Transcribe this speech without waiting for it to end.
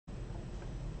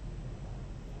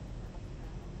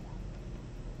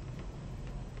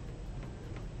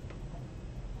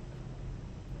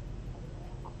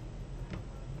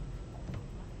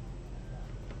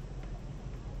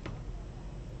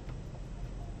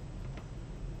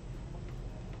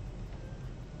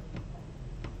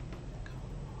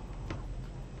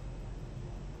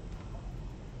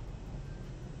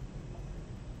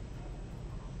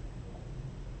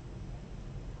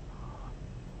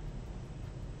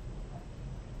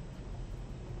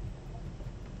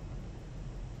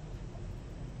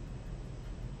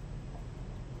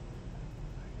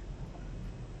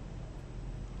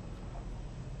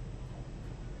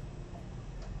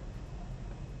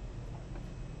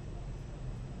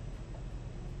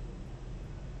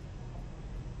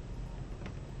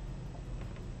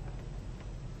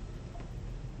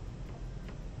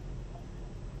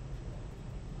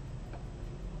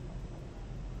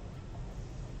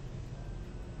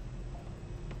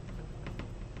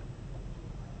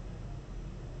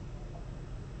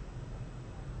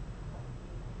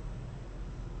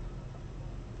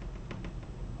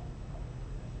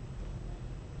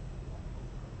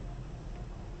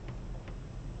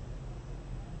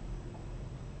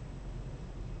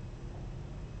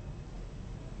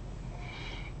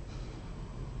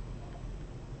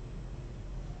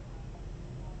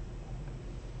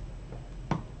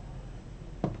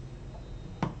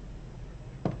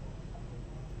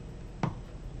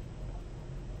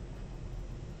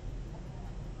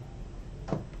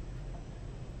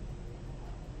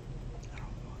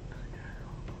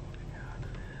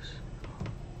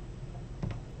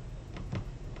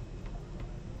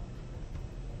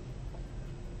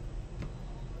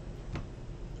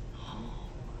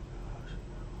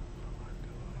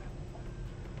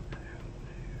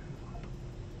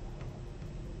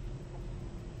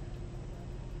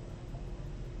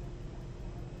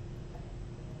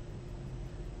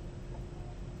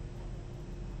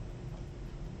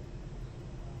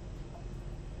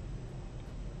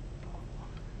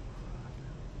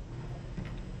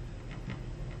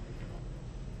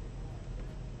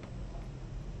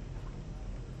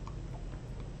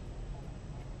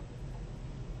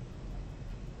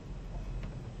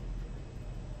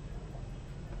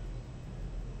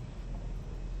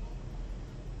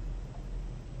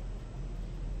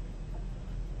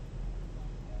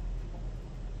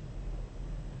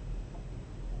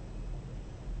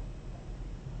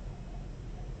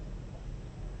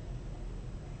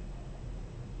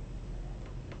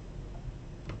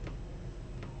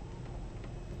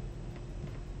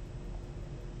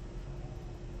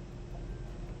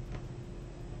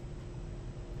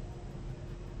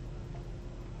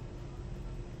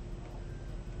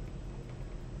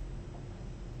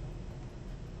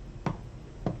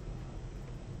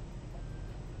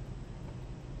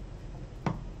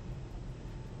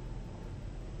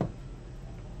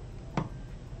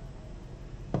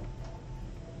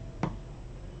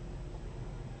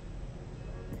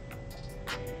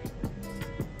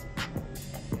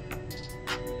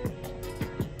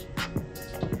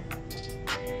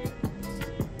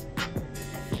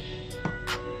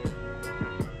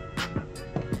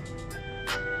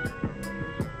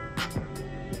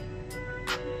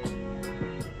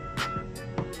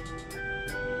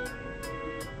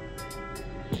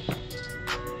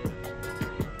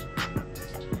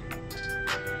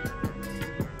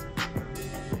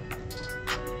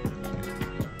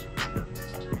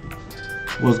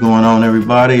What's going on,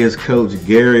 everybody? It's Coach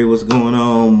Gary. What's going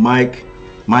on, Mike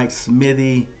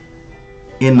Smithy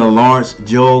in the Lawrence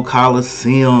Joel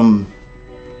Coliseum.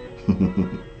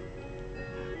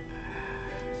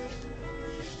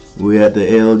 We're at the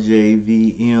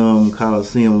LJVM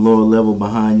Coliseum, lower level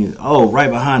behind you. Oh,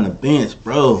 right behind the bench,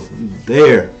 bro.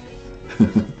 There.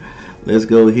 Let's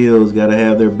go Heels. Got to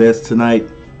have their best tonight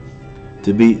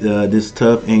to beat this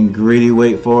tough and gritty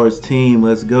Wake Forest team.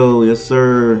 Let's go. Yes,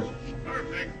 sir.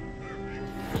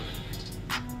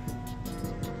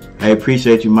 I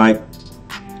appreciate you, Mike,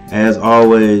 as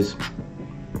always.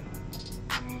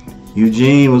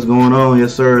 Eugene, what's going on?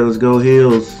 Yes, sir. Let's go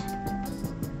Heels.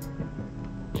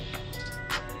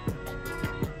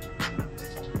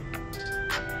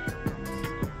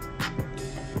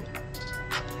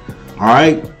 All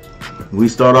right, we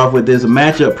start off with this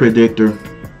matchup predictor,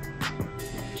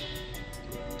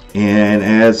 and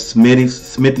as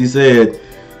Smithy said,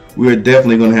 we're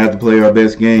definitely going to have to play our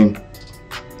best game.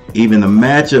 Even the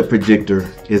matchup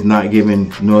predictor is not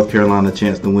giving North Carolina a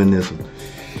chance to win this one.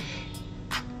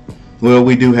 Well,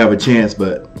 we do have a chance,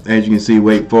 but as you can see,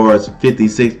 Wake Forest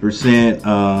 56%,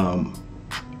 UNC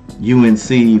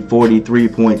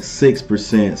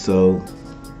 43.6%, so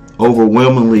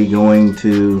overwhelmingly going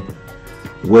to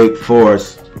Wake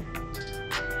Forest.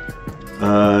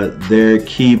 Their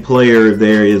key player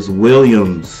there is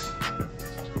Williams,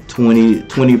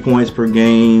 20 points per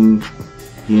game.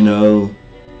 You know,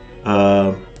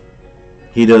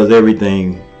 he does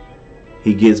everything.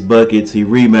 He gets buckets, he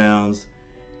rebounds,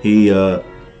 he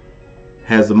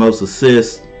has the most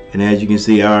assists, and as you can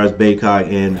see, ours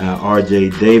Baycock and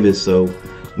RJ Davis. So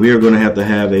we are going to have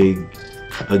a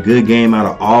good game out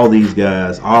of all these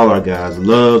guys, all our guys.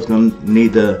 Love's going to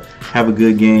need to have a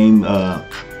good game.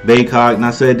 Baycock, and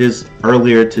I said this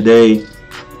earlier today.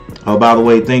 Oh, by the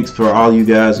way, thanks for all you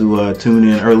guys who tuned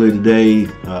in earlier today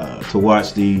to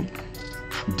watch the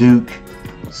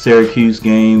Duke-Syracuse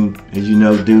game. As you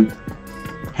know, Duke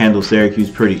handled Syracuse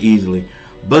pretty easily.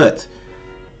 But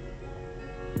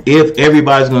if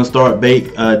everybody's going to start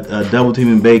double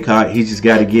teaming Baycock, he's just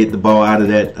got to get the ball out of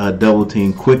that double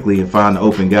team quickly and find the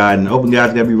open guy. And the open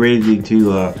guy's got to be ready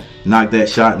to knock that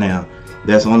shot down.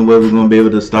 That's the only way we're going to be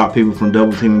able to stop people from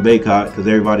double teaming Baycock, because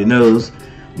everybody knows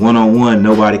one-on-one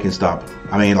nobody can stop him.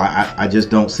 I mean, I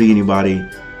just don't see anybody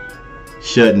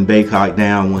shutting Baycock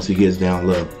down once he gets down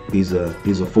low. He's a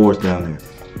force down there.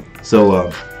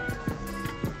 So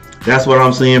that's what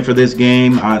I'm seeing for this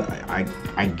game. I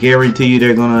guarantee you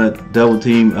they're going to double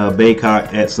team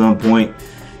Baycock at some point.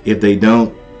 If they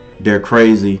don't, they're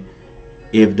crazy.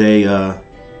 If they don't,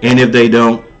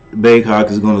 Baycock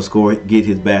is going to score, get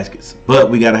his baskets. But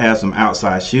we got to have some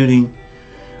outside shooting.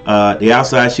 The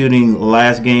outside shooting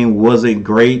last game wasn't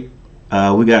great.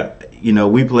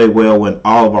 We play well when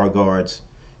all of our guards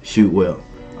shoot well.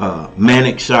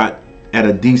 Manic shot at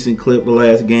a decent clip the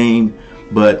last game,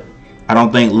 but I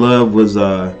don't think Love was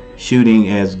shooting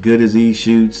as good as he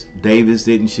shoots. Davis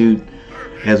didn't shoot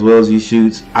as well as he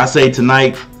shoots. I say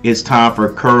tonight it's time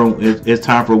for it's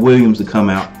time for Williams to come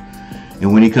out, and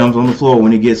when he comes on the floor,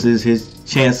 when he gets his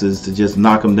chances, to just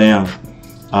knock him down.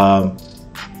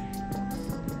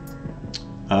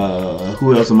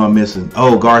 Who else am I missing?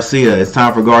 Oh, Garcia. It's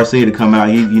time for Garcia to come out.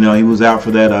 He was out for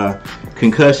that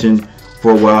concussion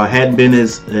for a while. Hadn't been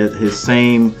the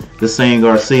same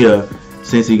Garcia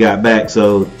since he got back.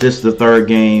 So this is the third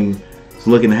game. He's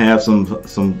looking to have some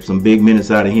big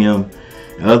minutes out of him.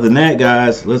 Other than that,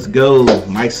 guys, let's go.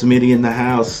 Mike Smitty in the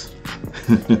house.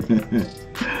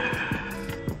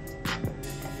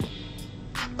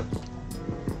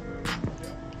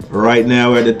 Right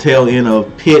now we're at the tail end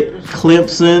of Pitt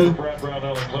Clemson,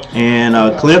 and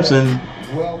Clemson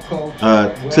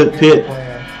took Pitt,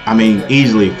 I mean,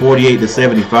 easily,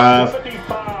 48-75.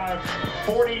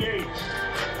 55-48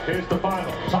 is the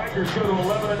final. Tigers go to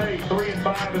 11-8,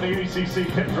 3-5 in the ACC.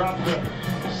 Pitt dropped to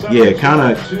 7. Yeah, kind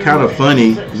of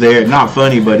funny there. Not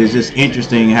funny, but it's just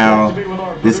interesting how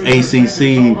this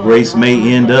ACC race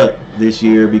may end up this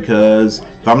year, because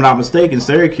if I'm not mistaken,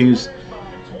 Syracuse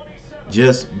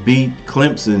just beat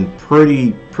Clemson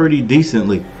pretty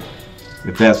decently,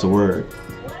 if that's the word,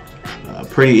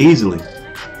 pretty easily.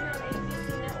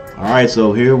 All right,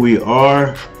 so here we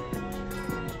are.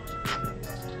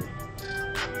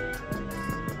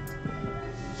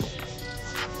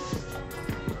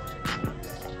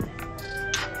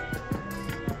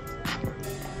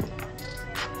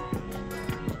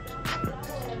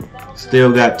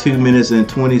 Still got 2 minutes and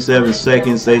 27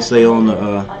 seconds, they say on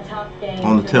the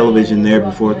television there,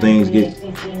 before things get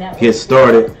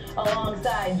started.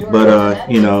 But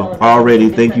already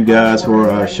thank you guys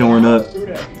for showing up.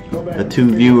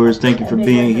 2 viewers. Thank you for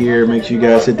being here. Make sure you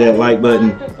guys hit that like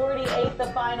button.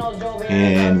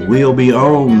 And we'll be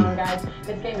on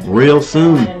real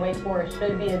soon. Wake Forest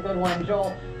should be a good one.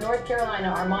 Joel, North Carolina,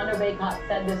 Armando Baycott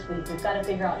said this week, we've got to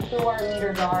figure out who our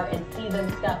leaders are and see them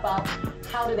step up.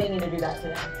 How do they need to do that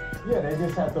today? Yeah, they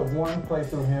just have to, one, play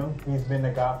through him. He's been the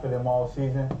guy for them all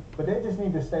season. But they just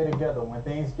need to stay together. When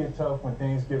things get tough, when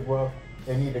things get rough,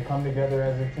 they need to come together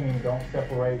as a team. Don't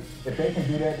separate. If they can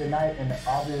do that tonight, and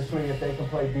obviously if they can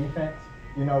play defense,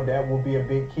 you know, that will be a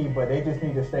big key. But they just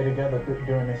need to stay together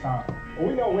during this time. Well,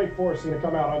 we know Wake Forest is going to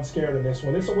come out unscared in this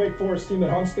one. This is a Wake Forest team that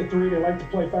hunts the three. They like to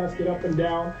play fast, get up and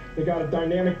down. They got a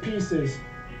dynamic pieces.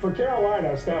 For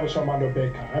Carolina, establish Armando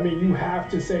Baycott. I mean, you have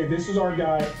to say, this is our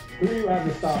guy. Who do you have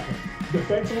to stop him?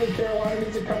 Defensively, Carolina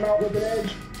needs to come out with an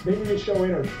edge. They need to show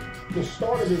energy. The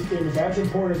start of this game is as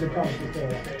important as it comes to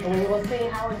Carolina. We will see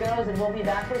how it goes, and we'll be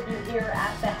back with you here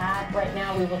at the half. Right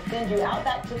now, we will send you out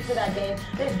that to that game.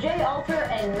 There's Jay Alter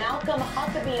and Malcolm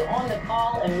Huckabee on the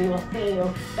call, and we will see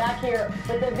you back here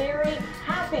with a very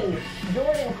happy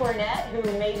Jordan Cornette, who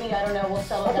maybe, I don't know, will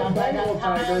settle down by that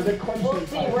time. We'll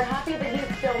see. We're happy that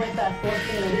he's still with us. We'll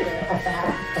see you here at the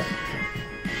half.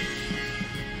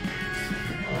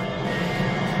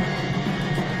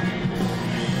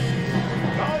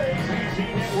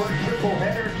 Network triple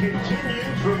header continues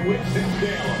from Winston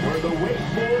Salem, where the Wake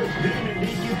Forest Demon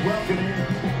Deacons welcome in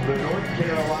the North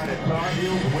Carolina Tar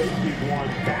Heels. Wake has won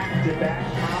back-to-back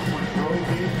conference road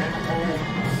games at home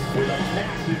with a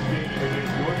massive game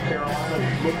against North Carolina,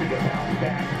 who's looking to bounce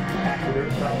back after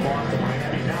their tough loss to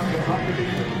Miami. Now to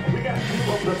Huckabee. We got 2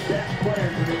 of the best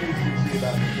players in the ACC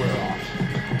about to square off.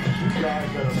 2 guys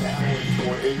that are battling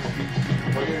for ACC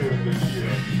Player of the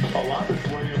Year. Alonzo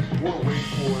Williams for Wake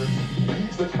Forest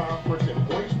leads the conference in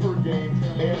points per game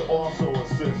and also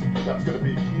assists. That's going to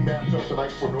be a key matchup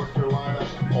tonight for North Carolina.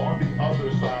 On the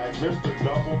other side, Mr.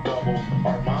 Double-Double,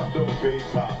 Armando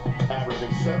Baycott,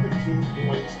 averaging 17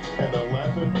 points and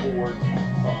 11 boards.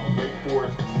 Wake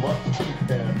Forest must keep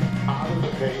him out of the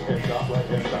paint and not let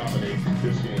him dominate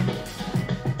this game.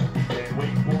 And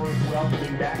Wake Forest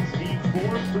welcoming back Steve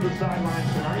Forbes to the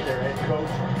sidelines tonight, their head coach.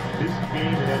 This game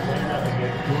in Atlanta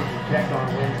against Georgia Tech on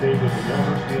Wednesday with the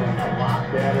numbers feeling a lot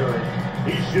better, and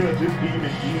he should. This Demon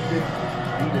Deacons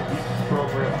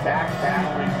program back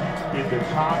battling in the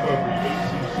top of the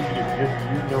ACC in just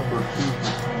year number 2.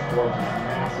 This was a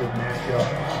massive matchup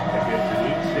against the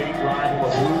 8-state rival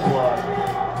of Blue Blood.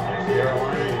 And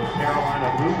Carolina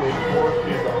Blue Wake Forest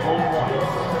is the home one.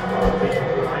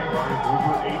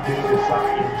 AJ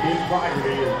Desai and Jim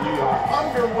Friday as we are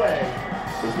underway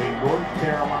between North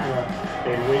Carolina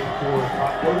and Wake Forest.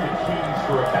 What are the keys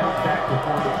for a bounce-back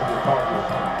performance of the Tar Heels?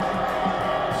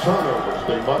 Turnovers.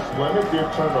 They must limit their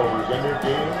turnovers in their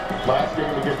game. Last game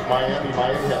against Miami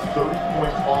had 30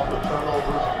 points off the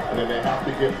turnovers, and then they have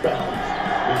to get balance.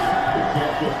 It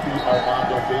can't just be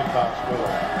Armando Baycott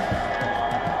scoring.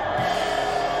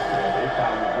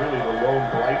 Baycott was really the lone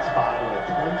bright spot in a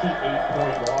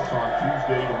 28-point loss on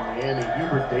Tuesday to Miami.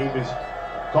 Hubert Davis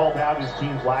called out his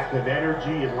team's lack of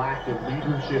energy and lack of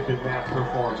leadership in that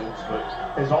performance, but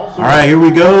has also... All right, here we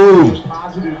go.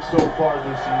 ...positive so far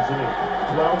this season.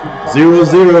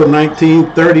 0-0,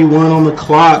 19:31 on the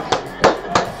clock.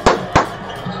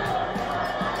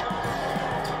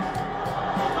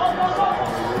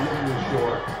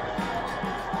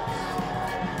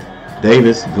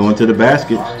 Davis going to the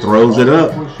basket, throws it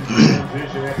up.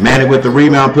 Manic with the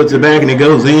rebound, puts it back, and it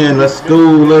goes in. Let's go,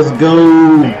 let's go.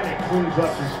 Cleans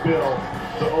up the spill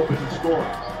to open the score.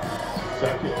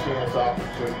 Second chance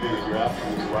opportunity, and you're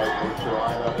absolutely right. North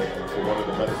Carolina is one of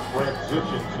the better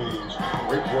transition teams.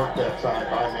 Great work that time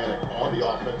by Manic on the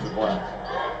offensive glass.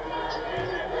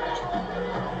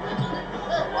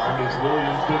 Alondes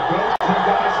Williams, the go-to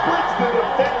guy, splits the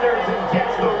defenders and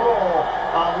gets the roll.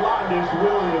 Alondes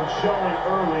Williams showing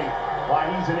early why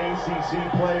he's an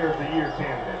ACC Player of the Year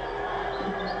candidate.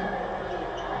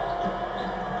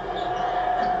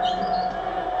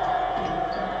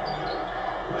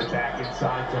 Back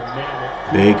inside to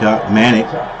Manic.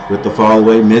 Manic with the fall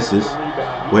away, misses.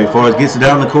 Wake Forest gets it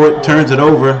down the court, turns it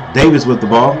over. Davis with the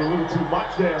ball. A little too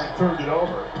much there and turned it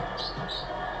over.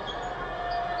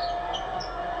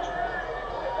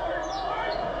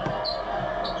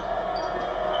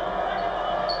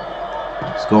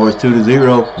 Score is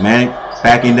 2-0. Manic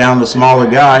backing down the smaller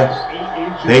guy.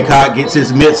 Baycott gets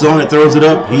his mitts on it, throws it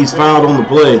up. He's fouled on the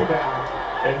play.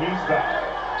 And he's fouled.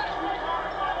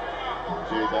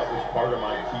 That was part of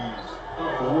my keys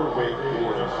for Wake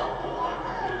Forest.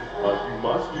 You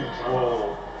must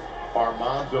control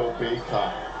Armando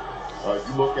Baycott.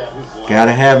 You look at his...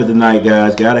 Gotta have it tonight,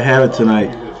 guys. Gotta have it tonight.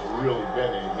 He has really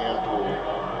been a handful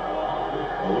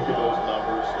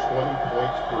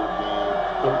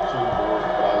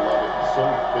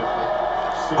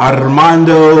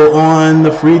Armando on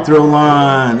the free throw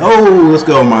line. Oh, let's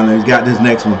go, Armando. He's got this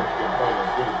next one.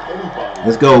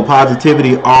 Let's go.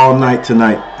 Positivity all night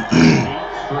tonight.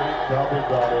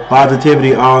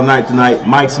 Positivity all night tonight.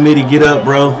 Mike Smitty, get up,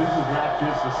 bro.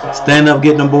 Stand up,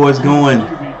 get them boys going.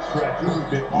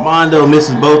 Armando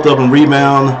misses both of them.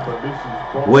 Rebound.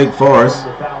 Wake Forest.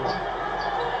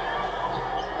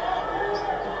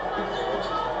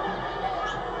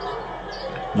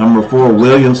 Number 4,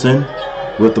 Williamson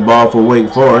with the ball for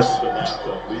Wake Forest.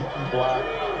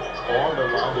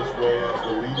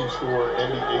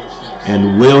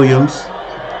 And Williams.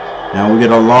 Now we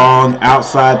get a long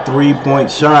outside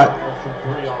 3-point shot.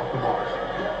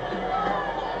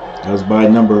 That was by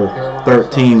number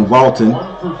 13, Walton.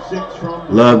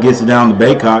 Love gets it down to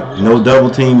Baycock. No double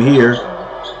team here.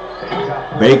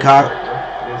 Baycock.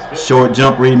 Short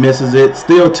jump read, misses it.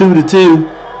 Still 2-2.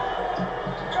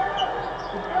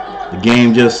 The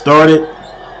game just started.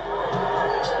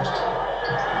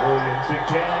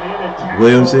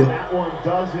 Williamson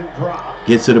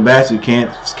gets to the basket,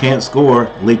 can't score.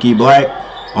 Leaky Black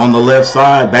on the left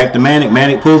side, back to Manic.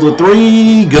 Manic pulls a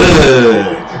 3, good.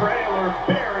 Trailer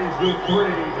buries the 3.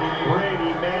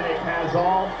 Brady Manic has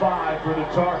all 5 for the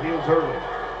Tar Heels early.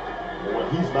 When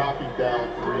he's knocking down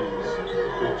threes,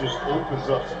 it just opens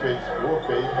up space for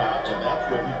Baycott, and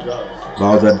that's what he does.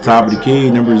 Ball's at the top of the key,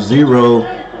 number 0.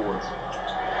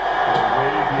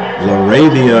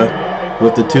 LaRavia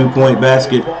with the 2-point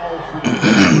basket.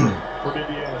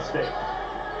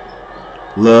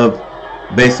 Love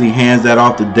basically hands that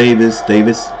off to Davis.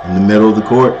 Davis in the middle of the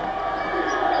court.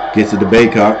 Gets it to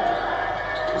Baycock.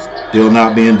 Still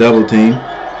not being double teamed.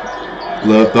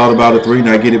 Love thought about a 3.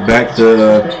 Now get it back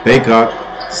to Baycock.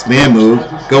 Spin move.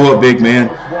 Go up, big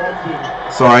man.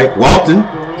 Sorry, Walton.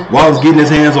 Walton's getting his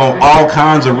hands on all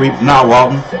kinds of not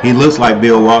Walton. He looks like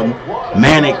Bill Walton.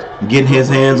 Manic getting his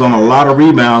hands on a lot of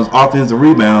rebounds, offensive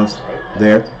rebounds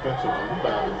there.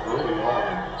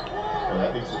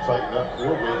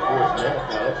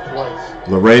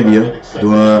 LaRavia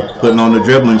putting on the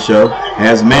dribbling show.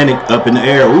 Has Manic up in the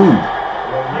air. Ooh.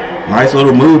 Nice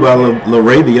little move by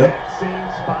LaRavia.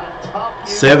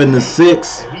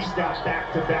 7-6.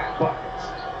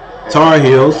 Tar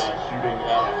Heels.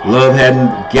 Love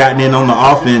hadn't gotten in on the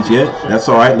offense yet. That's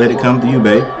all right. Let it come to you,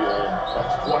 babe.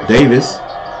 Davis.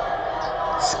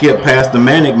 Skip past the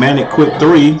Manic. Manic quick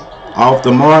 3. Off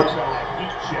the mark.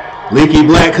 Leaky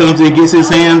Black comes in, gets his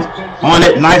hands on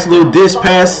it. Nice little dish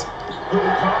pass.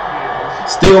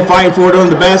 Still fighting for it on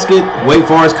the basket. Wake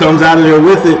Forest comes out of there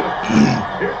with it.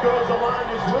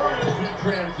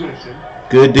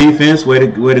 Good defense. Way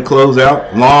to close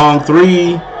out. Long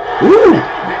 3. Woo.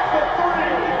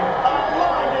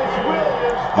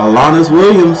 Alanis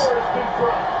Williams.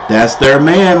 That's their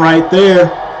man right there.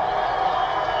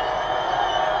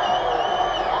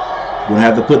 Gonna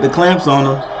have to put the clamps on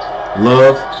him.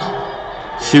 Love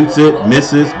shoots it,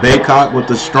 misses. Baycock with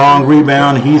the strong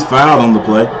rebound. He's fouled on the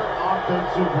play.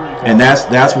 And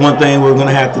that's one thing we're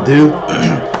gonna have to do.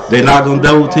 They're not gonna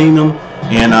double team them.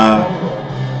 And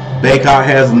Baycock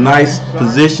has nice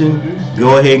position.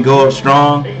 Go ahead and go up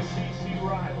strong.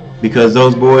 Because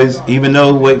those boys, even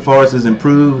though Wake Forest has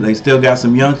improved, they still got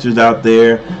some youngsters out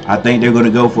there. I think they're going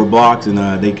to go for blocks, and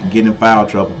they can get in foul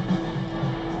trouble.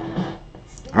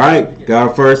 All right, got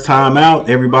our first time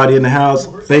out. Everybody in the house,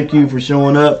 thank you for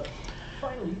showing up.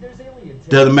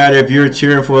 Doesn't matter if you're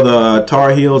cheering for the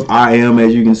Tar Heels. I am,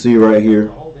 as you can see right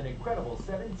here.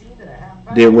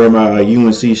 Did wear my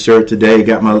UNC shirt today.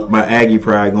 Got my Aggie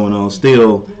pride going on.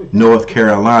 Still North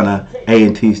Carolina,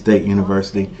 A&T State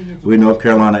University. We're North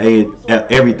Carolina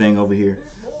everything over here.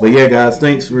 But yeah, guys,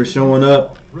 thanks for showing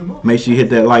up. Make sure you hit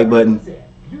that like button,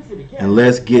 and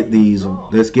let's get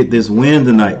this win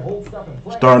tonight.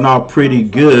 Starting off pretty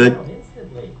good.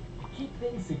 Keep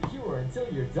things secure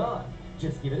until you're done.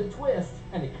 Just give it a twist,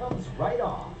 and it comes right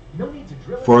off. No need to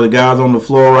drill. For the guys on the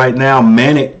floor right now,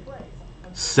 Manic,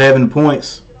 7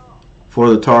 points for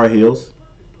the Tar Heels.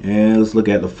 And let's look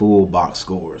at the full box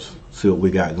scores. See what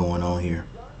we got going on here.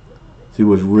 See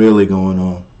what's really going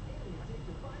on.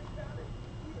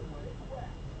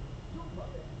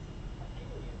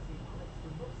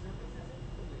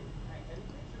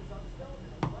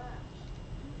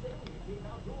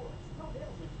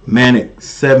 Manic,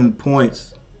 7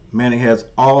 points. Manic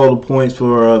has all the points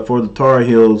for the Tar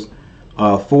Heels.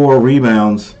 4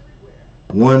 rebounds,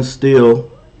 1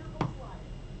 steal.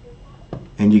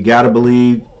 And you got to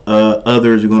believe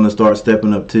others are going to start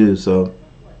stepping up too. So,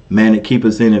 Manic, keep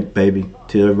us in it, baby,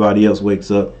 till everybody else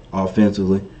wakes up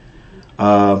offensively.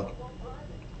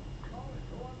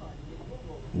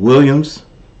 Williams,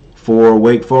 for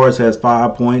Wake Forest has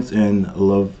 5 points, and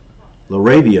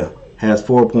Laravia has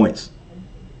 4 points.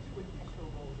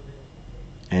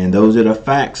 And those are the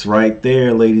facts right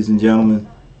there, ladies and gentlemen.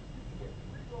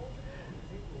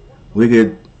 We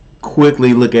could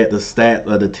quickly look at the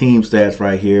team stats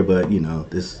right here, but you know,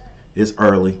 this is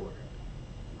early.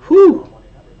 Whew.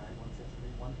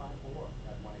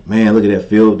 Man, look at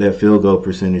that field goal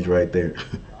percentage right there.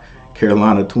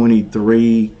 Carolina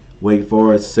 23, Wake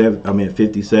Forest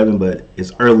 57, but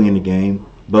it's early in the game.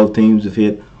 Both teams have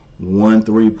hit 1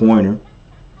 3-pointer.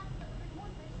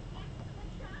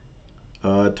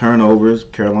 Turnovers,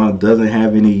 Carolina doesn't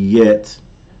have any yet.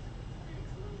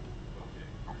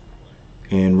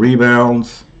 And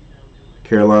rebounds,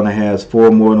 Carolina has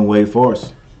 4 more than Wake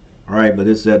Forest. All right, but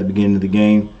this is at the beginning of the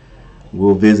game.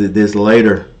 We'll visit this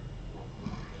later.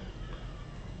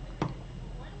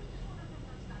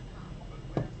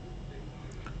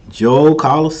 Joel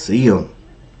Coliseum.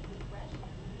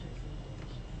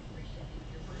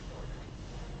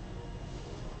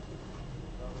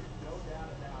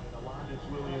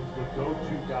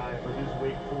 Guy for this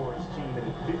Wake Forest team, and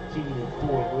at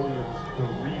 15-4, Williams, the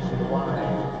reason why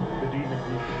the Demon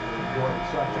Deacons are enjoying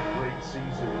such a great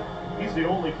season. He's the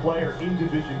only player in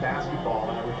division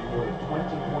basketball averaging more than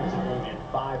 20 points a game and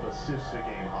 5 assists a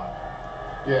game, Huck.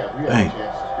 Yeah, we had a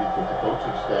chance to speak with the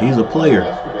coaching staff. He's a player.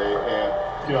 Yesterday, and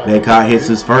you know, Baycott hits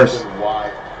his first.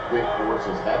 Why Wake Forest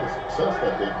has had the success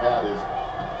that they've had is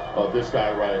this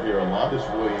guy right here, Alondis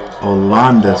Williams.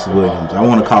 Alondis Williams. I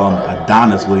want to call him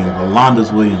Adonis Williams.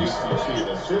 Alondis Williams.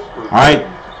 All right,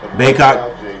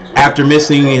 Baycott, after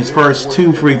missing his first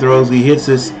 2 free throws, he hits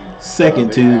his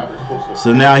second 2.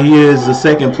 So now he is the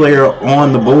second player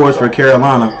on the boards for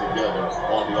Carolina.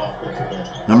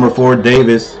 Number 4,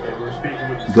 Davis,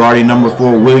 guarding number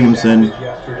 4, Williamson.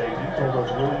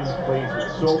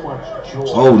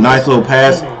 Oh, nice little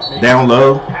pass down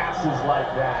low.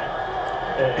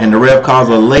 And the ref calls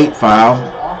a late foul.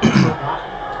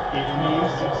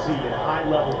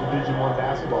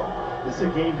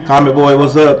 Comic Boy,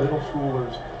 what's up?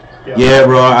 Yeah,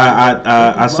 bro.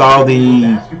 I saw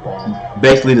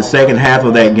basically the second half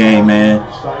of that game, man.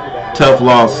 Tough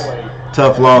loss.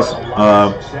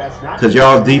 Because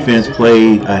y'all's defense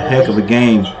played a heck of a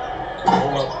game.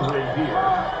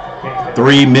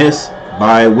 3 missed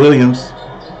by Williams.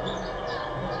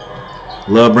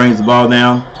 Love brings the ball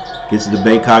down. Gets it to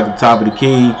Baycott at the top of the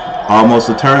key. Almost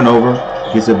a turnover.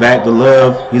 Gets it back to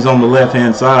Love. He's on the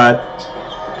left-hand side.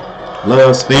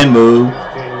 Love spin move.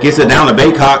 Gets it down to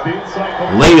Baycott.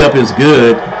 Layup is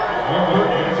good.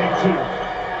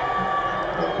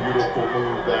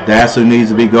 That's who needs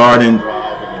to be guarding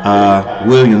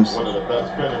Williams.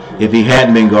 If he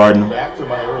hadn't been guarding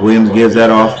him. Williams gives that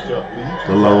off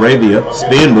to Laravia.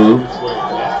 Spin move.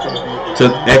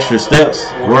 Took extra steps.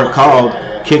 Weren't called.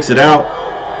 Kicks it out.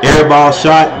 Air ball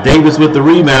shot. Davis with the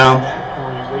rebound.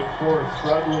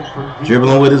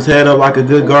 Dribbling with his head up like a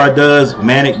good guard does.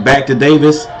 Manic back to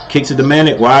Davis. Kicks it to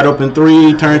Manic. Wide open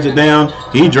 3. Turns it down.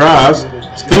 He drives.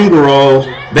 Finger roll.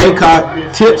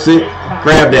 Baycott tips it.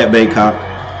 Grab that, Baycott.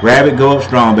 Grab it. Go up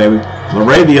strong, baby.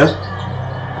 Laravia.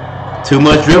 Too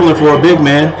much dribbling for a big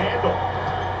man.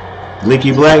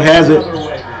 Leaky Black has it.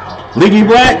 Leaky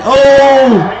Black.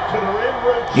 Oh!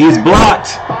 He's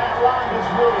blocked.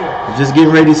 Just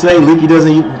getting ready to say, Leaky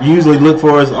doesn't usually look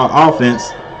for his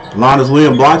offense. Alondis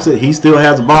Williams blocks it. He still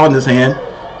has the ball in his hand.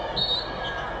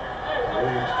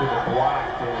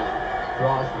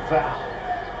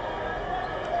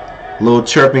 A little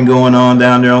chirping going on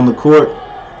down there on the court.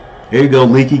 Here you go,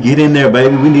 Leaky. Get in there,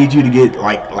 baby. We need you to get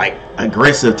like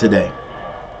aggressive today.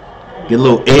 Get a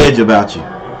little edge about you.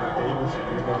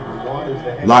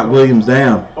 Lock Williams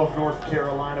down. Of North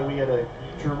Carolina, we had a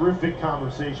terrific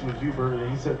conversation with Hubert, and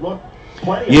he said, look,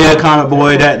 yeah, Comic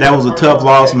Boy, that was a tough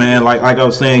loss, man. Like I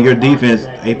was saying, your defense,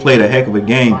 they played a heck of a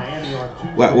game.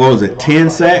 What was it, 10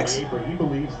 sacks?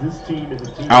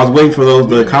 I was waiting for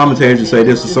the commentators to say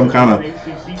this is some kind of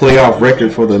playoff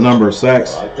record for the number of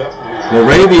sacks.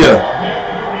 Laravia,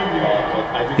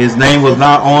 his name was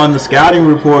not on the scouting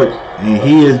report, and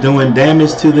he is doing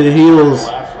damage to the heels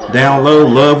down low.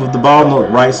 Love with the ball on the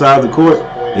right side of the court.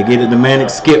 They get it to Manic,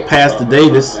 skip past to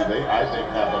Davis.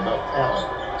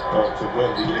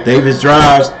 Davis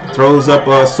drives, throws up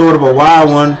a sort of a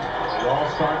wild one.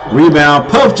 Rebound.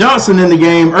 Puff Johnson in the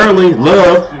game early.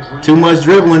 Love, too much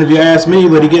dribbling if you ask me,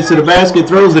 but he gets to the basket,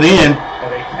 throws it in.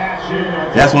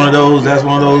 That's one of those.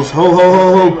 Ho, ho,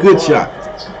 ho, ho. Good shot.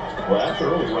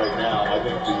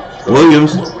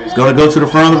 Williams is going to go to the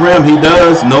front of the rim. He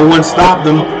does. No one stopped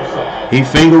him. He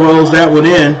finger rolls that one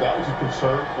in. That was a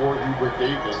concern for Hubert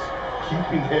Davis,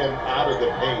 keeping him out of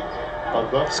the paint.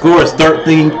 Score is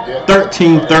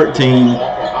 13-13.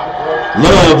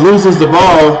 Love loses the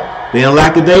ball, being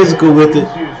lackadaisical with it.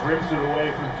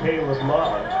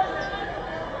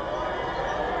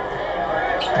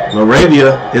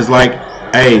 Laravia is like,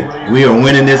 hey, we are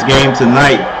winning this game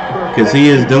tonight because he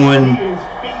is doing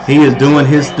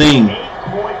his thing.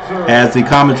 As the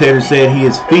commentator said, he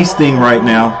is feasting right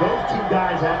now. Those two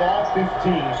guys have all 15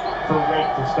 for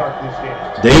Wake to start this game.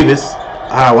 Davis,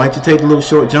 why don't you take the little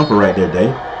short jumper right there,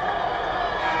 Dave?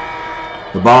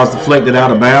 The ball's deflected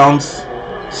out of bounds.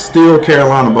 Still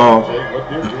Carolina ball. What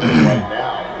they're doing right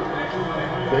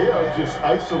now, they are just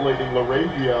isolating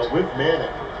Laravia with Manic.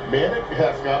 Manic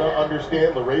has got to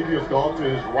understand Laravia's gone to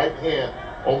his right hand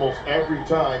almost every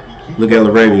time. Look at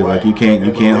Laravia like you can't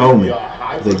hold me.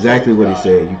 That's exactly what he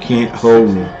said. You can't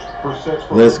hold me.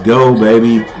 Let's go,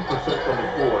 baby. 60% from the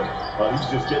floor. He's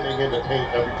just getting into paint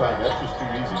every time. That's just too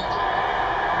easy.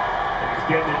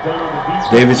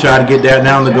 Davis tried to get that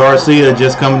down to Garcia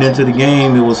just coming into the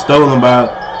game. It was stolen by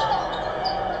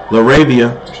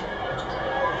Laravia.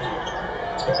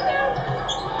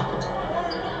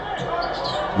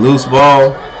 Loose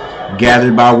ball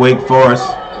gathered by Wake Forest.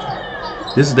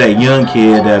 This is that young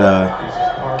kid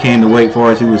that came to Wake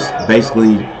Forest. He was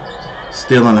basically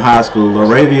still in high school.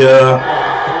 Laravia,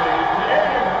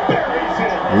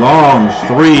 long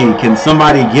three. Can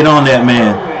somebody get on that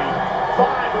man?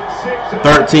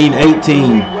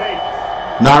 13-18.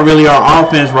 Not really our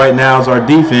offense right now, it's our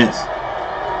defense.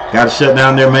 Got to shut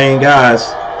down their main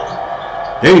guys.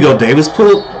 There you go, Davis.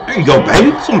 Pull. There you go, baby.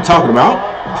 That's what I'm talking about.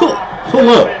 Pull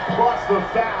up.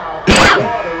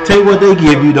 Take what they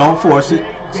give you. Don't force it.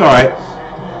 It's all right.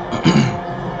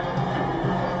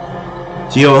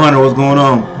 Gio Hunter, what's going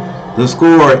on? The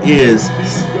score is...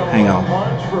 Hang on.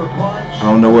 I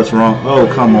don't know what's wrong. Oh,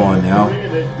 come on now.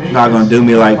 You're not going to do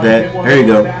me like that. There you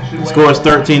go. The score is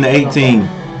 13-18.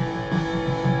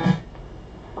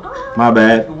 My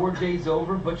bad. The workday's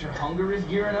over, but your hunger is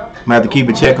gearing up. I'm going to have to keep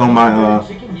a check on my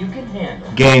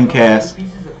game cast.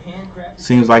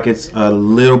 Seems like it's a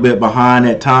little bit behind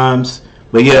at times.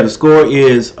 But yeah, the score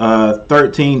is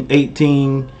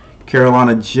 13-18.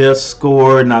 Carolina just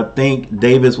scored, and I think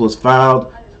Davis was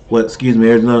fouled. Excuse me,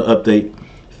 there's another update.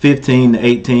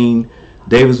 15-18.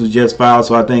 Davis was just fouled,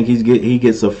 so I think he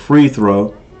gets a free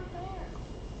throw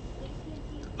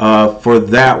for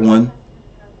that one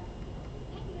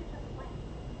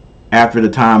after the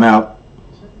timeout.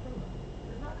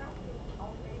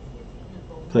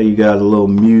 Play you guys a little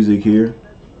music here.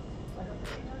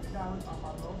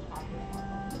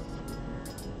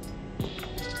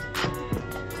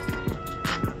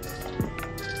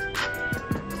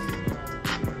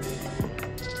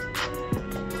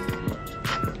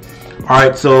 All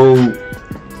right, so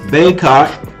Baycott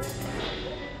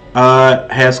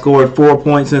has scored 4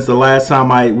 points since the last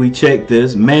time we checked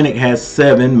this. Manic has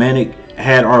 7. Manic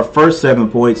had our first 7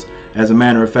 points, as a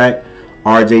matter of fact.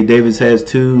 RJ Davis has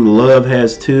 2. Love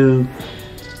has 2.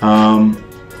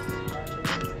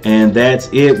 And that's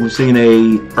it. We've seen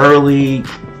a early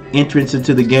entrance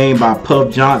into the game by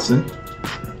Puff Johnson.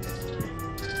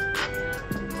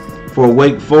 For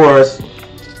Wake Forest,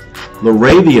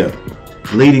 Laravia,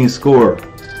 leading scorer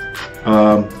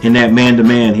in that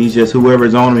man-to-man. He's just,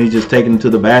 whoever's on him, he's just taking him to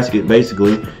the basket,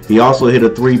 basically. He also hit a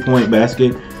 3-point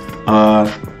basket.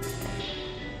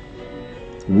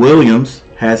 Williams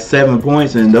has 7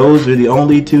 points, and those are the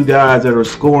only 2 guys that are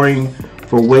scoring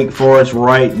for Wake Forest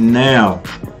right now.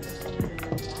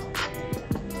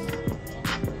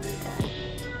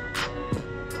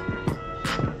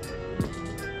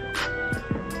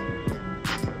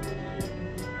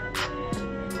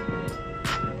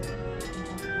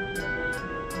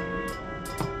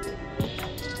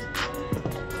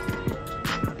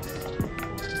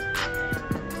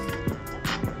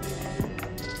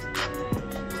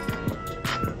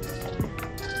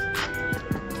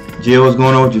 Jill, what's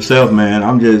going on with yourself, man?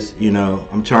 I'm just,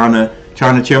 I'm trying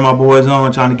to cheer my boys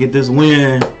on, trying to get this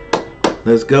win.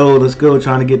 Let's go,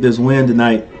 trying to get this win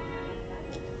tonight.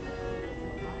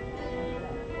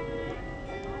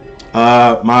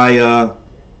 My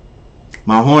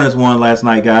Hornets won last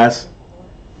night, guys.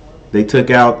 They took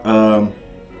out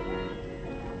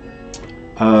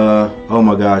oh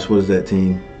my gosh, what is that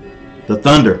team? The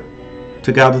Thunder.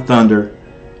 Took out the Thunder.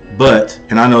 But,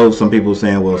 and I know some people are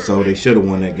saying, well, so they should have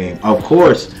won that game. Of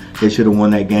course, they should have won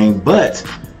that game, but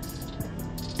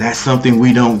that's something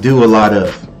we don't do a lot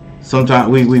of. Sometimes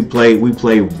we play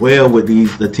well with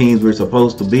the teams we're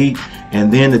supposed to beat,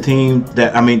 and then the teams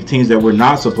that we're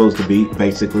not supposed to beat,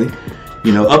 basically.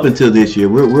 Up until this year,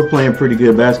 we're playing pretty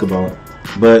good basketball.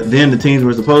 But then the teams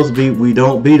we're supposed to beat, we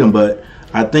don't beat them. But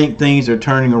I think things are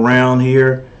turning around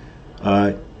here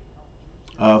for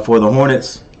the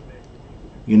Hornets.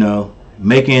 You know,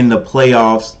 making the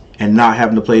playoffs and not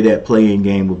having to play that play-in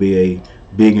game will be a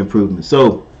big improvement.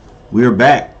 So we're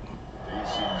back.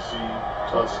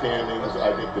 ACC standings,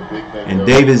 I think the big thing. And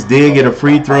Davis did get a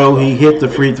free throw. He hit the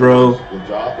free throw.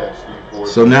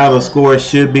 So now the score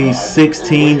should be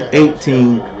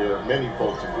 16-18. Where many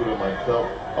folks, including myself,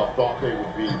 thought they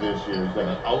would be this year. Has done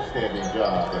an outstanding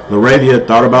job. LaRavia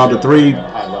thought about the three,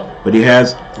 but he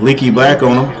has Leaky Black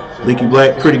on him. Leaky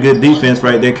Black, pretty good defense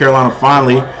right there. Carolina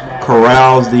finally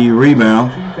corrals the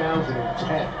rebound.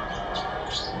 2010.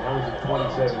 Now he's in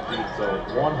 2017, so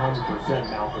 100%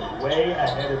 Malcolm. Way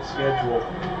ahead of schedule.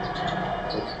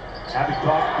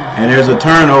 And there's a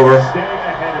turnover. Staying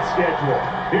ahead of schedule.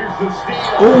 Here's the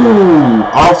steal. Ooh,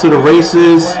 off to the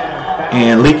races.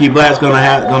 And Leaky Black's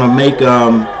gonna make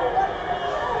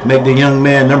the young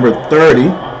man number 30.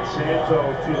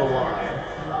 Santo to the line.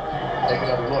 Take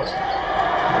another look.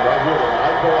 Right here, the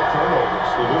high ball turnovers.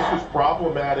 So this was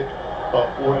problematic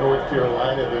for North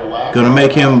Carolina. Their last Gonna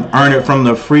make him earn it from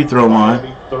the free throw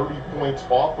line. 30 points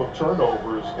off of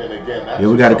turnovers, and again, that's Yeah,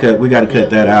 we gotta cut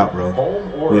that out, bro.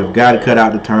 We have got to cut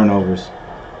out the turnovers.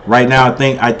 Right now, I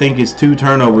think it's 2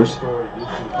 turnovers.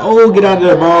 Oh, get out of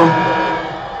there, ball.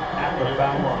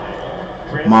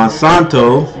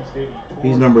 Monsanto,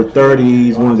 he's number 30.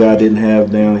 He's one guy I didn't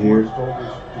have down here.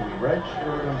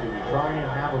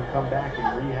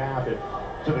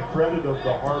 To the credit of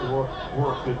the hard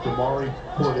work that Damari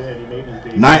put in, he made his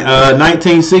debut.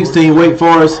 19-16 Wake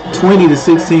Forest,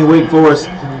 20-16 Wake Forest,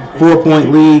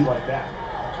 4-point lead.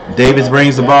 Davis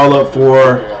brings the ball up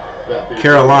for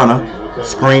Carolina.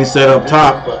 Screen set up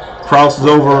top, crosses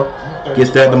over,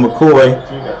 gets that to McCoy.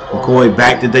 McCoy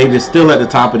back to Davis, still at the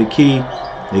top of the key.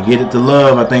 They get it to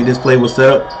Love. I think this play was set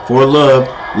up for Love.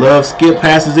 Love skip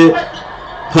passes it.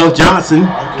 Puff Johnson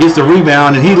gets the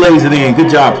rebound and he lays it in. Good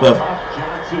job, Puff.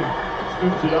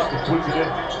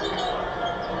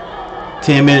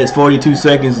 10 minutes, 42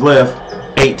 seconds left.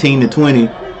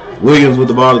 18-20. Williams with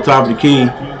the ball at the top of the key.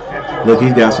 Look,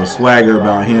 he's got some swagger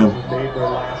about him.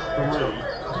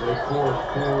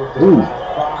 Ooh.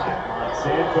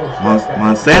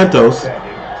 Monsantos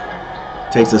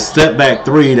takes a step back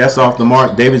 3. That's off the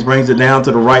mark. Davis brings it down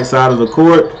to the right side of the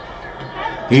court.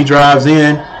 He drives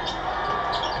in.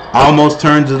 Almost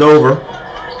turns it over.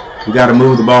 We got to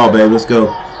move the ball, baby. Let's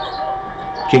go.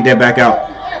 Kick that back out.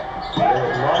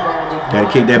 Got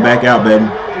to kick that back out, baby.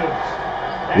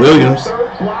 Williams.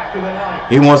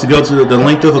 He wants to go to the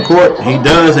length of the court. He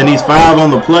does, and he's fouled on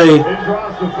the play.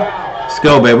 Let's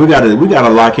go, baby. We gotta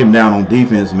lock him down on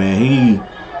defense, man.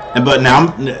 But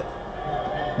now,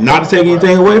 not to take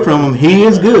anything away from him, he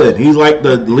is good. He's like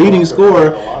the leading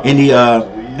scorer in the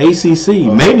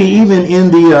ACC, maybe even in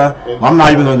the. I'm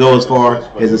not even gonna go as far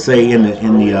as to say in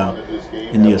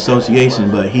the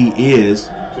association, but he is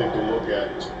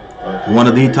one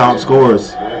of the top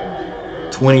scorers.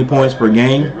 20 points per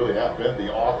game. Really have been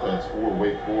the offense for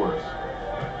Wake Forest.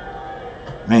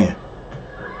 Man.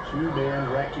 2-man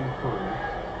wrecking crew.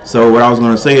 So what I was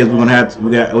going to say is we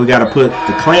got to put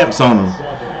the clamps on him.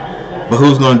 But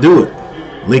who's going to do it?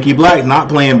 Leaky Black not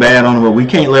playing bad on him, but we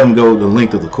can't let him go the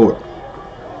length of the court.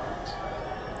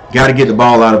 Got to get the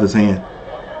ball out of his hand.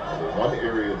 One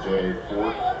area, Jay, for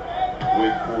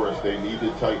Wake Forest, they need to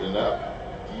tighten up.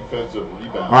 Defensive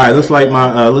rebound. All right, looks like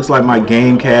my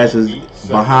game cash is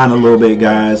behind a little bit,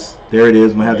 guys. There it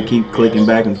is. I'm gonna have to keep clicking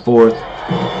back and forth.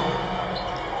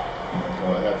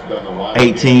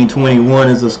 18-21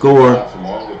 is the score.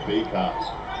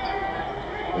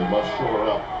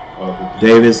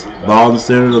 Davis, ball in the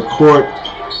center of the court.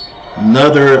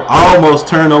 Another almost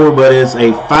turnover, but it's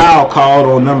a foul called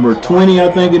on number 20,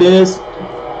 I think it is.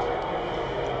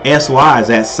 SY, is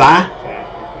that Cy?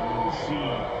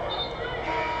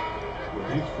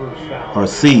 Or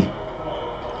C.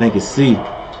 I think it's C.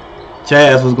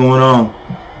 Chaz, what's going on?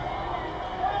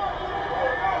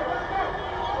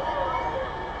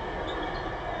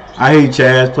 I hear you,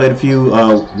 Chaz. Played a few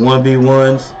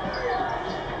 1v1s.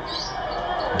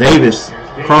 Davis,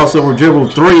 crossover dribble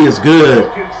 3 is good.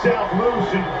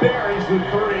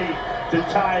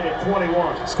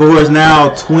 Score is now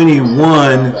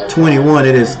 21-21.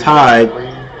 It is tied.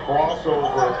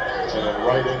 Crossover and then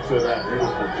right into that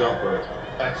beautiful jumper.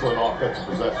 Excellent offensive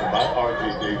possession by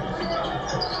R.J. Davis.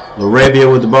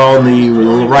 LaRavia with the ball on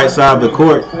the right side of the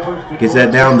court. Gets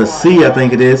that down to C, I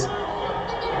think it is.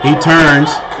 He turns.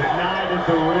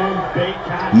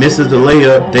 Misses the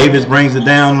layup. Davis brings it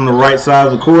down on the right side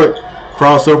of the court.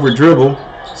 Crossover dribble.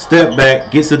 Step back.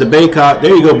 Gets it to Baycock.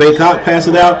 There you go, Baycock. Pass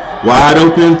it out. Wide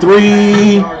open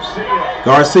 3.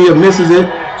 Garcia misses it.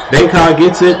 Baycott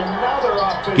gets it.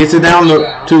 Gets it down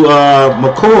to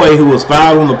McCoy, who was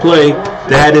fouled on the play.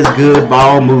 That is good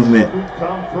ball movement.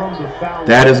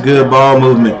 That is good ball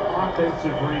movement.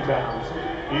 Offensive rebounds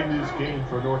in this game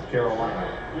for North Carolina.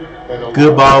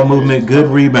 Good ball movement, good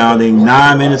rebounding.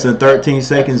 9 minutes and 13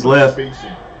 seconds left.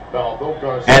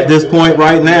 At this point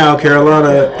right now,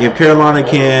 Carolina, if Carolina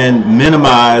can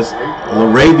minimize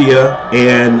LaRavia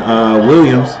and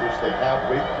Williams,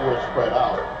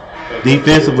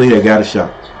 defensively they got a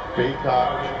shot.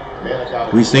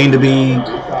 We seem to be,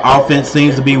 offense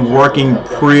seems to be working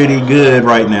pretty good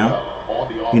right now.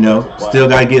 You know, still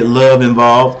got to get Love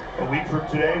involved. A week from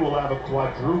today, we'll have a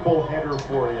quadruple header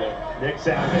for you next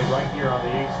Saturday right here on the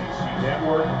ACC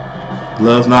network.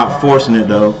 Love's not forcing it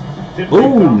though.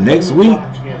 Ooh, next week.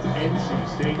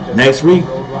 Next week,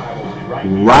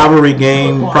 rivalry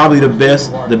game, probably the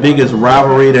biggest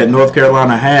rivalry that North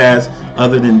Carolina has,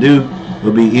 other than Duke,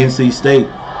 will be NC State.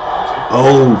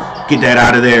 Oh, get that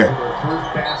out of there.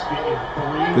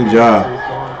 Good job.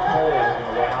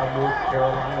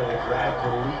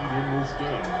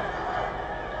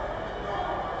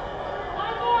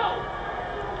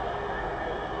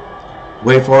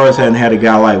 Wake Forest hadn't had a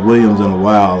guy like Williams in a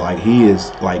while. Like, he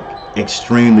is like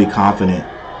extremely confident.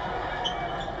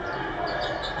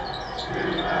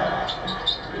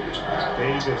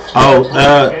 Oh,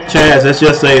 Chaz, that's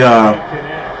just a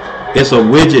it's a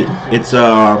widget. It's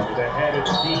all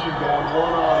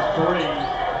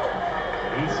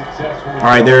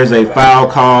right, there is a foul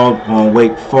called on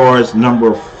Wake Forest,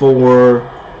 number 4.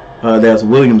 That's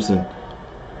Williamson.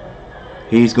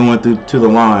 He's going through to the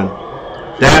line.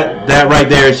 That right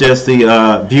there is just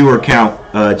the viewer count,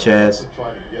 Chaz.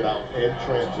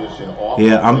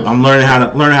 Yeah, I'm learning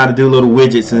how to do little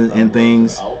widgets and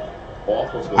things.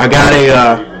 I got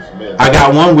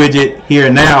one widget here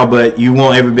now, but you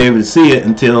won't ever be able to see it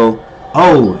until,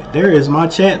 oh, there is my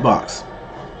chat box.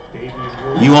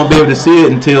 You won't be able to see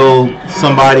it until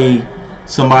somebody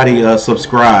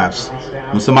subscribes.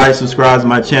 When somebody subscribes to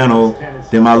my channel,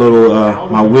 then my little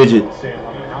my widget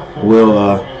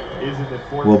will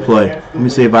play. Let me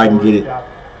see if I can get it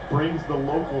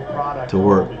to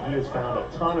work.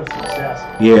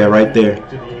 Yeah, right there.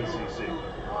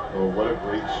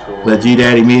 But G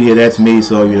Daddy Media, that's me,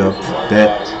 so you know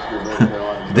that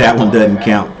that one doesn't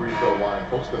count.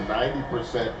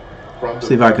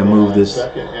 See if I can move this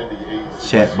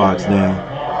chat box down.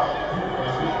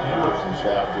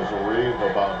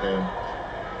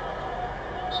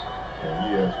 And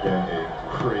he has been a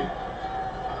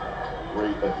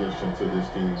great addition to this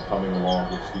team, coming along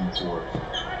with Steve Forbes.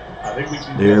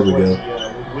 There we go.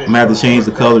 I'm gonna have to change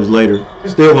the colors later.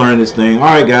 Still learning this thing. All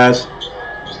right, guys.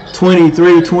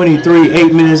 23-23,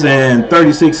 8 minutes and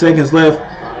 36 seconds left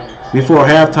before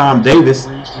halftime. Davis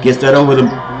gets that over to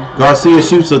Garcia,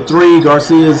 shoots a 3.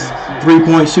 Garcia's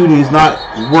three-point shooting is not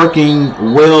working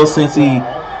well since he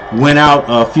went out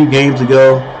a few games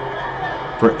ago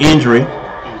for injury.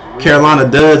 Carolina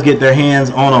does get their hands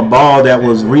on a ball that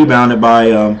was rebounded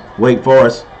by Wake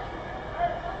Forest,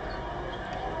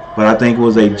 but I think it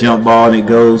was a jump ball and it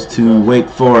goes to Wake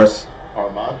Forest.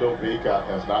 Armando Baycott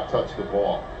has not touched the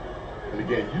ball. And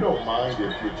again, you don't mind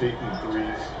if you're taking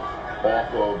threes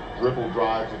off of dribble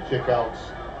drives and kickouts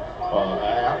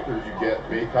after you get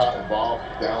Baycott involved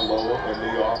down low in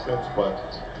the offense, but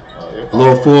if a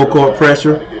little full court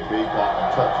pressure. To get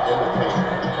Baycott a touch in the paint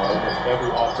almost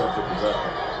every offensive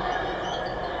possession.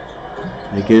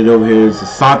 They get it over here. It's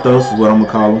Santos is what I'm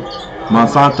gonna call him.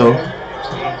 Monsanto.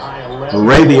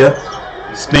 Arabia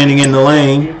spinning in the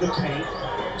lane.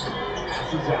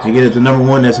 They get it to number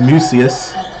 1. That's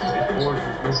Musius.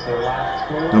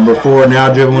 Number 4 now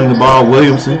dribbling the ball.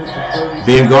 Williamson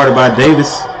being guarded by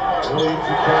Davis,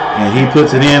 and he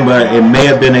puts it in, but it may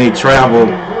have been a travel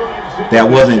that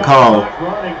wasn't called.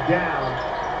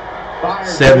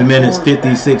 7 minutes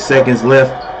 56 seconds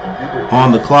left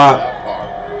on the clock.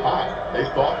 They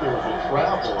thought there was a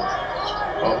travel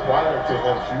prior to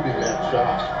him shooting that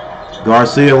shot.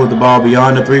 Garcia with the ball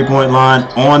beyond the three-point line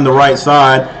on the right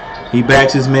side. He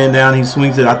backs his man down. He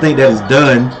swings it. I think that is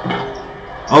done.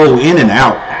 Oh, in and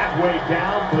out. Halfway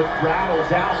down, but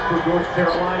rattles out for North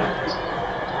Carolina.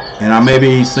 And I may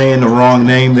be saying the wrong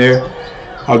name there.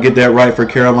 I'll get that right for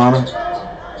Carolina.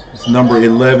 It's number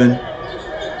 11.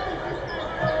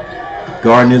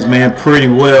 Guarding his man pretty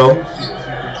well.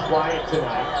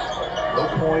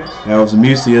 That was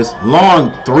Musius.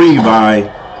 Long 3 by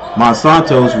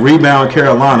Monsantos. Rebound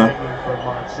Carolina.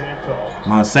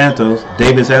 Monsantos.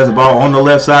 Davis has the ball on the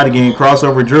left side again.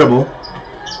 Crossover dribble.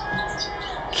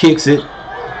 Kicks it.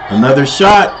 Another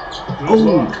shot.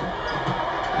 Ooh.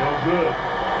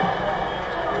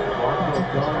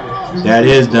 That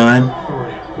is done.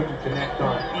 Couldn't connect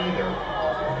on either.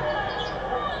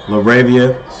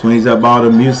 LaRavia swings that ball to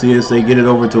Musius. They get it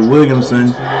over to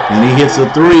Williamson, and he hits a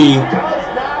three. Does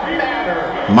not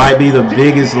matter. Might be the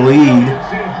biggest lead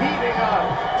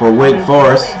for Wake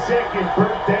Forest. 22nd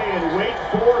birthday, and Wake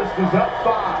Forest is up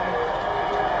 5.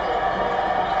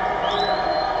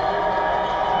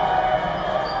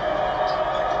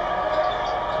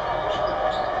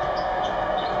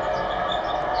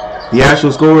 The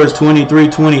actual score is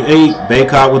 23-28.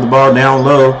 Baycott with the ball down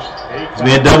low. He's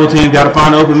being double teamed. Got to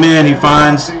find an open man. He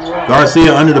finds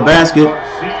Garcia under the basket.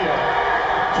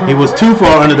 He was too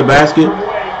far under the basket.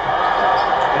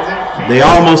 They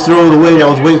almost threw it away. That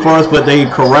was Wake Forest, but they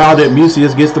corralled it.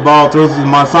 Musius gets the ball, throws it to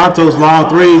Monsanto's long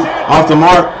three off the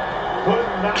mark.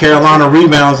 Carolina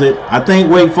rebounds it. I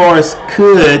think Wake Forest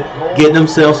could get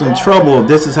themselves in trouble if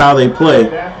this is how they play,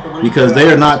 because they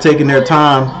are not taking their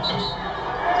time.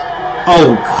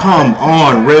 Oh, come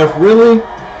on, ref, really?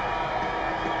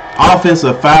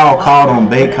 Offensive foul called on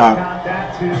Baycott.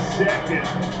 That's his second.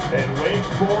 And Wake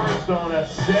Forest on a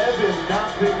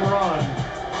 7-0 run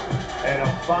and a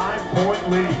 5-point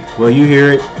lead. Well, you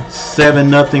hear it.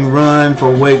 7-0 run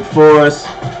for Wake Forest.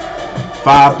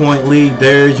 5-point lead.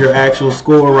 There's your actual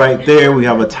score right there. We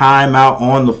have a timeout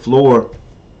on the floor.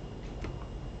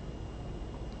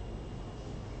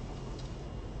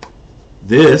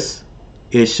 This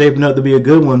is shaping up to be a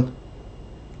good one.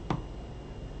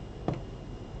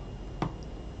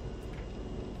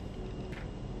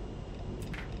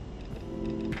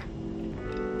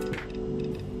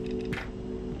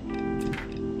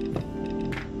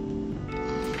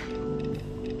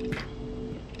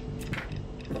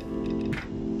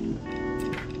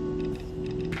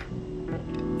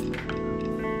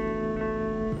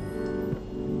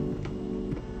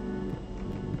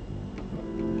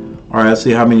 All right, let's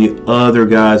see how many other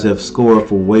guys have scored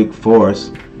for Wake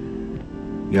Forest.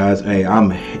 Guys, hey, I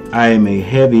am a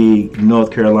heavy North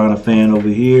Carolina fan over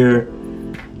here.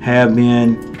 Have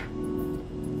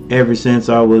been ever since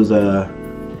I was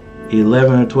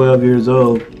 11 or 12 years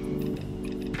old.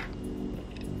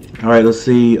 All right, let's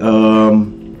see.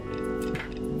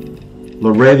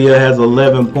 LaRavia has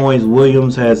 11 points.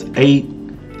 Williams has 8.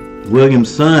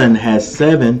 Williamson has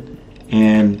 7,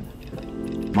 and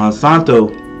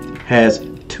Monsanto has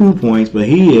 2 points, but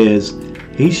he's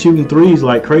shooting threes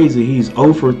like crazy. He's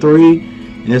 0 for 3,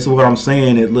 and this is what I'm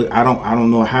saying. I don't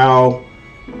know how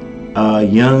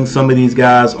young some of these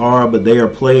guys are, but they are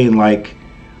playing like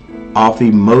off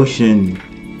emotion,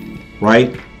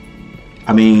 right?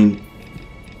 I mean,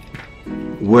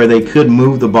 where they could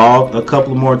move the ball a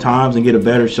couple more times and get a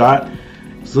better shot.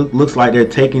 Looks like they're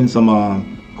taking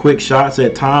some quick shots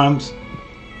at times.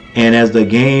 And as the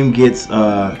game gets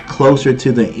closer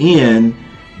to the end,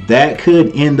 that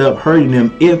could end up hurting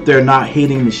them if they're not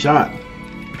hitting the shot.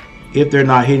 If they're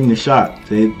not hitting the shot,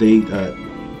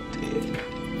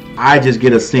 I just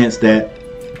get a sense that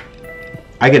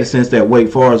Wake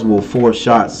Forest will force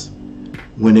shots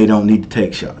when they don't need to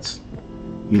take shots.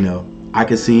 You know, I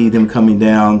could see them coming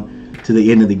down to the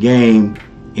end of the game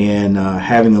and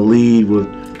having a lead with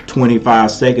 25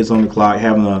 seconds on the clock,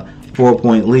 having a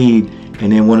 4-point lead.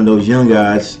 And then one of those young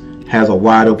guys has a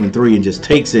wide open three and just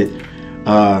takes it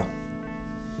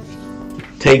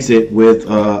with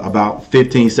about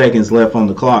 15 seconds left on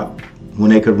the clock when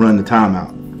they could run the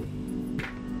timeout.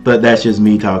 But that's just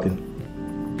me talking.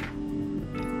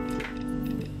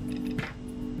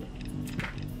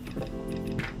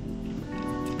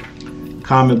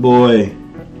 Comic Boy,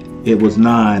 it was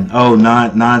 9. Oh,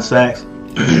 9 sacks.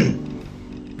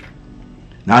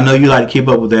 Now, I know you like to keep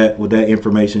up with that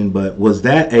information, but was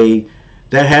that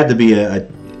had to be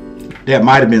that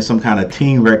might have been some kind of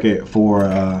team record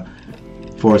for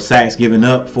sacks given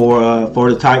up for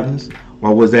the Titans,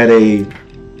 or was that a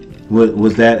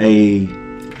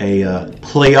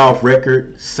playoff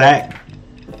record sack,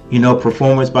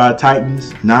 performance by the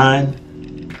Titans? 9.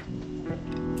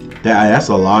 That's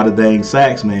a lot of dang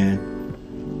sacks, man.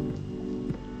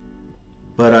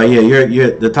 But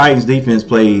the Titans defense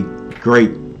played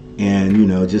great,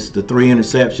 and just the 3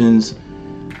 interceptions,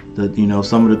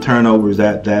 some of the turnovers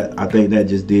that I think that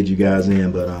just did you guys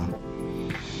in. But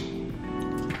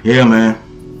yeah, man,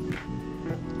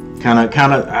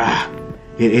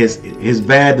 it's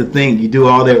bad to think you do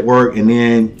all that work and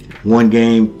then one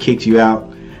game kicks you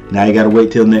out. Now you got to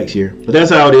wait till next year. But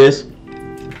that's how it is.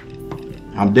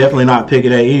 I'm definitely not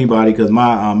picking at anybody because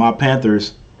my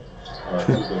Panthers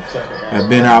have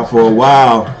been out for a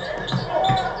while.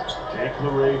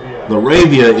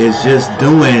 LaRavia is just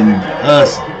doing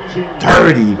us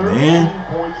dirty, man.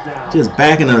 Just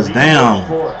backing us down.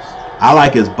 I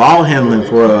like his ball handling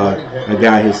for a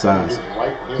guy his size.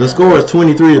 The score is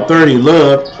 23-30.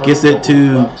 Love gets it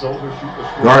to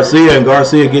Garcia, and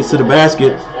Garcia gets to the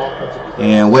basket,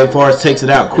 and Wake Forest takes it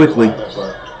out quickly.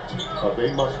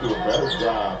 They must do a better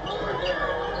job.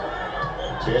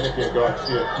 Danik and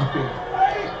Garcia keeping.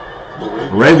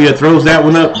 Arabia throws that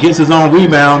one up, gets his own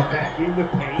rebound.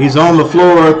 He's on the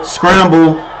floor,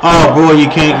 scramble. Oh boy, you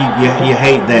can't. You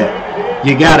hate that.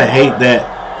 You gotta hate that.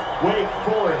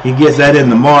 He gets that in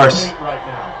the marsh.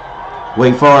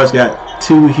 Wake Forest got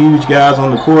two huge guys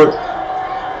on the court.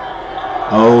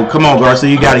 Oh, come on, Garcia.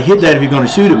 You got to hit that if you're going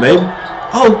to shoot it, baby.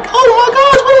 Oh my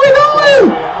gosh, what are we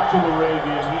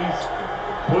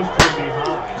doing?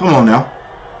 Come on now.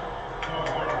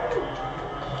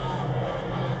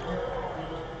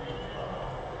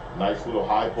 Nice little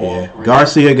high ball. Yeah,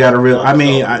 Garcia got to real. I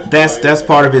mean, that's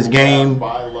part of his game,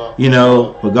 you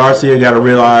know. But Garcia got to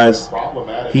realize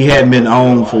he hadn't been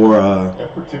on for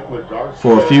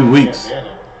a few weeks.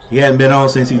 He hadn't been on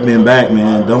since he's been back,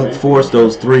 man. Don't force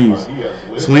those threes.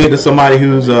 Swing it to somebody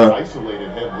who's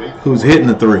hitting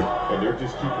the three. And they're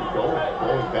just keeping going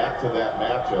back to that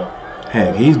matchup.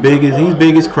 Heck, he's big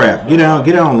as crap. Get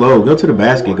down low. Go to the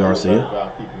basket, Garcia.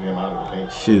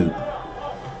 Shoot.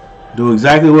 Do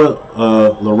exactly what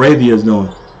Laravia is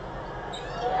doing.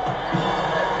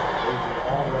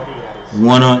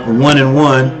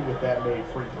 1-on-1,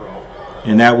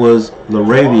 and that was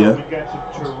Laravia. We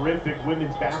got some terrific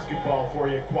women's basketball for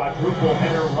you. Quadruple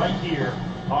header right here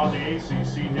on the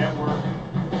ACC network.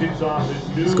 Kicks off this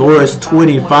new Score is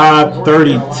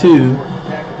 25-32.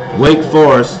 Wake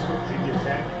Forest.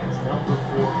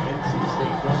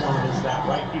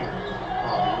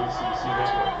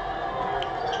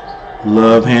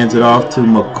 Love hands it off to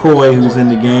McCoy, who's in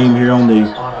the game here on the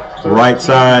right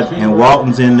side, and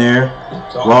Walton's in there.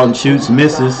 Walton shoots,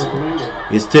 misses.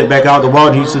 It's tipped back out to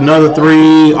Walton. He shoots another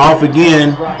three, off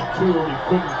again.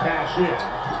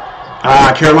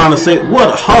 Carolina State, what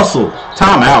a hustle.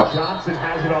 Timeout.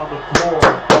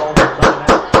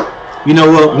 You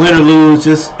know what, win or lose,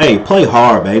 just, hey, play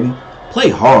hard, baby. Play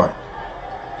hard.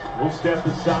 We'll step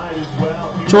aside as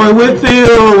well. Troy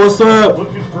Whitfield, what's up?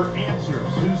 Looking for answers.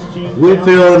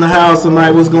 Whitfield in the house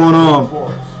tonight. What's going on?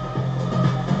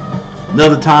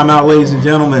 Another timeout, ladies and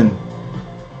gentlemen.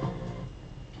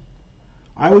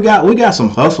 All right, we got some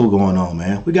hustle going on,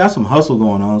 man. We got some hustle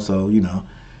going on. So you know,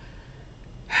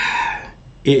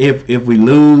 if we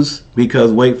lose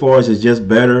because Wake Forest is just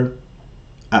better,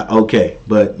 okay.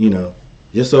 But you know,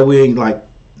 just so we ain't like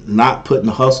not putting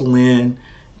the hustle in,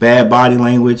 bad body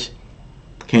language,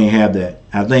 can't have that.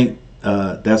 I think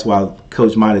that's why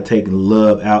Coach might have taken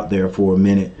Love out there for a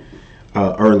minute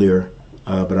earlier,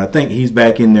 but I think he's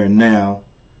back in there now.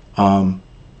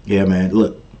 Yeah, man.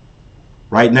 Look,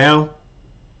 right now,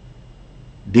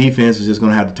 defense is just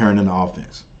going to have to turn into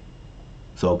offense.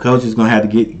 So Coach is going to have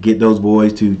to get those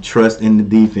boys to trust in the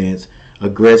defense,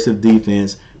 aggressive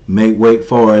defense, make Wake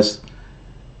Forest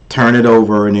turn it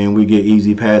over, and then we get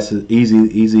easy passes,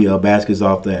 easy baskets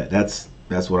off that. That's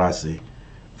what I see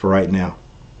for right now.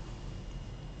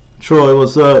 Troy,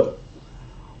 what's up?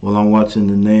 Well, I'm watching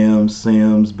the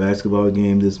Sam's basketball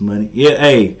game this Monday. Yeah,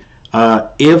 hey,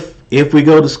 if we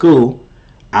go to school,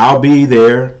 I'll be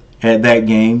there at that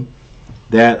game.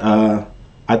 That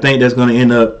I think that's going to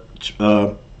end up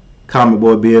Comic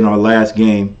Boy being our last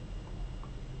game.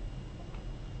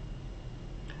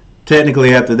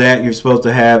 Technically, after that, you're supposed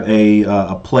to have a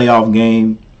playoff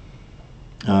game.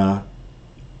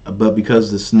 But because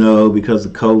of the snow, because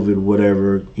of COVID,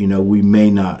 whatever, you know, we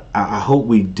may not. I hope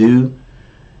we do,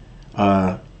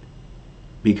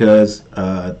 because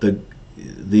the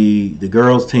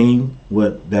girls team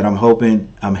that I'm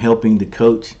helping to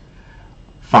coach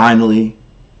finally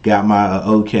got my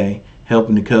okay.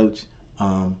 Helping the coach.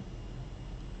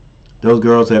 Those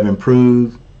girls have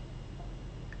improved.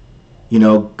 You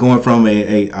know, going from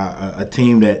a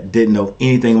team that didn't know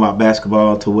anything about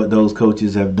basketball to what those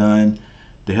coaches have done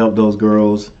to help those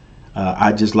girls.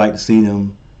 I'd just like to see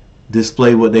them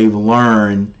display what they've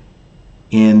learned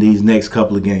in these next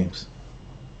couple of games.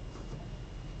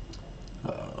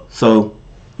 So,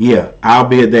 yeah, I'll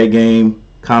be at that game,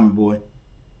 Comic Boy.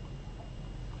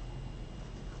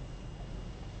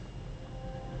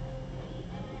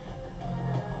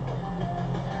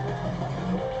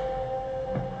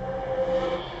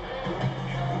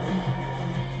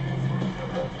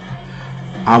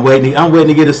 I'm waiting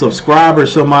to get a subscriber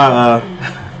so my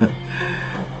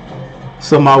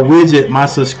widget, my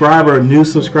new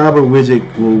subscriber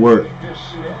widget will work.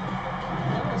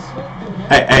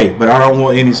 Hey, but I don't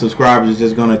want any subscribers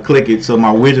just gonna click it so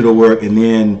my widget will work and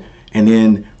then and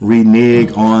then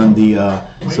renege on the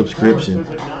subscription.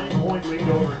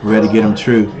 Ready to get them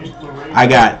true. I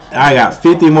got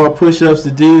 50 more push-ups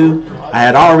to do. I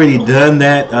had already done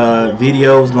that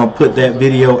video. I was gonna put that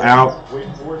video out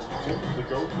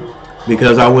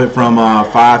because I went from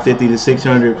 550 to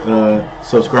 600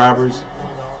 subscribers,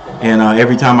 and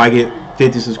every time I get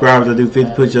 50 subscribers, I do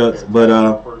 50 push-ups. But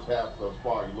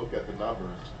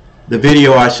the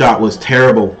video I shot was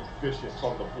terrible,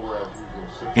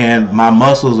 and my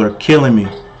muscles are killing me.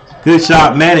 Good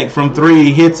shot, Manic from 3,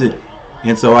 he hits it,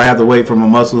 and so I have to wait for my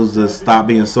muscles to stop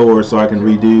being sore so I can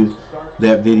redo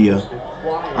that video.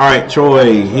 All right,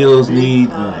 Troy, Hills need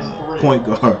point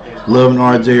guard. Love and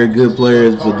RJ are good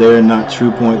players, but they're not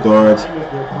true point guards.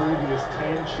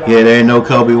 Yeah, there ain't no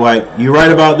Kobe White. You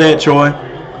right about that, Troy.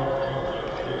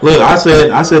 Look, I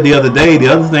said the other day, the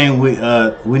other thing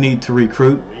we need to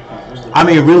recruit. I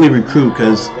mean, really recruit,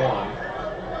 because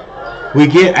we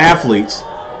get athletes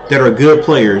that are good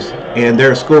players and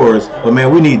they're scorers, but man,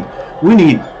 we need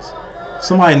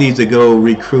somebody needs to go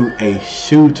recruit a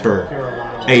shooter,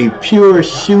 a pure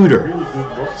shooter.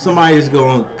 Somebody is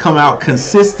going to come out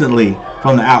consistently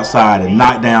from the outside and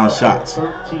knock down shots.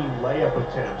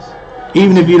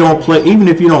 Even if you don't play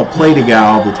the guy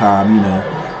all the time, you know.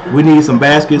 We need some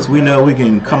baskets. We know we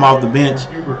can come off the bench,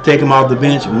 take him off the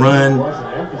bench,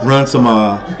 run some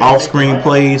off-screen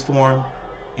plays for him,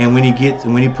 and when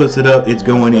he puts it up, it's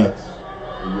going in.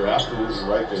 You're absolutely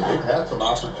right there. They've had some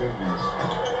opportunities,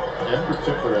 in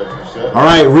particular, as you said. All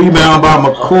right, rebound by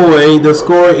McCoy. The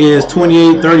score is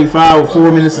 28-35 with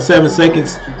 4 minutes and 7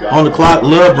 seconds on the clock.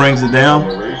 Love brings it down.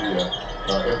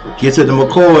 Gets it to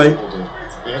McCoy.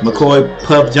 McCoy,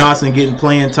 Puff Johnson getting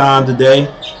playing time today.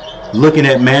 Looking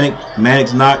at Manic.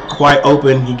 Manic's not quite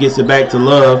open. He gets it back to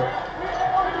Love.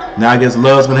 Now I guess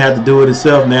Love's going to have to do it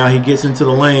himself now. He gets into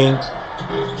the lane.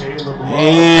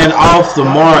 And off the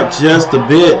mark just a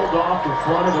bit.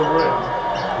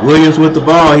 Williams with the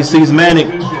ball. He sees Manic.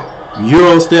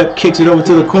 Euro step, kicks it over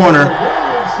to the corner.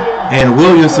 And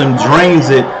Williamson drains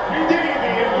it.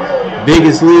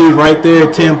 Biggest lead right there,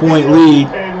 10-point lead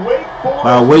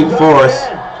by Wake Forest.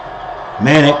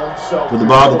 Manic with the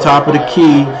ball at the top of the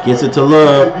key. Gets it to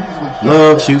Love.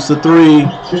 Love shoots a 3.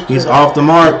 He's off the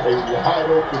mark.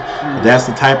 That's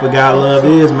the type of guy Love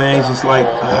is, man. He's just like,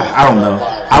 I don't know.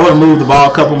 I would have moved the ball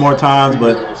a couple more times,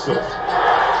 but.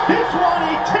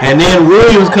 And then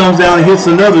Williams comes down and hits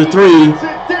another 3.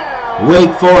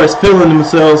 Wake Forest feeling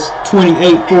themselves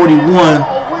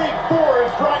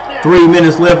 28-41. 3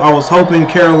 minutes left. I was hoping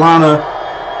Carolina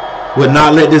would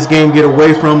not let this game get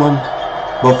away from them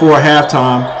before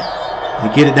halftime. They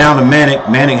get it down to Manic.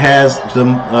 Manic has the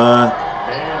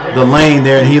lane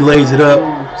there, and he lays it up.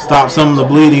 Stops some of the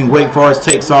bleeding. Wake Forest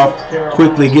takes off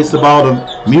quickly, gets the ball to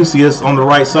Musius on the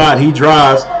right side. He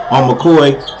drives on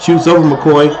McCoy, shoots over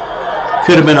McCoy.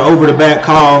 Could have been an over-the-back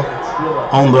call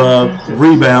on the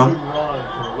rebound,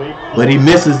 but he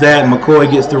misses that, and McCoy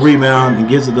gets the rebound and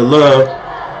gives it to Love.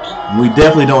 We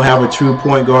definitely don't have a true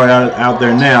point guard out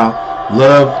there now.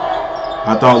 Love,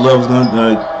 I thought Love was going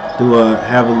to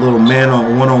have a little man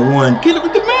on one-on-one. Get it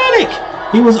with the Manic.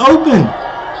 He was open.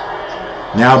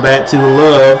 Now back to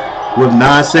Love with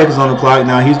 9 seconds on the clock.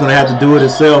 Now he's going to have to do it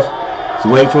himself. So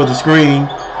wait for the screen.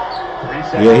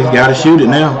 Yeah, he's got to shoot it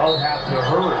now.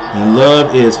 And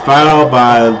Love is fouled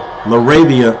by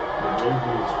LaRavia.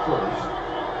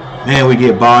 Man, we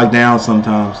get bogged down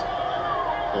sometimes.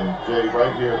 And Jay,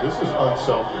 right here, this is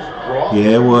unselfish.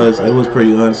 Yeah, it was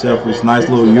pretty unselfish. Nice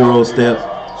little Euro step.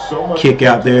 Kick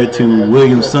out there to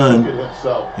Williamson.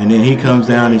 And then he comes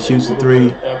down and shoots the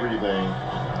 3.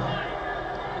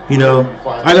 You know,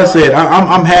 like I said,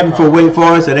 I'm happy for Wake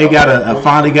Forest that they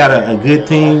finally got a good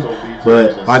team.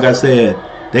 But like I said,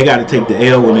 they got to take the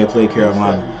L when they play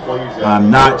Carolina. I'm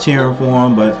not cheering for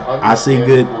them, but I see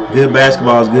good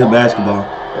basketball is good basketball.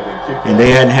 And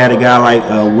they hadn't had a guy like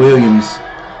Williams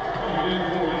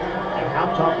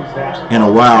in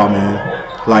a while, man.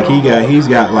 Like he's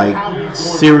got like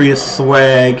serious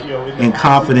swag and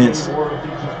confidence.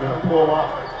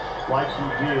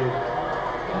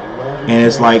 And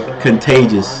it's like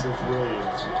contagious.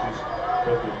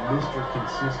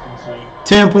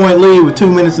 10-point lead with 2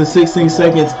 minutes and 16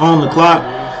 seconds on the clock.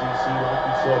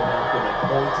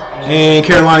 And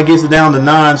Carolina gets it down to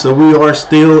 9, so we are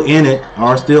still in it.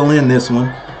 Are still in this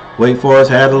one. Wake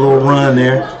Forest had a little run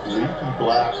there. Leaky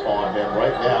black on him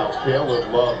right now.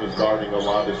 Caleb Love is guarding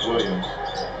Alondas Williams.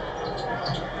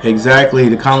 Exactly.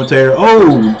 The commentator.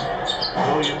 Oh.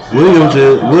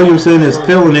 Williamson is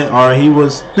feeling it, or he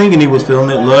was thinking he was feeling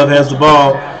it. Love has the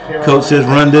ball. Coach says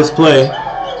run this play.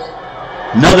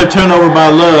 Another turnover by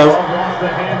Love.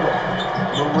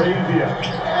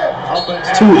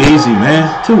 Too easy, man.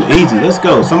 Too easy. Let's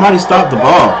go. Somebody stop the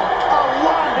ball.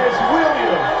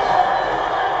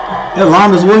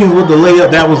 Alondas Williams with the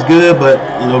layup. That was good, but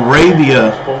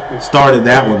LaRavia started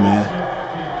that one, man.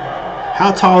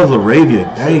 How tall is LaRavia?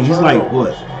 Dang, he's like,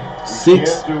 what,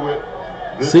 6'8",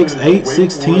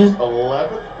 6'10"?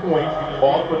 11th point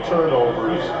off the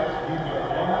turnovers.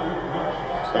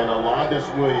 And Alondas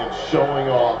Williams showing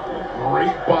off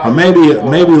great body. Or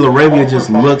maybe LaRavia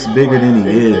just looks bigger than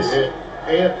he is.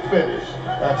 And finish.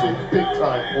 That's a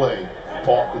big-time play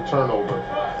off the turnover.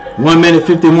 1 minute,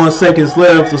 51 seconds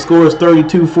left. The score is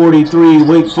 32-43,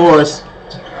 Wake Forest.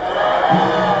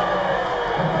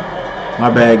 My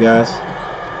bad, guys.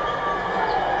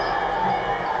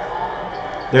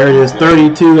 There it is,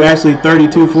 32, actually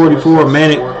 32-44.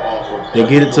 Manic. They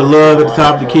get it to Love at the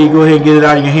top of the key. Go ahead and get it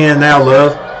out of your hand now,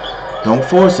 Love. Don't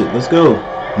force it. Let's go.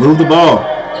 Move the ball.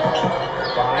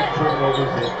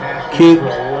 Kick.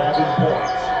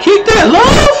 Kick that,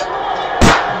 Love.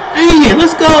 Dang it,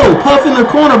 let's go. Puff in the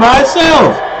corner by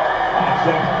itself.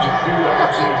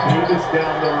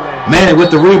 Man, with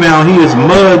the rebound, he is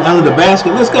mugged under the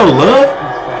basket. Let's go, Love.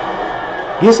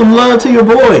 Get some love to your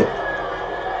boy.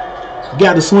 You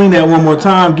got to swing that one more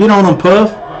time. Get on him,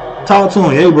 Puff. Talk to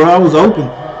him. Hey, bro, I was open.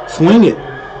 Swing it.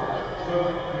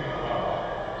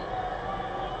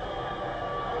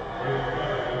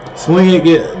 Swing it.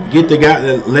 Get the guy.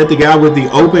 Let the guy with the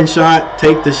open shot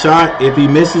take the shot. If he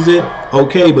misses it,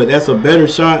 okay, but that's a better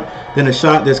shot than a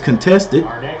shot that's contested.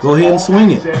 Go ahead and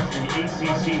swing it. The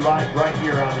ACC live right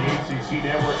here on the ACC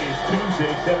network is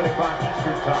Tuesday, 7 o'clock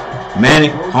Eastern time.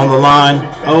 Manic on the line.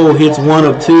 Oh, hits one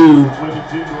of two.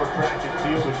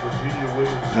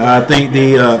 I think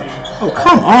the. Oh,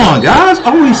 come on, guys.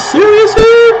 Are we serious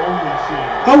here?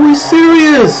 Are we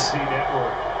serious?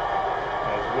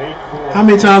 How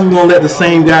many times are we going to let the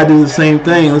same guy do the same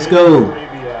thing? Let's go.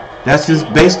 That's just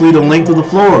basically the length of the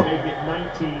floor.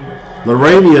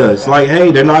 LaRavia, it's like, hey,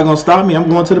 they're not going to stop me. I'm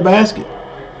going to the basket.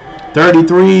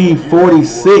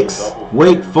 33-46,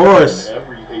 Wake Forest.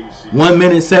 1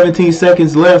 minute, 17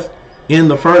 seconds left in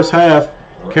the first half.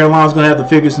 Carolina's going to have to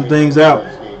figure some things out.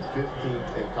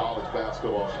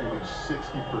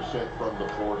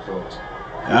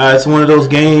 It's one of those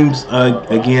games,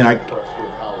 again,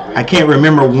 I can't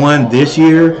remember one this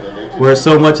year where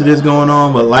so much of this going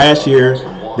on, but last year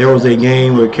there was a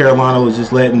game where Carolina was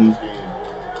just letting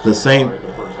the same,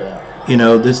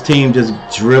 this team just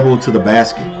dribble to the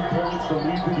basket.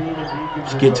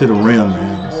 Just get to the rim,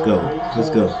 man. Let's go. Let's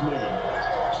go.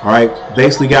 All right,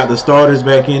 basically got the starters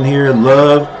back in here.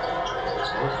 Love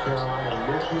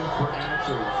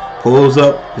pulls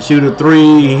up to shoot a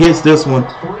three. He hits this one.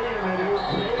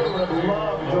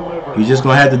 We're just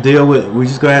gonna have to deal with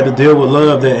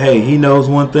Love that, hey, he knows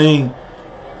one thing.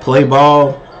 Play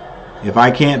ball. If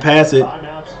I can't pass it,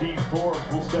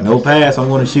 no pass. I'm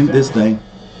gonna shoot this thing.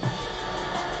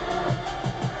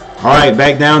 All right,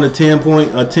 back down to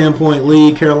 10-point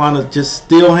lead. Carolina just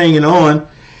still hanging on.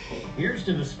 Here's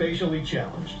to the spatially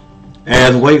challenged.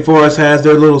 As Wake Forest has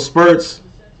their little spurts,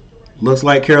 looks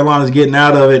like Carolina's getting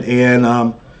out of it,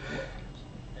 and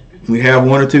we have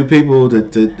one or two people to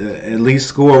at least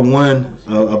score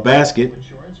a basket,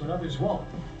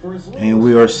 and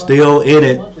we are still in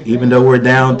it, even though we're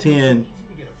down 10.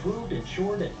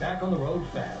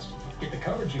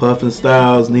 Puff and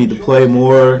Styles need to play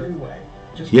more.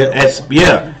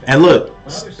 Yeah, and look,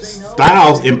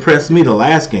 Styles impressed me the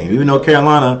last game, even though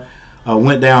Carolina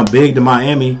went down big to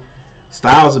Miami.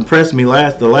 Styles impressed me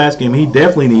the last game. He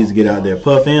definitely needs to get out there.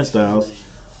 Puff and Styles.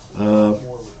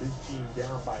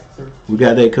 We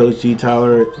got that Coach G,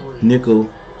 Tyler Nickel.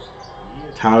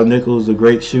 Tyler Nickel is a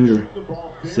great shooter,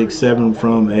 6'7"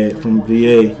 from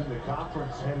VA.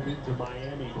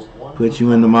 Put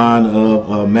you in the mind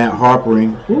of Matt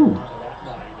Harpering,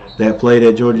 that played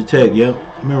at Georgia Tech. Yep,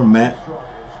 remember Matt.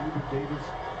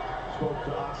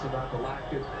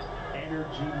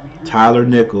 Tyler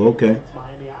Nickel, okay.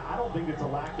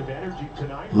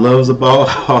 Loves the ball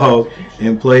hog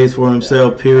and plays for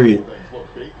himself, period.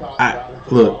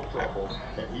 Look,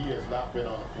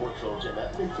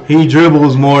 he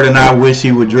dribbles more than I wish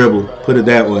he would dribble, put it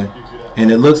that way.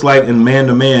 And it looks like in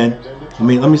man-to-man,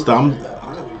 let me stop.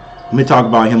 Let me talk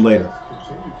about him later.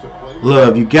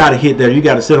 Love, you got to hit there. You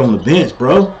got to sit on the bench,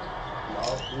 bro.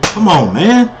 Come on,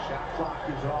 man.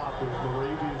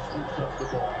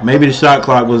 Maybe the shot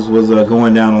clock was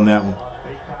going down on that one.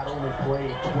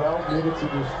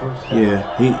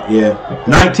 Yeah.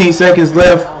 19 seconds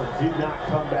left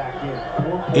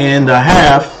in the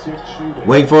half.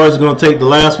 Wake Forest is going to take the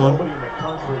last one.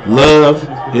 Love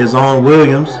is on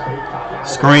Williams.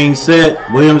 Screen set.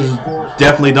 Williams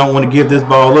definitely don't want to give this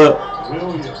ball up.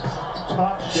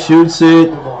 shoots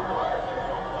it,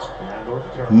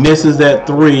 misses that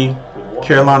three.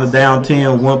 Carolina down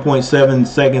 10, 1.7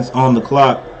 seconds on the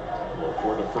clock.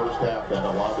 For the first half that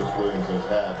Alondas Williams has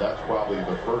had, that's probably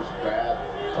the first bad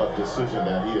decision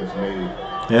that he has made.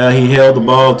 Yeah, he held the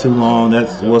ball too long.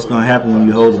 That's what's going to happen when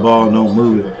you hold the ball and don't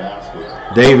move it.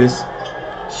 Davis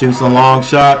shoots a long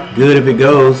shot. Good if it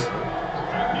goes.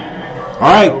 All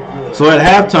right, so at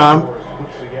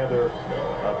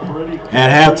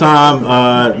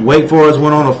halftime, Wake Forest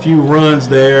went on a few runs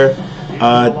there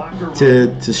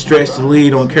to stretch the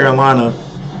lead on Carolina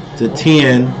to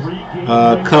 10.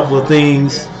 A couple of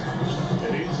things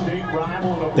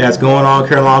that's going on.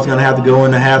 Carolina's going to have to go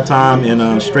into halftime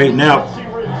and straighten out.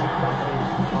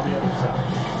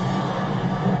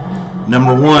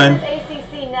 Number one,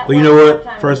 well, you know what?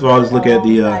 First of all, let's look at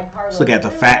the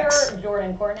facts.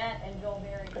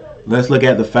 Let's look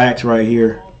at the facts right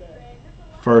here.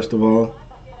 First of all,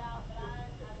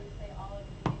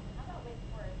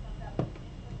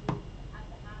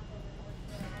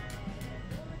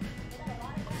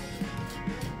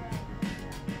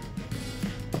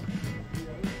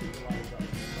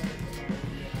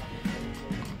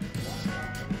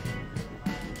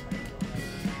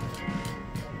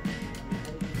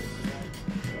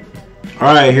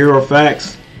 all right, here are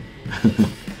facts.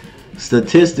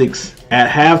 Statistics at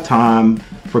halftime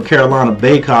for Carolina.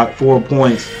 Baycock 4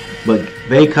 points, but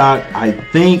Baycock, I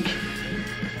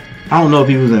don't know if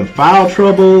he was in foul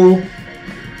trouble,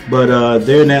 but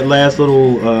there in that last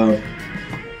little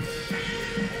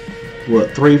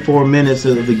 3-4 minutes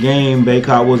of the game,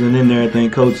 Baycock wasn't in there. I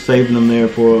think coach saving him there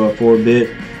for a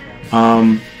bit.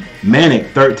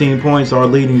 Manic 13 points, our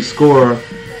leading scorer.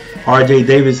 RJ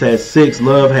Davis has 6.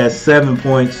 Love has 7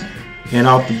 points. And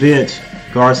off the bench,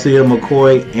 Garcia,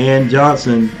 McCoy, and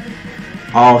Johnson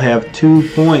all have 2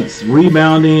 points.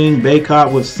 Rebounding,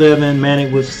 Baycott with 7,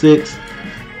 Manic with 6.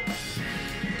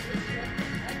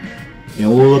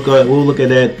 And we'll look at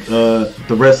that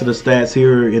the rest of the stats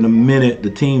here in a minute,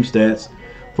 the team stats.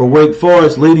 For Wake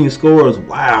Forest, leading scorers,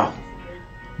 wow.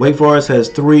 Wake Forest has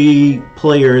 3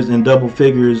 players in double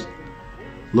figures.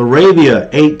 LaRavia,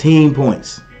 18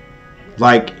 points.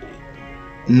 Like,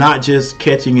 not just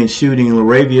catching and shooting.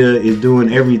 LaRavia is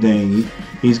doing everything.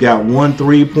 He's got 1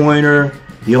 3-pointer.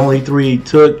 The only 3 he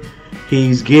took.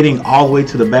 He's getting all the way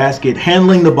to the basket,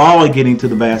 handling the ball and getting to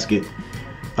the basket.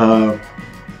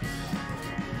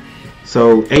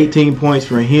 So 18 points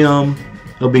for him.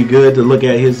 It'll be good to look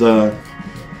at his average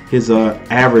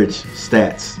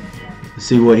stats.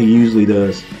 See what he usually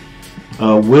does.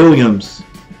 Williams,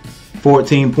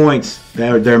 14 points.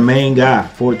 Their main guy,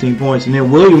 14 points. And then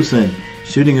Williamson,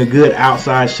 shooting a good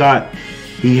outside shot.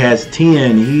 He has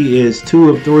 10. He is 2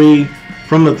 of 3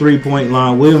 from the 3-point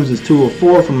line. Williams is 2 of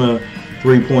 4 from the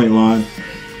 3-point line.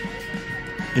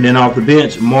 And then off the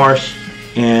bench, Marsh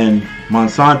and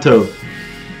Monsanto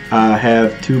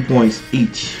have 2 points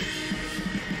each.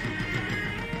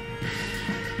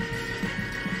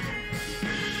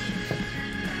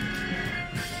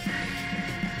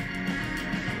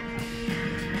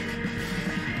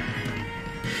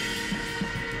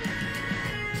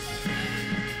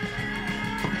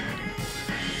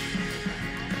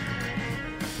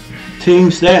 Team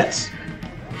stats.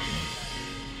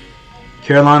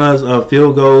 Carolina's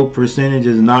field goal percentage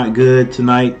is not good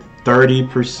tonight,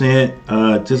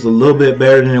 30%, just a little bit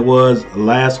better than it was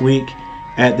last week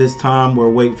at this time, where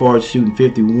Wake Forest shooting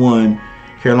 51.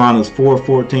 Carolina's 4 of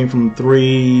 14 from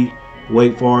 3.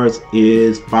 Wake Forest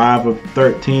is 5 of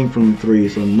 13 from 3,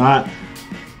 so not,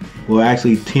 well,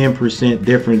 actually 10%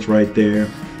 difference right there.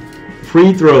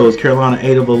 Free throws, Carolina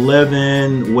 8 of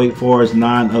 11, Wake Forest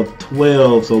 9 of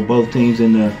 12, so both teams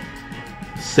in the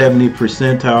 70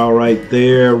 percentile right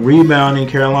there. Rebounding,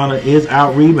 Carolina is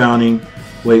out rebounding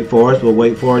Wake Forest, but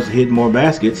Wake Forest hitting more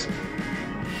baskets.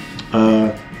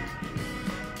 So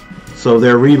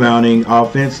their rebounding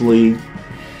offensively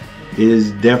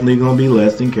is definitely going to be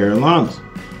less than Carolina's.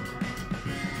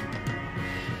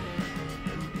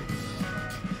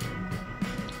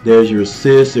 There's your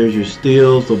assists, there's your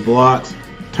steals, the blocks.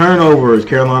 Turnovers,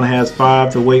 Carolina has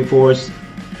 5 to Wake Forest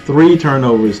 3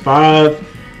 turnovers. 5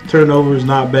 turnovers,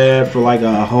 not bad for like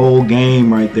a whole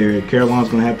game right there. Carolina's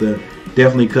going to have to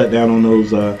definitely cut down on those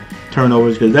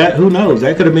turnovers, because that, who knows,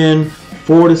 that could have been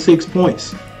 4 to 6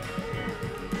 points.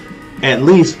 At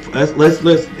least, let's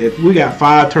if we got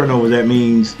 5 turnovers, that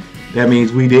means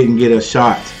we didn't get a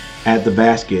shot at the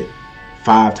basket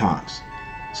 5 times.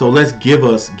 So let's give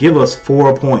us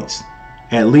 4 points,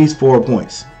 at least 4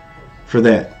 points for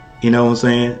that. You know what I'm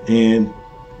saying? And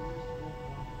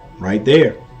right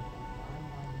there,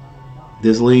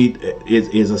 this lead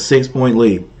is a 6-point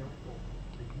lead.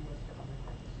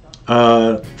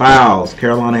 Fouls.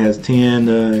 Carolina has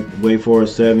 10, Wake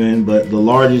Forest 7, but the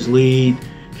largest lead,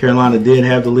 Carolina did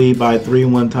have the lead by 3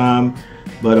 one time,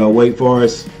 but Wake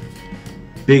Forest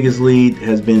biggest lead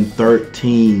has been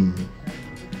 13.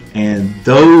 And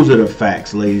those are the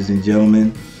facts, ladies and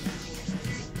gentlemen.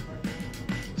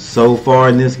 So far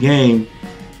in this game,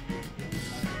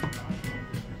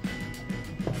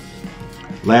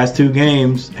 last 2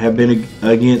 games have been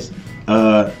against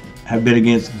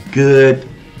good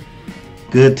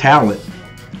talent.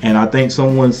 And I think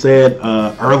someone said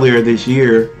earlier this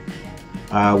year,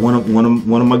 one of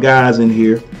my guys in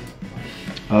here,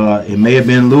 it may have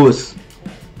been Lewis,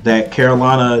 that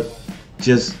Carolina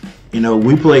just,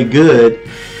 we play good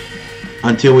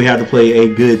until we have to play a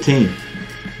good team.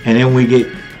 And then we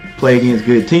play against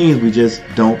good teams, we just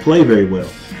don't play very well.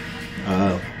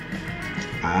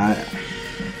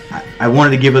 I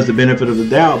wanted to give us the benefit of the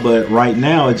doubt, but right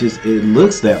now it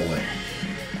looks that way.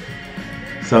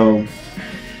 So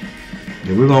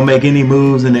if we're gonna make any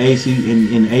moves in the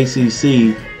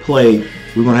ACC play,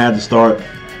 we're gonna have to start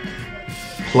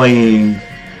playing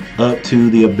up to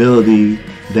the ability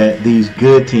that these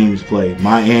good teams play.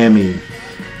 Miami,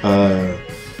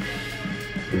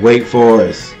 Wake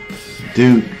Forest,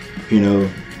 Duke,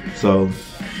 so.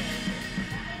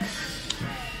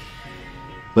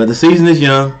 But the season is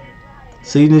young.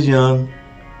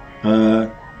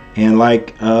 And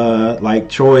like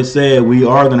Troy said, we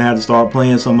are gonna have to start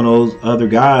playing some of those other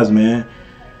guys, man.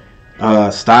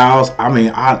 Styles,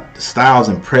 Styles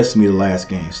impressed me the last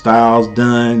game. Styles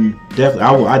done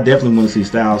definitely. I definitely want to see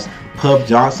Styles. Puff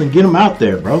Johnson, get him out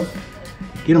there, bro.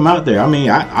 Get him out there. I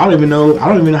don't even know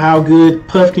how good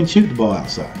Puff can shoot the ball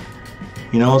outside.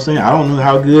 You know what I'm saying? I don't know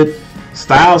how good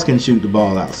Styles can shoot the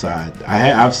ball outside.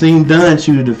 I've seen Dunn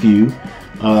shoot it a few.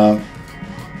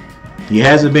 He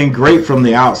hasn't been great from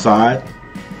the outside,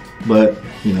 but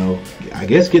I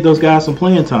guess get those guys some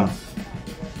playing time.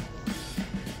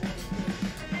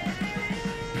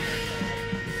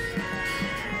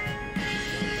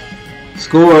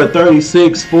 Score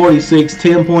 36-46,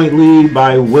 10-point lead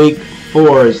by Wake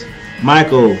Forest.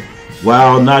 Michael,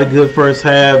 wow, not a good first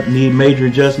half. Need major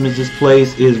adjustments. This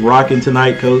place is rocking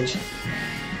tonight, Coach.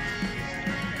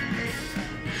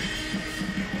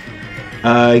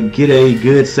 Get a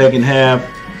good second half.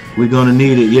 We're gonna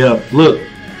need it. Yeah. Look,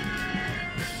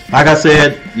 like I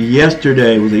said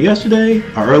yesterday, was it yesterday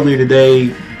or earlier today?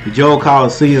 The Joel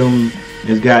Coliseum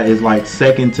is like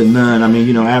second to none.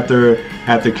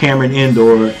 After Cameron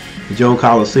Indoor, the Joel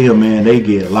Coliseum, man, they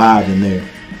get live in there.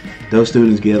 Those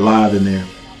students get live in there.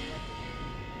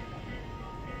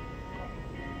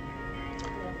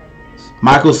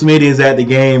 Michael Smitty is at the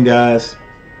game, guys.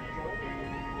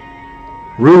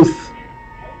 Ruth,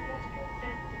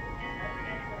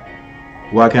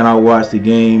 why can't I watch the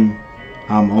game?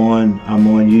 I'm on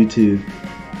YouTube.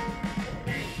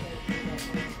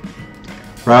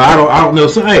 Bro, I don't know.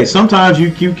 So, hey, sometimes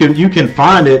you can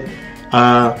find it,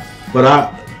 but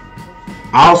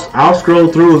I'll scroll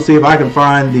through and see if I can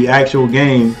find the actual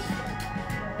game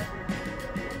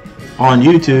on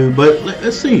YouTube. But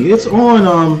let's see, it's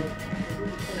on.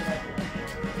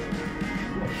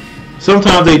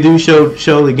 Sometimes they do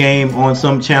show the game on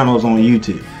some channels on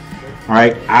YouTube. All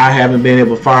right, I haven't been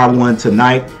able to find one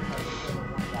tonight,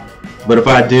 but if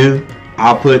I do,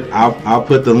 I'll put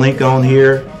the link on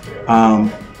here.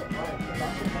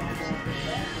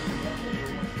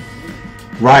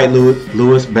 Right,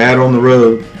 Lewis, bad on the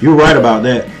road. You're right about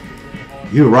that.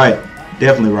 You're right,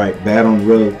 definitely right. Bad on the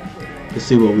road. Let's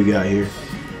see what we got here.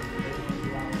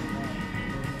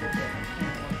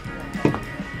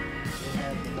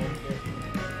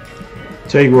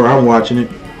 Tell you where I'm watching it.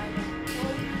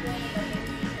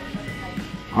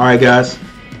 All right, guys.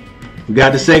 We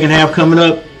got the second half coming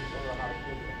up.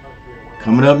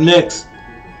 Coming up next.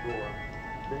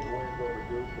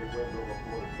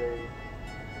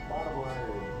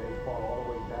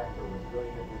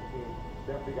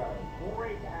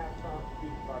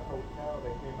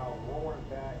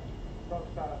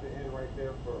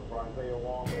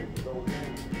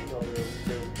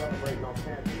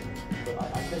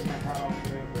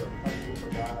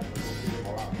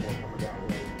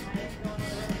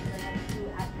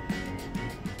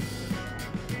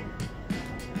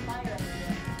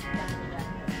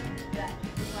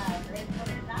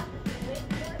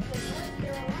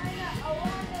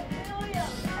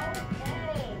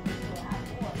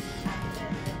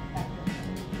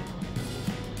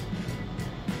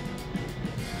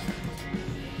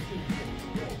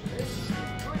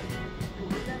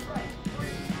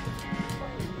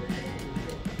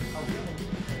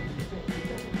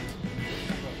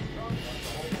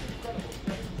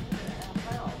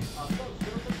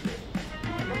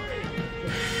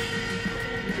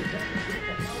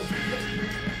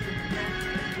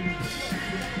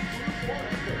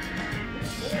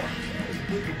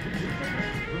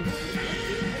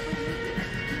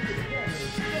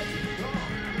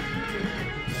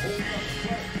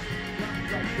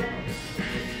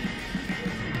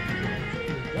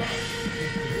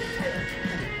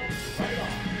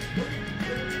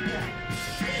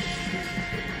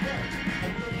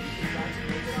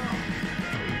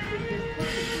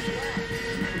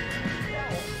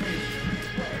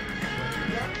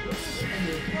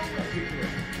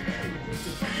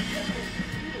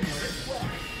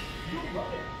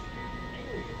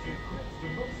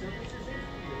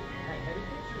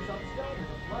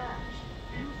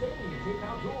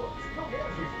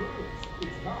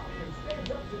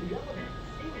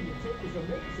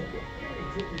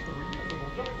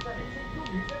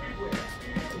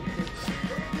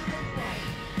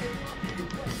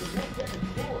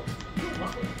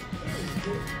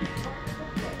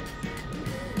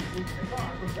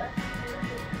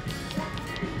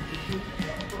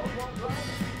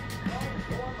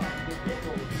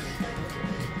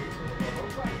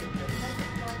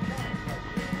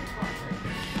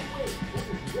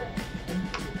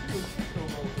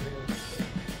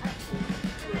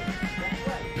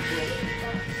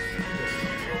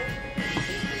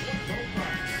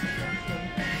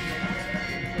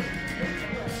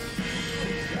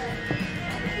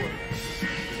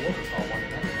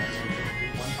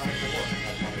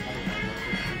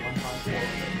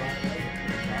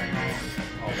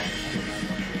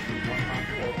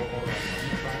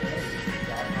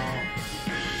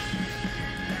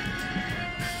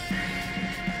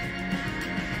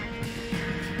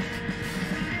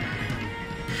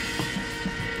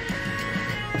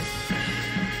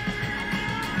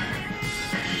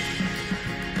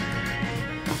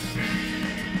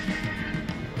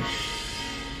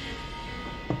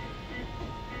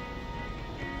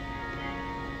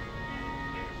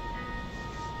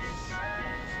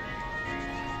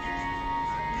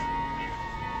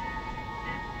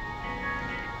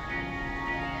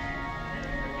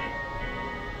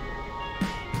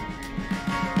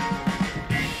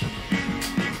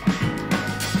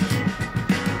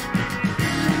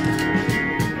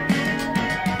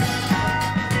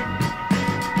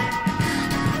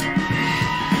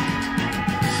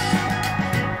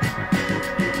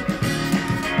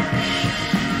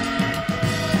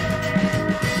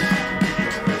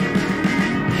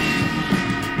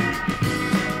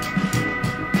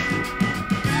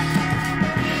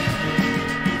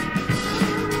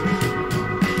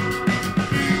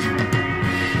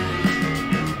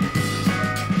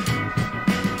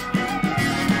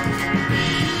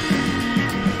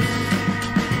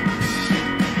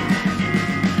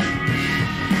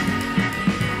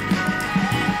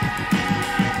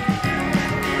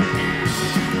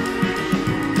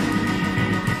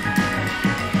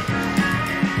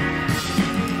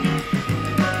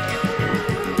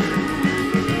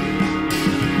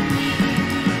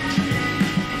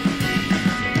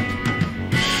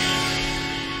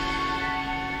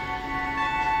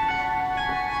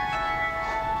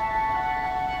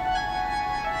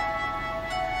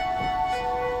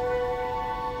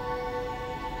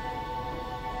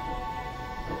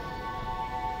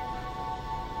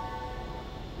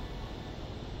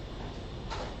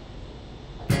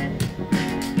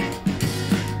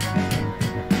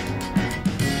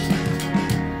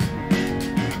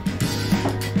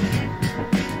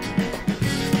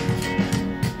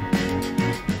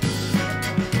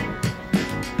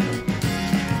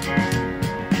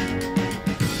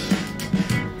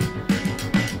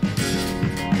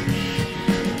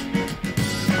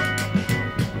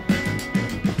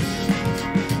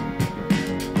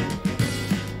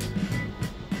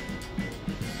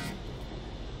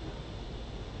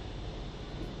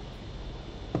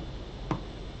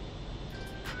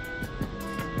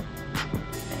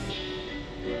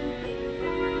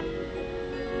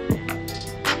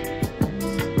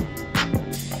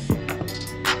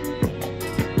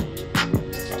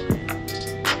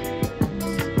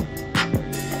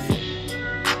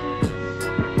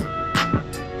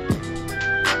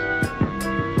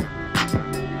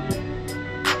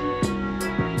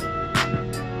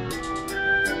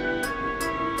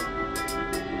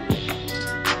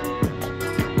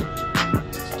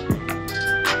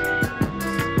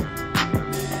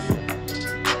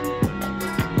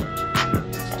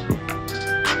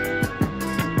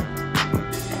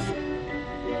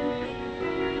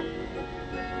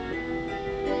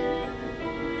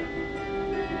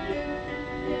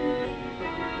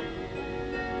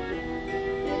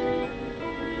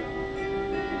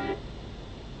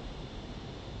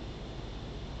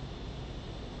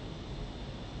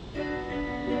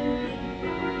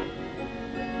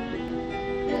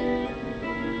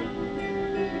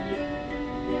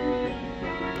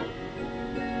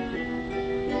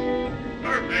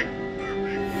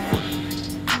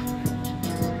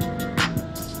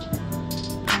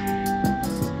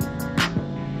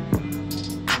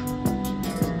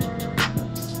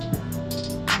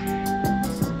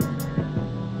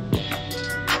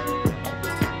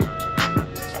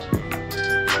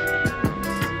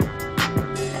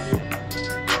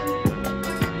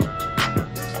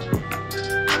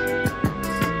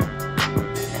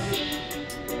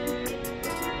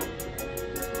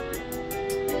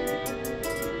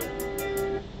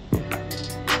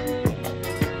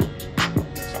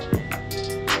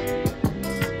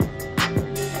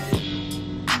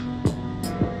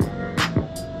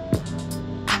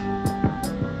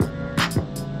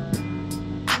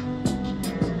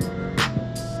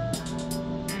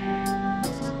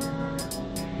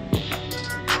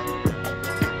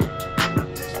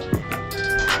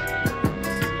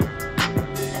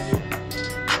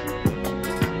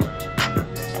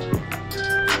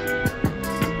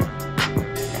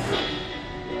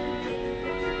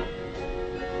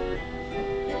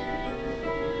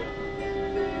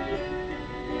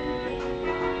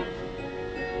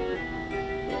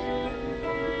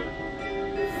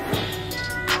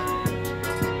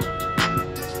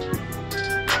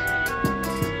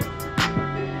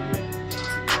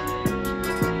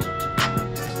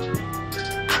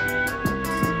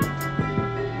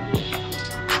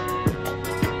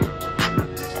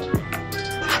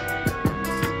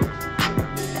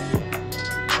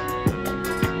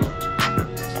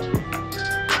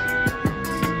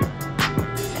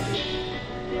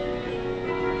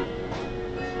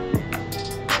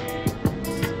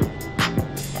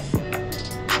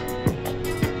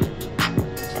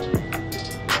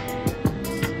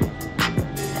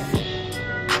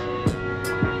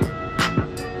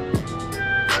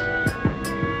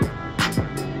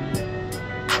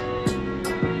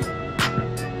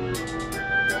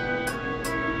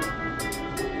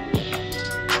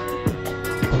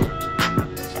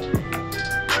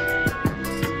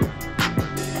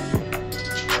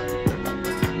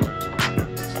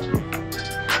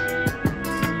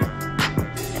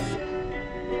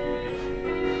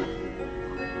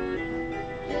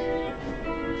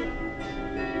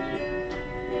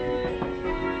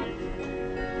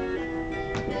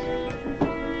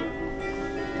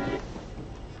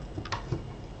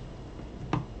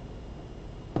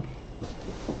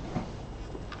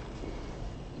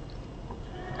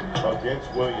 against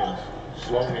Williams,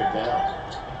 slowing it down.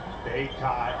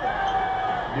 Baycott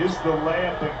missed the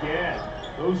layup again.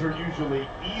 Those are usually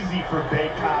easy for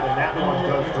Baycott, and that one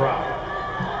does drop.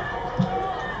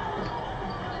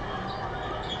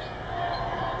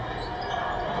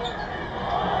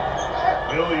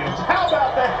 Williams, how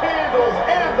about the handles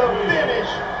and the finish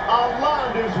on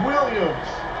Alondes Williams?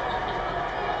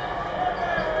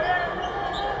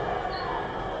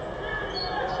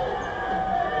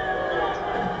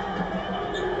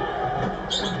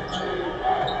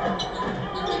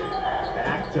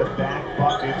 Back-to-back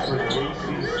buckets for the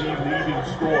ACC leading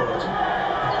scorer.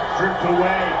 Stripped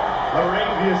away.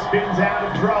 Laravia spins out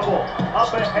of trouble.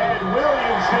 Up ahead,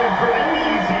 Williamson for the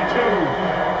easy two.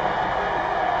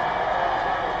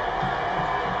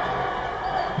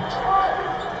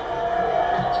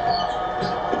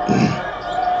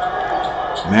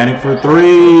 Manic for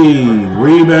three.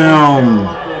 Rebound.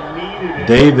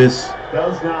 Davis.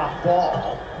 Does not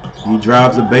fall. He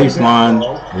drives the baseline.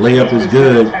 Layup is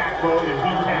good.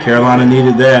 Carolina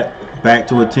needed that. Back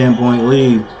to a 10-point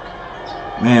lead.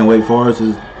 Man, Wake Forest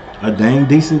is a dang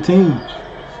decent team.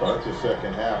 Starts the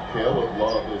second half. Caleb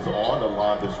Love is on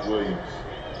Alondes Williams.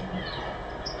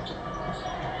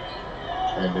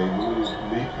 And they move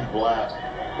Leaky Black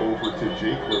over to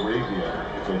Jake Laravia.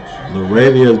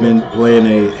 Laravia has been playing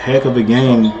a heck of a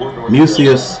game.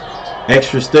 Mucius,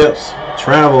 extra steps,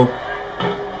 travel.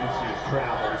 Mucius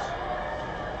travels.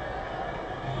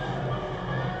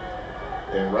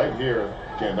 And right here,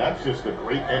 again, that's just a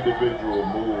great individual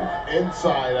move.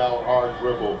 Inside out, hard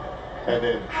dribble. And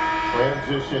then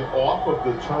transition off of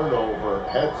the turnover.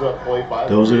 Heads up play by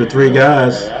Those are the three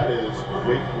guys. And that is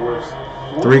Wake Forest.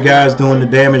 Three guys doing the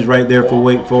damage right there for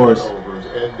Wake Forest.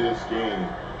 In this game.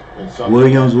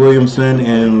 Williams, Williamson,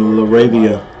 and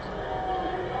Laravia.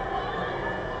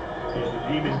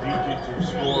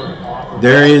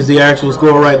 There is the actual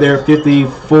score right there,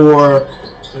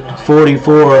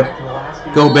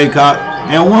 54-44. Go Baycott,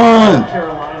 and one.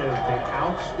 Carolina has been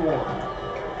outscored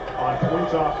on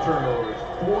points off turnovers,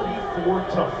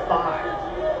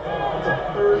 44-5. That's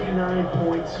a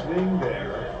 39-point swing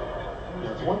there.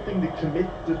 It's one thing to commit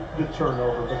the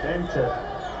turnover, but then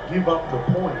to give up the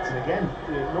points. And again,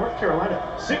 North Carolina,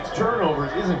 6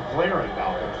 turnovers isn't glaring,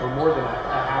 Malcolm, for more than a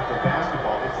half of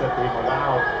basketball. It's that they've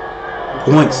allowed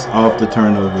points off the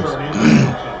turnovers.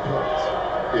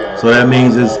 So that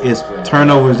means it's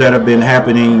turnovers that have been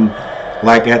happening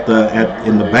like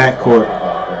in the backcourt.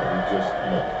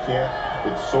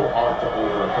 It's so hard to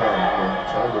overcome when you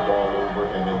turn the ball over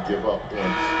and then give up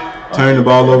points. Turn the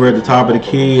ball over at the top of the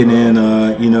key, and then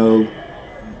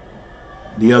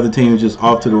the other team is just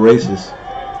off to the races.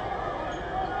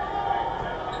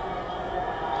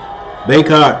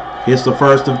 Baycott hits the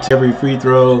first of every free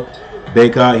throw.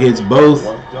 Baycott hits both.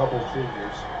 Double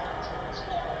figures.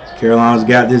 Carolina's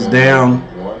got this down.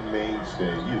 One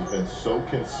mainstay. He's been so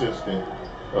consistent.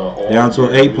 Down to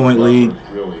an 8-point lead.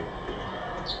 Really,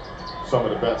 some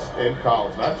of the best in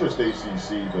college, not just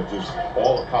ACC, but just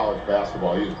all of college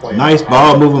basketball. He was playing. Nice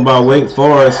ball moving by Wake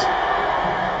Forest.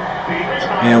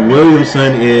 And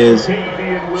Williamson is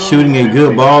shooting a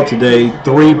good ball today.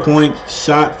 3-point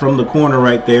shot from the corner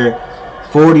right there.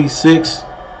 46.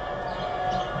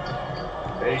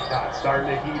 Baycott starting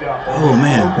to heat up. Oh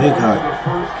man, Baycott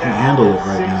can't handle it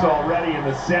right now. Already in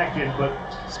the second, but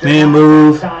spin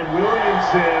move.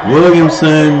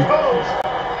 Williamson.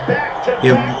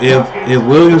 If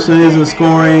Williamson isn't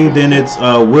scoring, then it's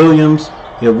Williams.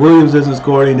 If Williams isn't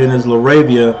scoring, then it's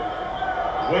Laravia.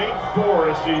 Wake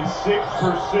Forest is 6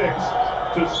 for 6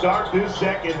 to start this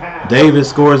second half. Davis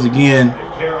scores again.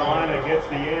 And Carolina gets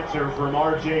the answer from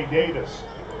R.J. Davis.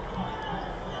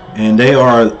 And they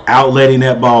are outletting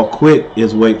that ball quick.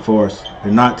 Is Wake Forest?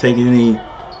 They're not taking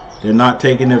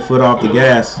their foot off the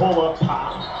gas. Pull up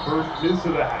top. First miss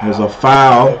of the half. There's a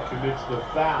foul. Commits the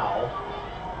foul.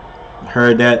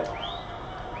 Heard that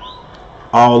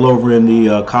all over in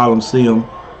the Coliseum.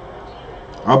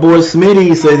 Our boy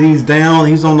Smitty says he's down.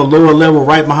 He's on the lower level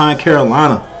right behind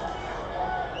Carolina.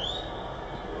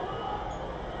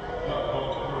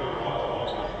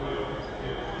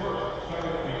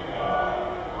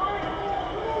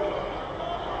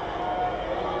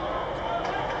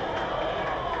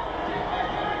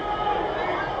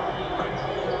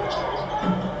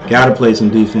 Got to play some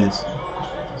defense.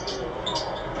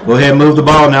 Go ahead and move the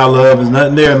ball now, Love. There's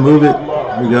nothing there. Move it.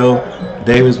 Here we go.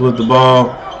 Davis with the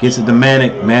ball. Gets it to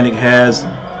Manic. Manic has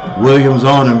Williams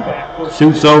on him.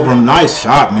 Shoots over him. Nice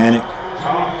shot, Manic.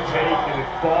 Tough take and it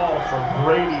falls from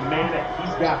Brady Manic.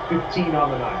 He's got 15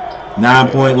 on the night.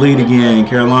 9-point lead again.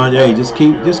 Carolina, hey, just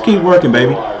keep working,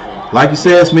 baby. Like you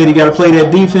said, Smitty, got to play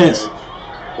that defense.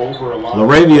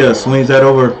 LaRavia swings that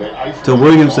over to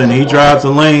Williamson. He drives the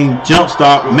lane, jump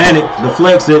stop, Manic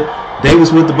deflects it.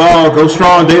 Davis with the ball, go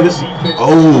strong, Davis.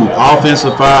 Oh,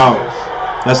 offensive foul.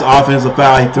 That's an offensive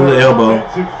foul. He threw the elbow.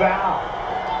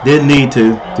 Didn't need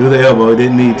to. Threw the elbow.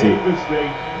 Didn't need to. Davis,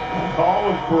 they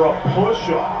calling for a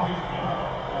push-off.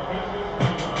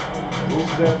 We'll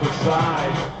step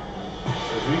aside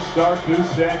as we start this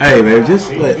second. Hey, man, just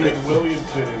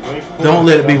don't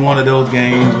let it be one of those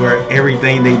games where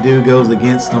everything they do goes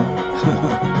against them.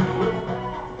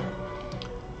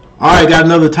 All right, got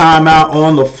another timeout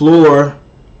on the floor.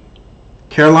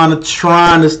 Carolina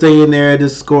trying to stay in there.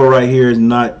 This score right here is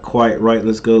not quite right.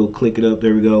 Let's go click it up.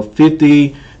 There we go.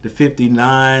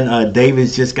 50-59.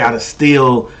 Davis just got a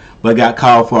steal, but got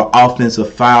called for an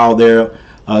offensive foul there.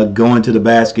 Going to the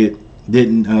basket.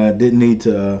 Didn't need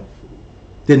to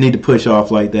push off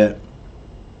like that.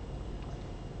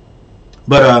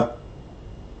 But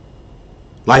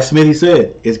like Smitty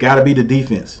said, it's got to be the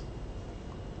defense.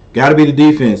 Got to be the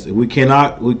defense. We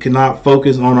cannot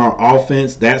focus on our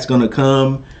offense. That's going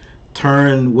to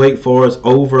turn Wake Forest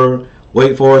over.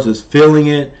 Wake Forest is feeling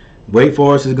it. Wake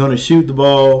Forest is going to shoot the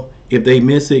ball. If they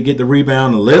miss it, get the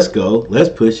rebound, and let's go. Let's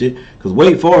push it. Because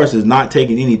Wake Forest is not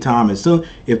taking any time. As soon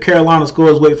if Carolina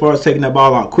scores, Wake Forest taking that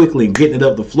ball out quickly and getting it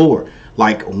up the floor.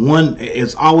 Like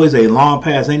it's always a long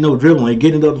pass. Ain't no dribbling.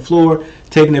 Getting it up the floor,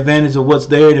 taking advantage of what's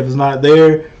there. And if it's not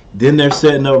there, then they're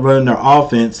setting up, running their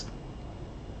offense.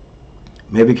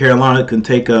 Maybe Carolina can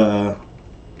take a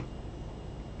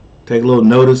little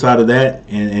notice out of that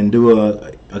and do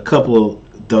a couple of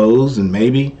those, and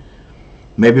maybe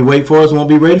Wake Forest won't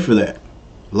be ready for that.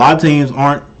 A lot of teams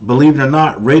aren't, believe it or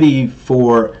not, ready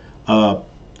for an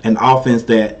offense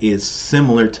that is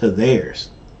similar to theirs.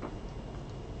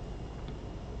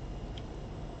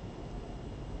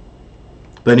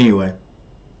 But anyway,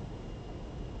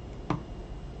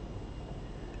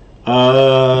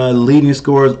 leading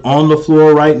scorers on the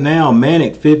floor right now: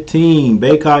 Manic 15,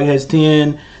 Baycock has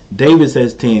 10, Davis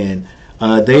has 10.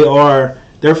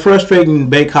 They're frustrating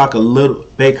Baycock a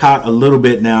little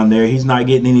bit down there. He's not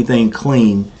getting anything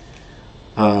clean.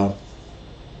 But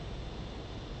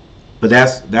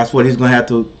that's what he's going to have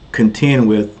to contend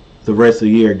with the rest of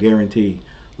the year, guaranteed.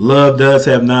 Love does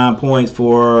have 9 points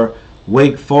for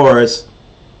Wake Forest.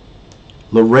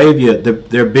 LaRavia,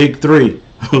 their big three.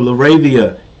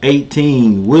 LaRavia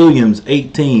 18, Williams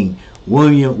 18,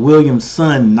 Williams'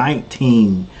 son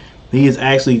 19. He is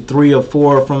actually 3 of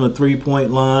 4 from the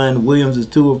 3-point line. Williams is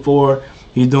 2 of 4.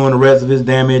 He's doing the rest of his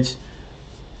damage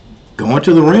going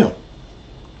to the rim,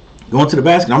 going to the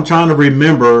basket. I'm trying to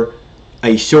remember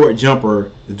a short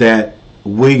jumper that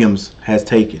Williams has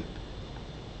taken,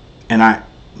 and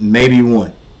maybe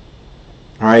one.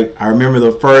 All right, I remember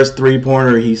the first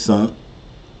 3-pointer he sunk,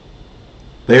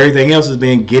 but everything else has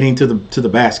been getting to the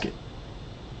basket,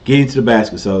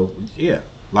 So yeah,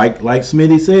 like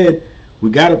Smitty said, we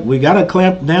gotta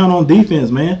clamp down on defense,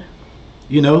 man.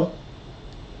 You know,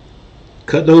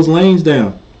 cut those lanes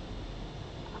down.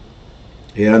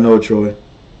 Yeah, I know, Troy.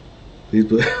 Please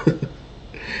put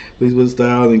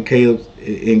Styles and Caleb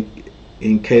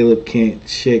and Caleb can't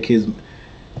check his.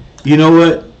 You know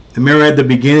what? Remember at the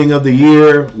beginning of the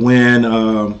year when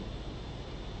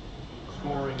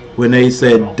they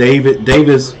said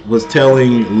Davis was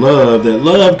telling Love that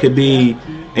Love could be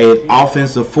an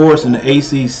offensive force in the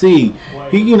ACC.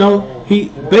 He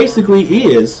basically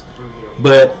is,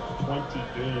 but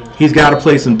he's got to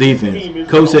play some defense.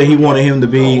 Coach said he wanted him to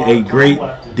be a great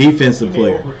defensive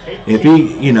player. If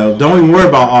he, don't even worry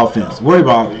about offense. Worry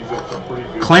about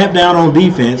clamp down on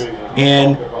defense,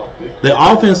 and the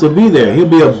offense will be there. He'll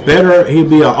be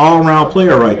an all-around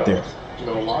player right there.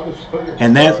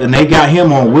 And they got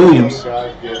him on Williams.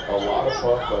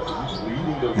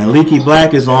 And Leaky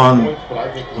Black is on.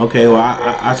 Okay, well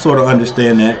I sort of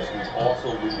understand that.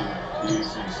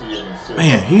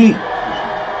 Man,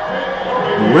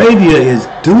 LaRavia is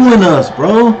doing us,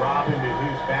 bro. Robin to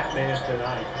his Batman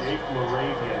tonight. Jake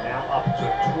LaRavia now up to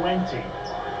 20.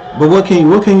 But what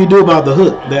can you do about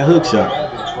that hook shot?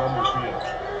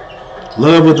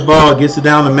 Love with the ball, gets it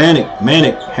down to Manic.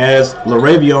 Manic has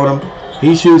LaRavia on him.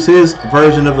 He shoots his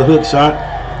version of the hook shot.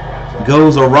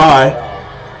 Goes awry.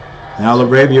 Now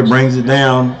LaRavia brings it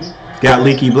down. Got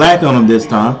Leaky Black on him this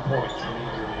time.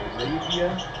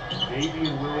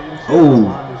 Oh,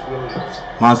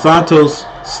 Monsanto's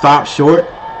stopped short.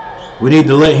 We need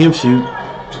to let him shoot.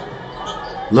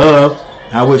 Love.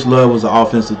 I wish Love was an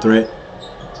offensive threat.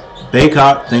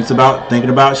 Baycock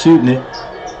thinking about shooting it.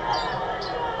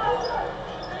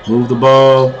 Move the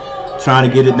ball. Trying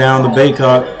to get it down to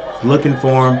Baycock. Looking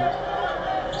for him.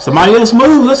 Somebody else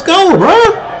move. Let's go, bro.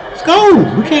 Let's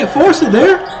go. We can't force it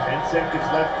there. 10 seconds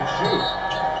left to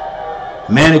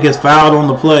shoot. Manic is fouled on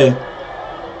the play.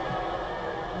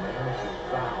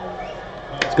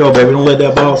 Let's go, baby. Don't let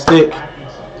that ball stick.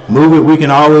 Move it. We can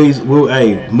always, move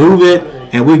it,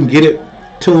 and we can get it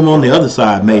to him on the other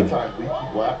side, maybe. That time,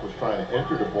 Leaky Black was trying to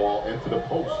enter the ball into the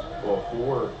post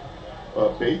for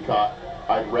Baycott.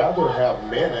 I'd rather have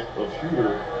Manic, a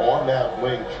shooter, on that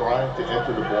wing trying to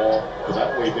enter the ball, so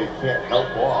that way they can't help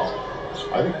off.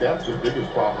 I think that's the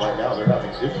biggest problem right now. They're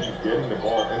having issues getting the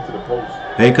ball into the post.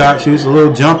 Baycott shoots a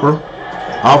little jumper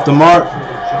off the mark.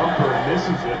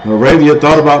 Moravia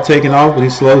thought about taking off, but he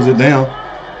slows it down.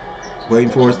 Waiting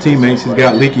for his teammates. He's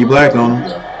got Leaky Black on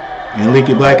him. And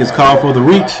Leaky Black is called for the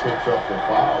reach. Picks up the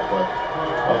foul, but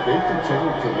they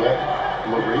continue to let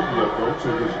Moravia go to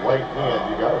his right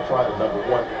hand. You got to try to, number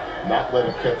one, not let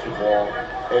him catch the ball.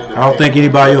 I don't think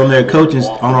anybody on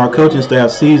our coaching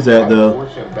staff sees that, though.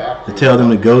 To tell them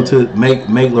to go to make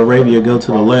Laravia go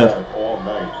to the left,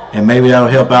 and maybe that'll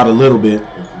help out a little bit.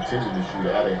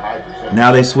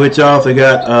 Now they switch off. They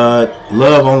got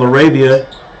Love on Laravia.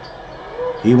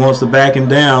 He wants to back him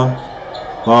down.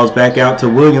 Ball's back out to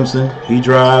Williamson. He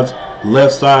drives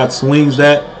left side, swings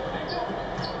that.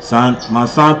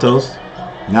 Monsantos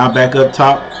now back up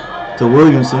top to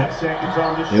Williamson.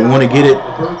 They want to get it.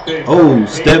 Oh,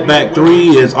 step back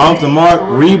three is off the mark.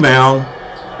 Rebound.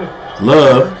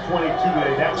 Love.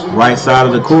 Right side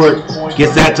of the court.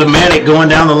 Gets that to Manic going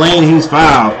down the lane. He's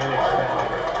fouled.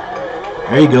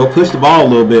 There you go. Push the ball a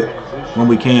little bit when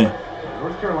we can.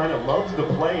 North Carolina loves to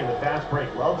play in the fast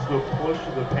break, loves to push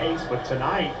to the pace, but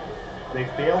tonight they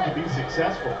failed to be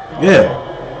successful. Yeah.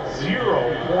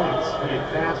 0 points in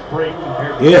fast break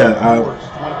compared to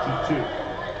 22.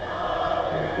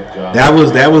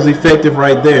 That was effective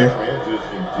right there.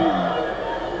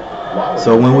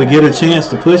 So when we get a chance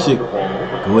to push it,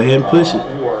 go ahead and push it.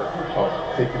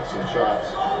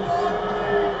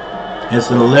 It's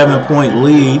an 11-point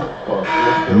lead.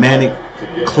 Manic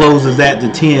closes that to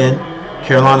 10.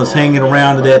 Carolina's hanging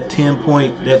around to that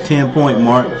 10-point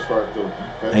mark.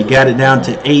 They got it down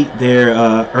to 8 there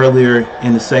earlier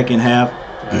in the second half.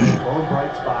 One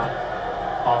bright spot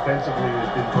offensively has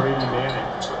been Brady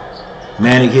Manic.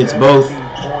 Manic hits both.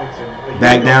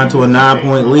 Back down to a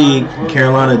 9-point lead.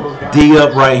 Carolina D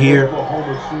up right here.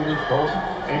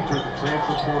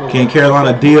 Can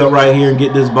Carolina D up right here and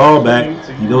get this ball back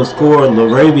and go score?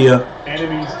 Laravia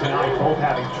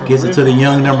gets it to the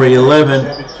young number 11.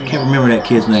 Can't remember that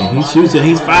kid's name. He shoots it.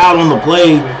 He's fouled on the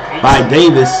play by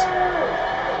Davis.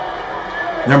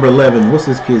 Number 11. What's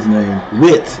this kid's name?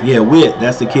 Witt. Yeah, Witt.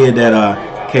 That's the kid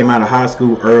that came out of high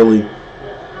school early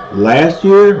last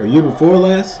year or year before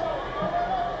last.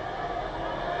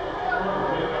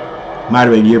 Might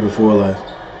have been year before last.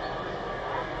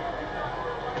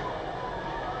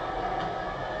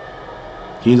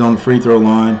 He's on the free throw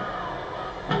line.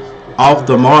 Off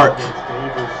the mark.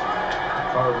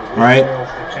 Right?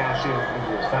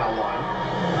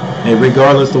 And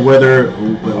regardless of whether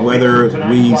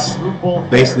we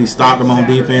basically stop him on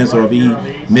defense or if he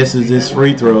misses this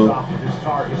free throw,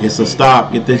 it's a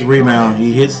stop. Get this rebound.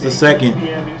 He hits the second.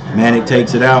 Manic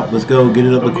takes it out. Let's go. Get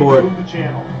it up the court.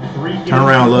 Turn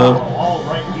around, Love.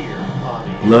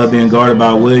 Love being guarded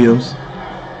by Williams.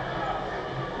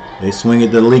 They swing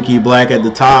it to Leaky Black at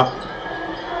the top.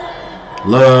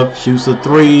 Love shoots a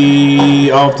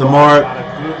 3 off the mark.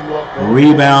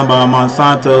 Rebound by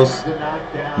Monsantos.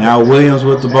 Now Williams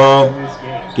with the ball.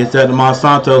 Gets that to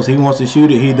Monsantos. He wants to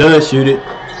shoot it. He does shoot it.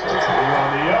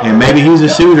 And maybe he's a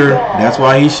shooter. That's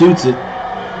why he shoots it.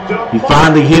 He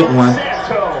finally hit one.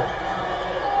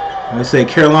 Let's say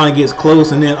Carolina gets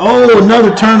close and then, oh,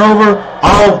 another turnover.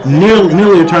 Oh,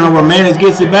 nearly a turnover. Mannix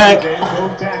gets it back.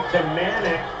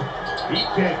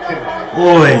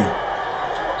 Boy.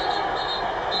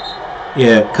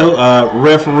 Yeah,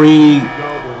 referee,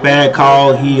 bad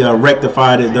call. He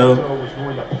rectified it, though.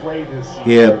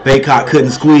 Yeah, Baycott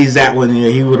couldn't squeeze that one. Yeah,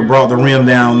 he would have brought the rim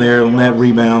down there on that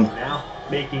rebound.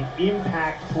 Making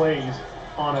impact plays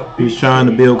on a he was trying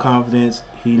to build confidence.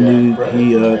 He knew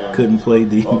he couldn't play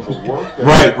the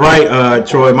right,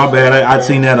 Troy. My bad. I'd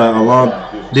seen that a long.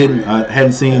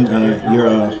 Hadn't seen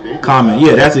your comment.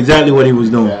 Yeah, that's exactly what he was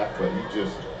doing. But he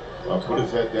just put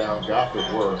his head down, got the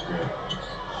work, and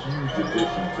huge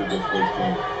addition to this Wake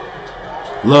team.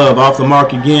 Love off the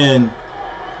mark again.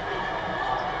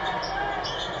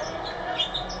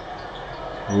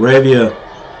 Moravia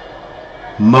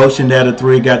motioned at a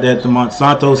 3, got that to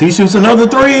Monsantos. He shoots another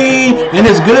 3, and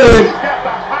it's good.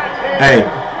 Hey,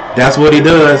 that's what he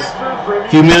does.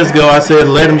 few minutes ago I said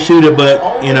let him shoot it,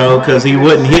 but you know, because he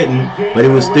wasn't hitting, but he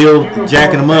was still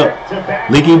jacking him up.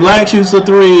 Leaky Black shoots a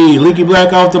three. Leaky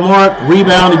Black off the mark.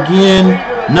 Rebound again.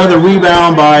 Another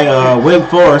rebound by Wake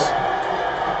Forest.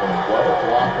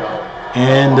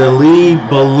 And the lead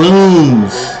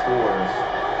balloons.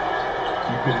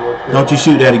 Don't you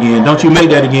shoot that again. Don't you make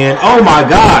that again. Oh my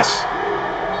gosh.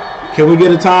 Can we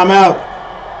get a timeout?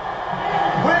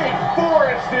 Wake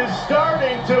Forest is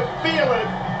starting to feel it.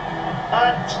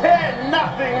 A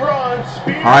 10-0 run.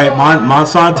 All right,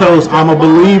 Monsantos, I'm a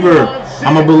believer.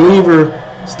 I'm a believer.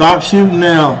 Stop shooting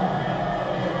now.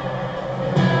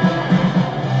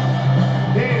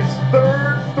 His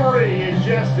third three in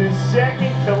just his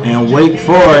second. And Wake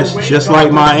Forest, just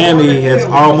like Miami, has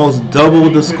almost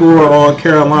doubled the score on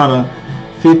Carolina.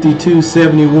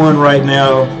 52-71 right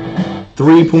now.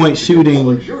 3-point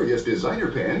shooting.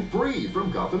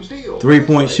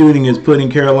 Three-point shooting is putting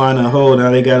Carolina in a hole. Now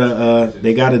they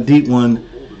got a deep one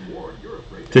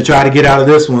to try to get out of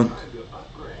this one.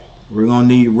 We're gonna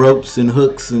need ropes and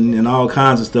hooks and all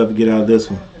kinds of stuff to get out of this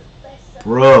one,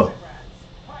 bro.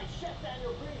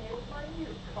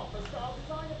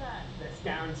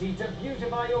 Guaranteed to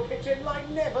beautify your kitchen like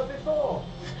never before.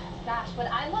 Gosh, what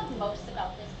I love most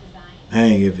about this design.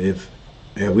 Dang, if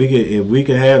we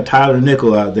could have Tyler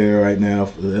Nickel out there right now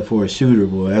for a shooter,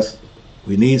 boy,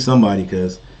 we need somebody,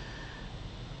 because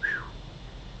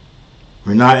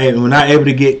we're not able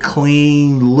to get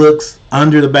clean looks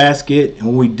under the basket, and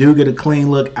when we do get a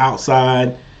clean look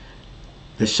outside,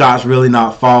 the shot's really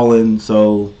not falling.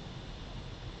 So.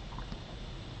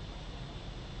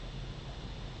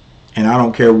 And I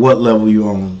don't care what level you're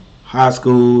on, high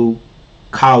school,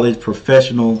 college,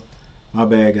 professional. My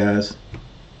bad, guys.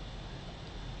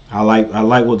 I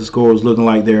like what the score was looking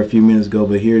like there a few minutes ago,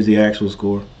 but here's the actual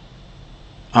score.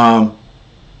 Yeah,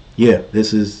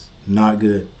 this is not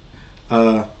good.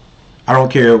 I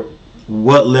don't care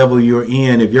what level you're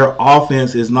in. If your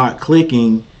offense is not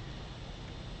clicking,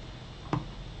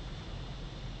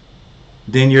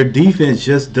 then your defense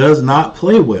just does not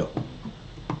play well.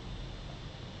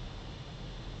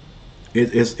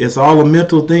 It's all a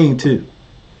mental thing too.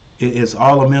 It's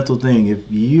all a mental thing.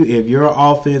 If your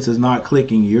offense is not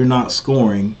clicking, you're not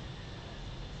scoring.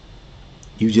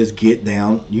 You just get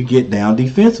down. You get down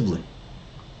defensively.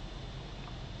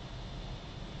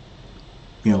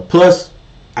 You know. Plus,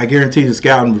 I guarantee the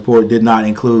scouting report did not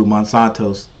include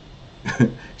Monsantos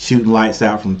shooting lights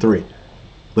out from three.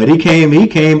 But he came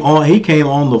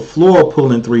on the floor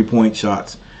pulling 3-point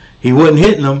shots. He wasn't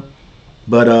hitting them,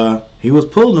 but he was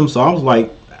pulling them. So I was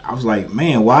like,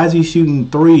 man, why is he shooting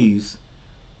threes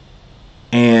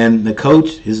and the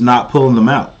coach is not pulling them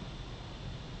out?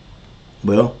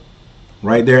 Well,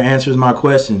 right there answers my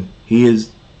question. He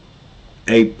is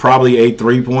probably a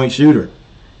 3-point shooter.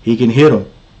 He can hit them.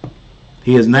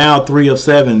 He is now 3 of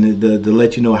 7 to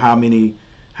let you know how many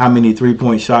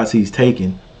 3-point shots he's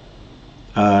taken.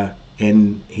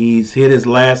 And he's hit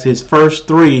his first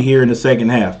 3 here in the second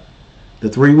half. The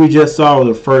 3 we just saw were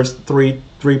the first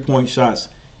 3-point shots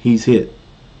he's hit.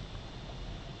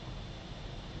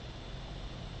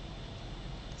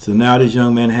 So now this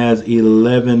young man has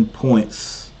 11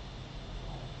 points.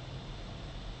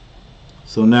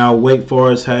 So now Wake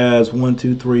Forest has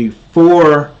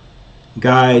 4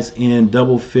 guys in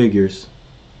double figures.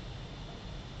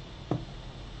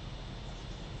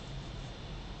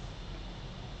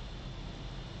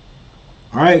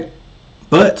 All right,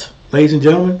 but ladies and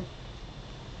gentlemen,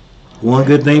 one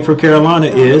good thing for Carolina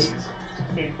is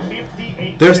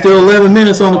there's still 11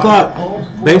 minutes on the clock.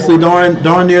 Basically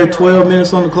darn near 12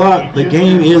 minutes on the clock. The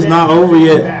game is not over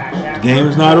yet. The game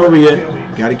is not over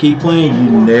yet. Got to keep playing.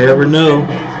 You never know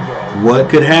what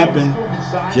could happen.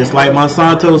 Just like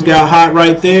Monsanto's got hot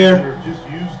right there.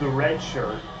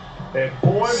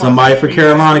 Somebody for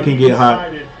Carolina can get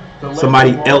hot.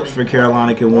 Somebody else for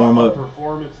Carolina can warm up.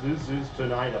 This is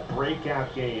tonight a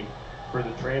breakout game for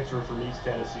the transfer from East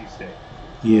Tennessee State.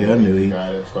 Yeah, I knew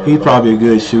he's probably a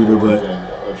good shooter, but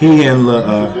he and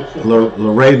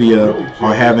LaRavia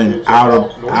are having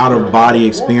out of body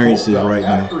experiences right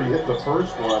now. After he hit the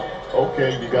first one,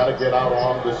 okay, you got to get out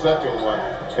on the second one,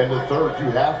 and the third,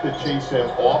 you have to chase him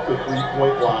off the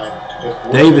 3-point line.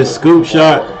 Davis scoop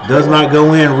shot does not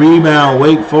go in. Rebound,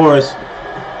 Wake Forest,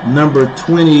 number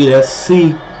 20. That's C.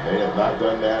 They have not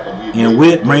done that, and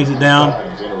Witt brings it down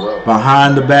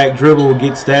behind the back dribble,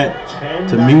 gets that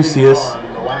to Mucius.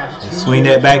 Swing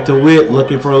that back to Witt,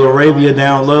 looking for LaRavia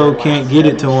down low, can't get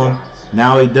it to him.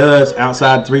 Now he does,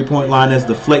 outside 3-point line, that's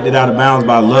deflected out of bounds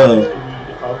by Love.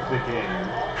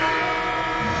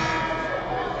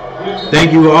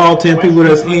 Thank you all 10 people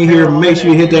that's in here. Make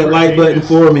sure you hit that like button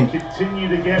for me. Continue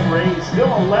to get raised.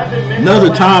 Still 11 minutes. Another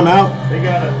left. timeout. They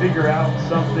got to figure out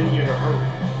something in a hurry.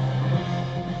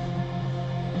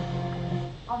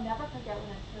 I'll never forget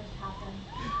when it first happened.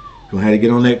 Gonna have to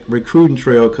get on that recruiting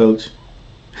trail, coach.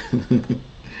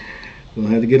 Gonna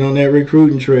have to get on that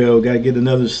recruiting trail. Got to get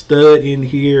another stud in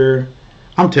here.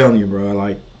 I'm telling you, bro.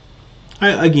 Like,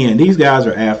 again, these guys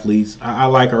are athletes. I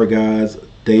like our guys.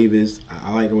 Davis,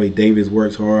 I like the way Davis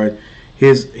works hard.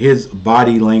 His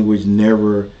body language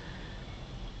never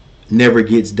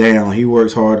gets down. He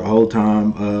works hard the whole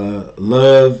time.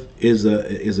 Love is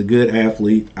a good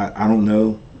athlete. I don't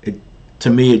know. To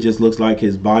me, it just looks like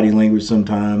his body language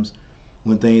sometimes,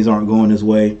 when things aren't going his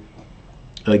way,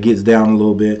 gets down a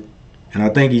little bit. And I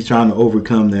think he's trying to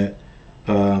overcome that.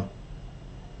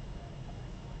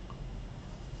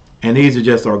 And these are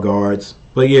just our guards.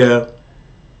 But yeah,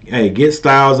 hey, get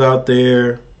Styles out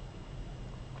there.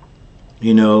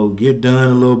 You know, give Dunn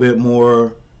a little bit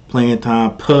more playing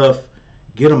time. Puff,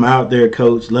 get them out there,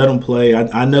 coach. Let them play.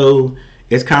 I know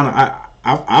it's kind of,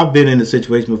 I've been in a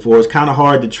situation before. It's kind of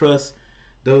hard to trust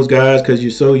those guys because you're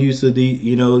so used to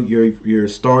your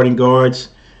starting guards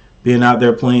being out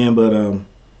there playing. But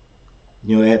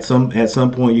you know, at some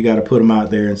point you got to put them out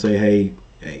there and say, hey,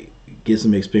 get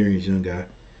some experience, young guy.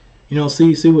 You know,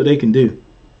 see what they can do.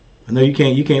 I know you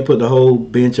can't put the whole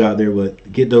bench out there,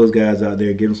 but get those guys out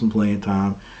there, give them some playing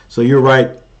time. So you're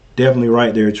right, definitely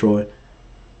right there, Troy.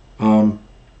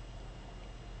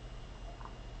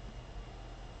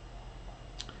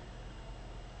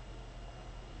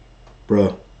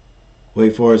 Bro,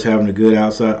 Wake Forest having a good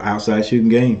outside shooting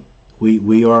game. We're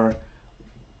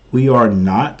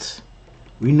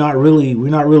not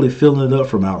really filling it up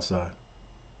from outside.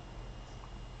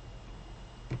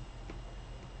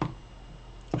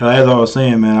 As I was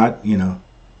saying, man,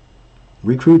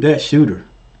 recruit that shooter.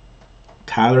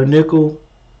 Tyler Nickel,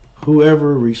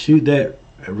 whoever, recruit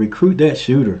that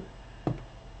shooter.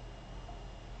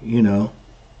 You know.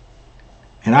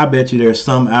 And I bet you there's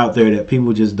some out there that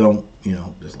people just don't,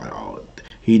 just like, oh,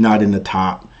 he's not in the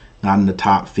top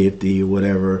 50 or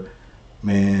whatever.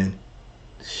 Man,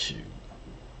 shoot.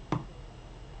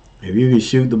 If you can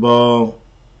shoot the ball,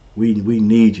 we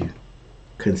need you.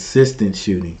 Consistent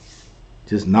shooting.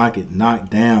 Just knock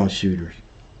down shooters.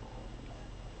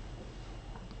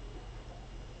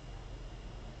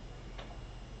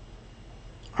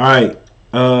 All right.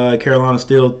 Carolina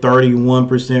still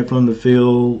 31% from the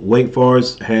field. Wake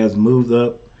Forest has moved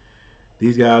up.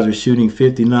 These guys are shooting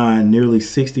 59, nearly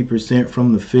 60%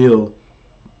 from the field.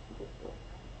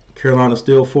 Carolina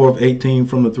still 4 of 18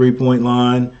 from the three-point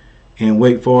line, and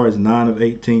Wake Forest 9 of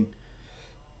 18.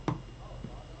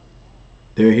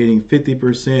 They're hitting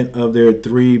 50% of their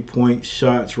three-point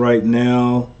shots right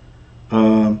now.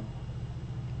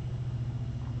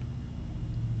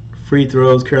 Free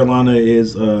throws, Carolina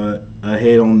is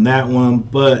ahead on that one,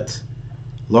 but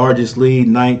largest lead,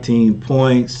 19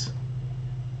 points.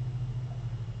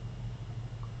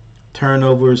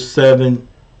 Turnovers, 7.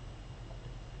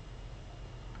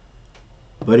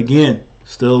 But again,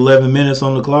 still 11 minutes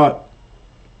on the clock.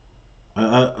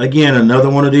 Again, another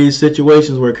one of these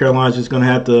situations where Carolina's just going to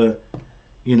have to,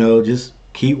 just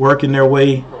keep working their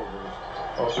way.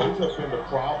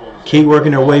 Keep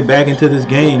working their way back into this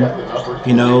game.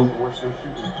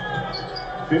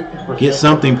 Get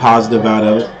something positive out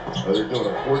of it. They're doing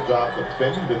a poor job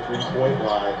defending the three-point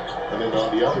line, and then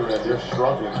on the other end, they're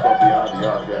struggling from beyond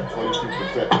the arc. They're at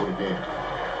 22% for the game.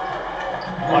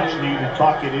 Much needed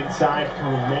bucket inside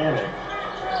through Manic.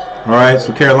 All right,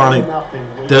 so Carolina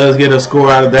does get a score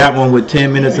out of that one with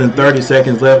 10 minutes and 30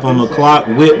 seconds left on the clock.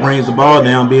 Witt brings the ball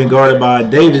down, being guarded by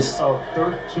Davis. Of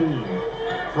 13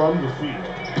 from the field.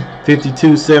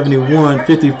 52-71,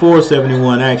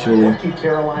 54-71 actually. What can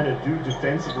Carolina do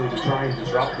defensively to try and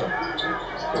disrupt them?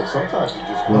 Well, sometimes it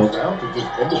just comes down to just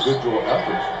individual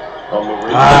efforts.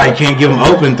 You can't give them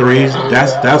open threes.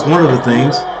 That's one of the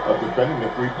things. Defending the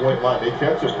three-point line, they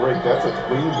catch a break. That's a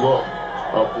clean look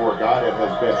for a guy that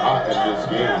has been hot in this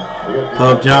game.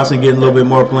 Puff Johnson getting a little bit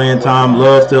more playing time.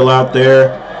 Love still out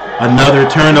there. Another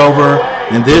turnover.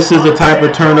 And this is the type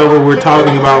of turnover we're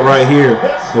talking about right here.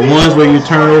 The ones where you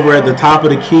turn over at the top of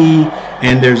the key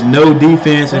and there's no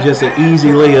defense and just an easy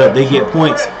layup. They get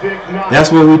points.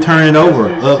 That's where we turn it over.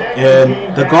 Up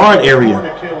in the guard area.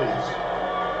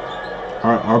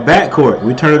 Our backcourt.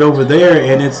 We turn it over there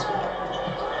and it's...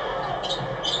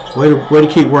 Way to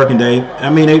keep working, Dave. I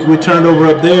mean, we turned over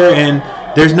up there, and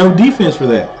there's no defense for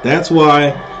that. That's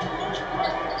why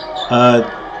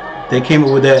they came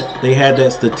up with that. They had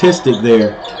that statistic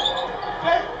there.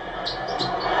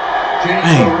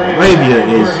 Man,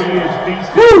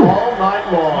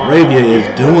 Arabia is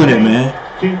doing it, man.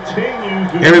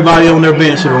 Everybody on their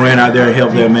bench should have ran out there and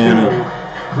helped that man up.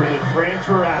 For the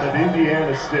transfer out of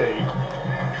Indiana State.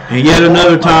 And yet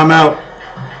another timeout.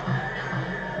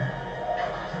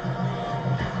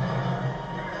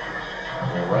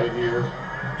 Right here.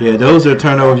 Yeah, those are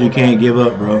turnovers you can't give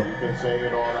up, bro. You've been saying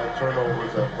it all night,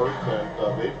 turnovers at first,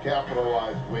 and they've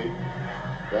capitalized Wake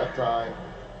that time.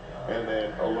 And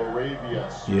then Arabia.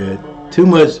 Yeah, too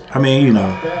much. I mean, you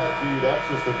know. That's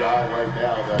just a guy right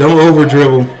now. Don't over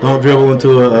dribble. Don't dribble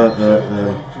into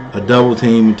a double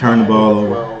team and turn the ball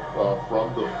over.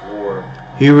 From the floor.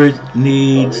 Hubert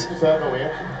needs. They just have no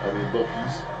answer. I mean, look,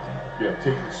 he's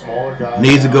taking smaller guys.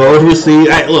 Needs to go overseas.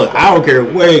 Hey, look, I don't care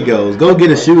where he goes. Go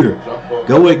get a shooter.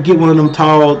 Go get one of them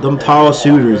tall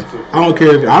shooters. I don't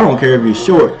care if you're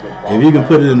short. If you can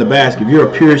put it in the basket, if you're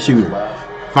a pure shooter.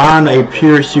 Find a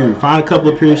pure shooter. Find a couple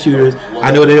of pure shooters.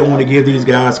 I know they don't want to give these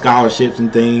guys scholarships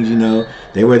and things, you know.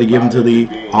 They rather give them to the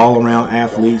all-around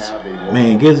athletes.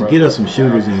 Man, get us some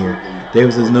shooters in here.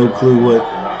 Davis has no clue what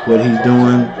he's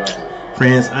doing.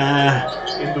 Prince, I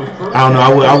don't know.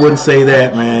 I wouldn't say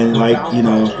that, man. Like, you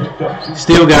know, you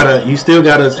still gotta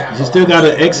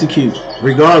execute.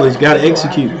 Regardless, you gotta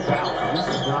execute. This is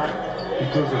not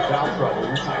because of foul trouble.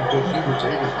 This is because Hubert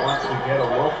Davis wants to get a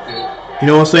look to. You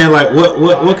know what I'm saying? Like,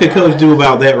 what could coach do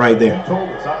about that right there?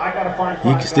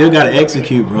 You still got to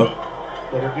execute, bro.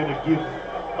 That are going to give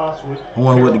us what I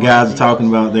wonder what the guys are talking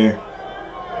about there.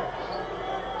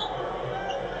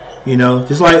 You know,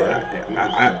 just like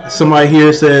somebody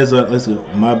here says, listen,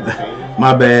 my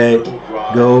bad,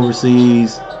 go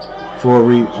overseas for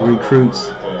recruits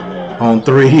on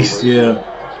threes. Yeah,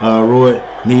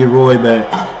 need Roy back.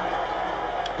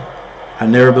 I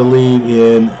never believe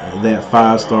in that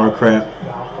 5-star crap.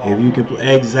 If you can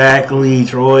play, exactly,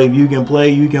 Troy. If you can play,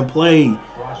 you can play.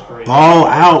 Ball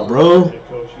out, bro.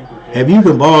 If you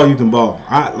can ball, you can ball.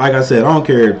 Like I said, I don't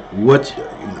care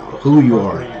who you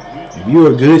are. If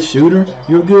you're a good shooter,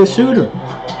 you're a good shooter.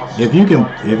 If you can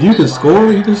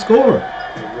score, you can score.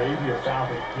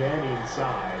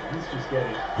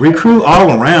 Recruit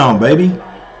all around, baby.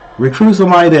 Recruit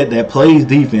somebody that plays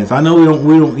defense. I know we don't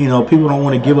people don't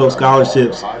want to give up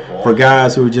scholarships for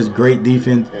guys who are just great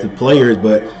defensive players,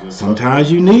 but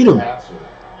sometimes you need them.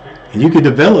 And you could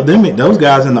develop those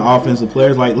guys into offensive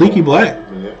players like Leaky Black.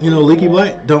 You know, Leaky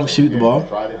Black don't shoot the ball.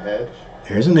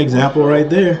 Here's an example right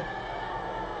there.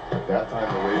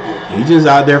 He's just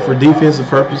out there for defensive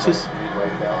purposes.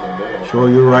 Sure,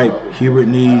 you're right. Hubert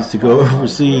needs to go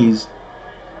overseas.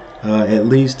 At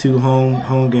least 2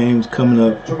 home games coming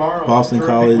up. Boston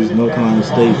College, North Carolina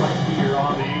State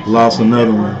lost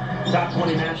another one. Top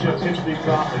 20 matchup tips things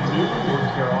off at 2.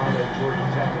 North Carolina and Georgia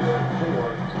Tech at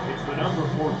 4. It's the number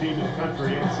 4 team in the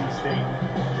country, NC State,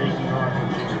 taking on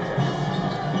Virginia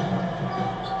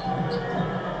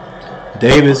Tech.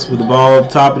 Davis with the ball at the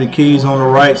top of the keys on the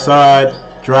right side.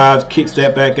 Drives, kicks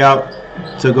that back out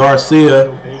to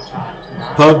Garcia.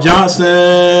 Puff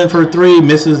Johnson for 3,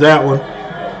 misses that one.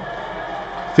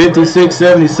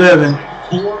 56-77.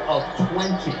 4 of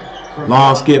 20.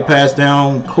 Long skip pass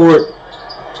down court.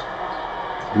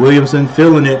 Williamson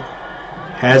feeling it.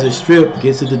 Has it stripped.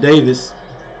 Gets it to Davis.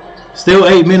 Still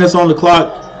 8 minutes on the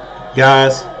clock,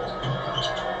 guys.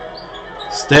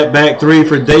 Step back 3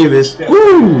 for Davis.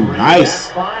 Ooh,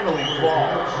 nice.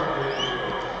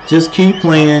 Just keep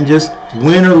playing. Just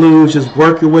win or lose. Just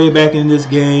work your way back in this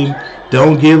game.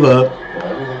 Don't give up.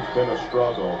 Everything's been a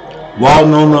struggle.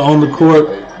 Walton on the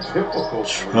court.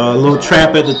 A little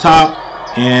trap at the top,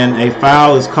 and a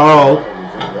foul is called.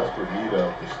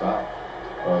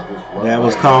 That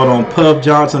was called on Puff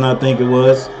Johnson, I think it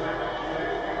was.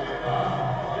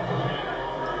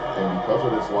 And because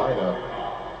of this lineup,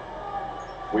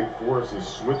 Wake Forest is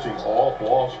switching all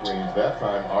ball screens. That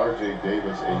time, R.J.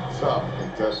 Davis a tough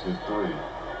contested 3.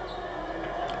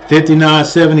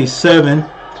 59-77.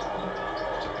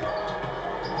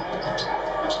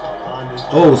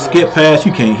 Oh, skip pass.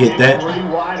 You can't hit that.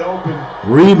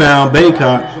 Rebound,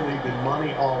 Baycott.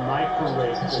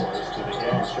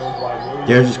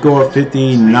 There's the score,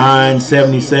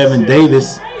 59-77.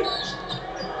 Davis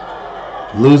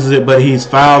loses it, but he's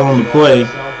fouled on the play.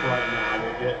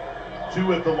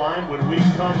 2 at the line when we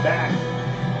come back.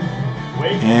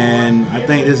 And I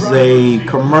think this is a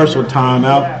commercial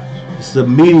timeout. It's a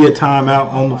media timeout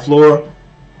on the floor.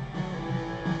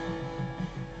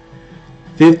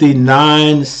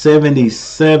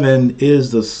 59-77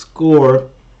 is the score.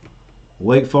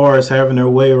 Wake Forest having their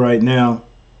way right now.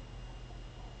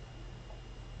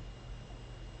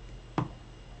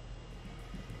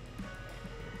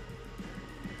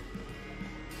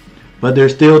 but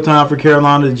there's still time for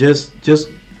Carolina to just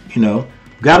you know,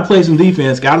 got to play some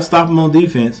defense. Got to stop them on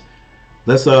defense.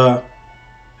 Let's hope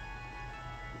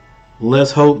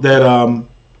that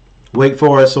Wake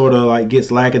Forest sort of like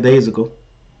gets lackadaisical.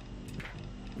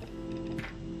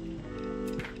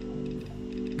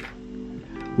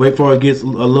 Wake Forest gets a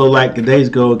little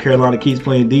lackadaisical. Carolina keeps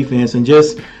playing defense, and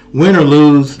just win or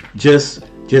lose, just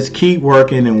keep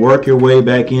working and work your way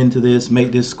back into this.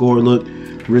 Make this score look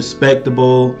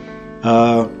respectable,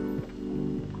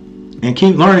 and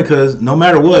keep learning, because no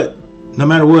matter what,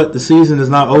 the season is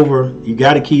not over. You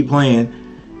got to keep playing.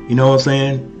 You know what I'm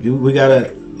saying? We got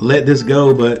to let this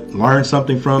go, but learn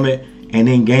something from it, and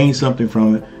then gain something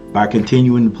from it by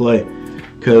continuing to play.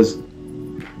 Because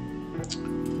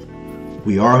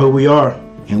we are who we are,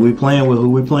 and we playing with who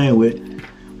we playing with.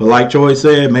 But like Troy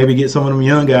said, maybe get some of them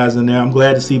young guys in there. I'm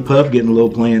glad to see Puff getting a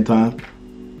little playing time.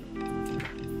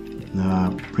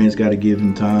 Nah, Prince got to give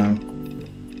him time.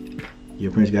 Yeah,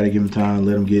 Prince got to give him time.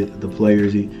 Let him get the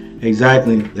players.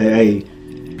 Exactly. Hey,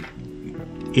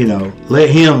 you know, let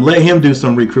him do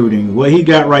some recruiting. What he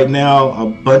got right now, a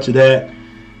bunch of that.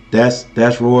 That's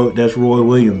Roy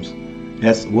Williams.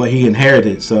 That's what he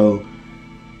inherited. So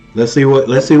let's see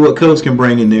what Coach can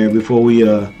bring in there before we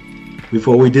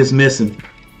dismiss him.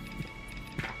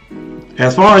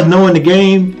 As far as knowing the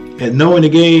game,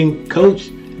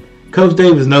 Coach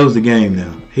Davis knows the game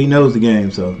now. He knows the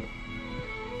game, so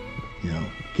you know,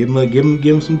 give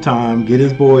him some time. Get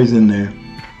his boys in there.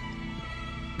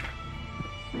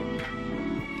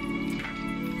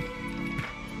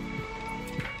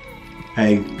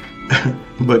 Hey,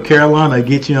 but Carolina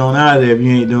get you on out of there if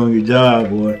you ain't doing your job,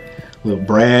 boy. Look,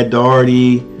 Brad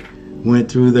Daugherty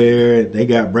went through there. They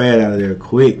got Brad out of there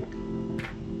quick.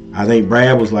 I think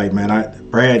Brad was like, man,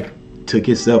 Brad took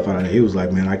himself out of there. He was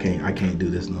like, man, I can't do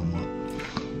this no more.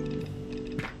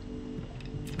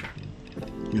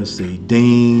 Let's see,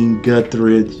 Dean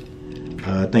Guthridge.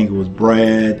 I think it was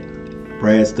Brad.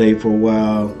 Brad stayed for a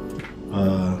while.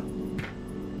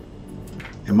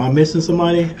 Am I missing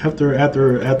somebody after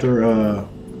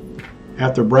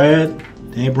Brad?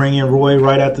 They ain't bring in Roy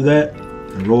right after that.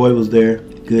 And Roy was there,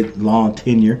 good long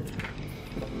tenure.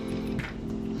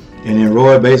 And then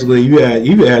Roy, basically, you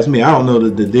asked me, I don't know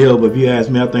the deal, but if you ask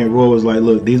me, I think Roy was like,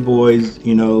 look, these boys,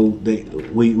 you know,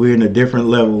 we're in a different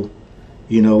level.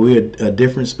 You know, we're a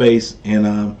different space, and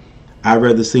I'd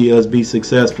rather see us be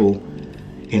successful.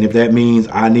 And if that means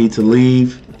I need to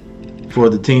leave for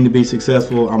the team to be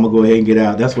successful, I'm gonna go ahead and get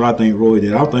out. That's what I think Roy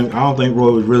did. I don't think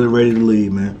Roy was really ready to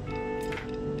leave, man.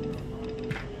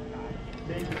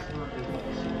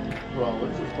 Well,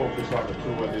 let's just focus on the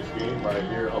two in this game right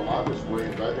here. Alonzo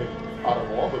Williams, I think, out of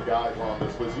all the guys on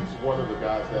this list, he's one of the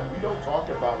guys that we don't talk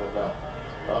about enough.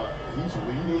 He's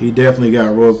leading. He definitely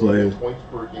got role players. Points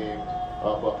per game,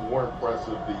 but more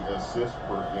impressive, the assists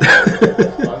per game.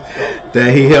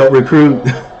 That he helped recruit.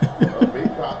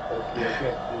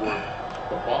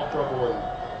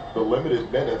 The limited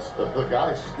minutes, the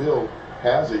guy still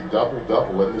has a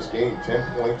double-double in this game.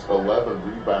 10 points, 11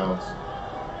 rebounds.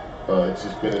 It's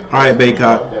just been all right,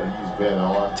 Baycott.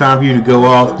 Time for you to go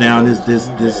off down this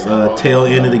tail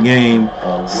end of the game.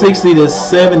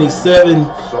 60-77.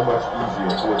 So much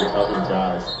easier for the other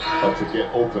guys to get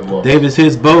open looks. Davis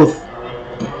hits both.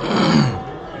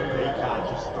 Baycott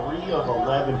just 3 of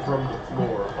 11 from the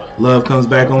floor. Love comes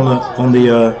back on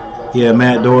the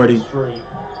Matt Doherty.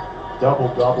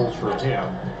 Double-doubles for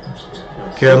him.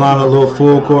 Carolina a little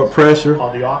full court pressure.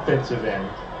 On the offensive end,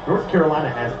 North Carolina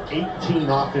has 18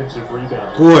 offensive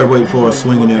rebounds. Boy, wait for us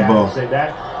swinging that ball.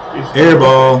 Air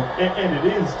ball. And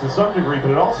it is to some degree, but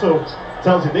it also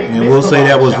tells you they and we'll say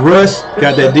that was rush.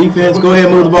 Got that defense. Go ahead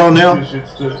and move the ball now.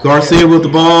 Garcia with the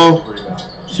ball.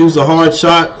 Shoots a hard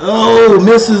shot. Oh,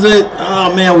 misses it. Oh,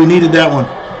 man, we needed that one.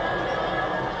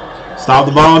 Stop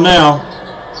the ball now.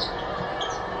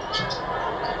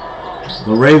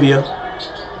 Laravia.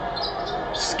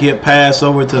 Skip pass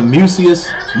over to Mucius.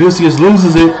 Mucius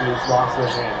loses it.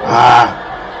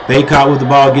 Baycott with the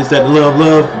ball. Gets that to Love.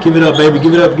 Give it up, baby.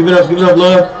 Give it up,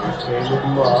 Love.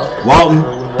 Walton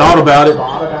thought about it.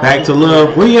 Back to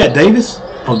Love. Where you at, Davis?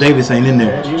 Oh, Davis ain't in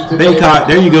there. Baycott.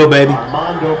 There you go, baby.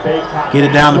 Get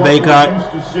it down to Baycott.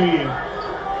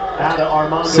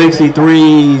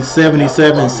 63,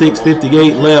 77,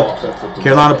 6:58 left.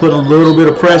 Carolina put a little bit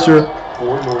of pressure.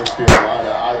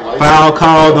 Foul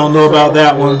call, don't know about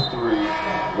that one.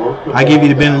 I give you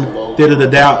the benefit of the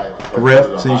doubt,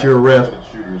 ref, since you're a ref.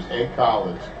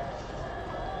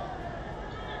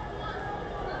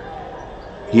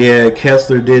 Yeah,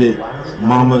 Kessler did it.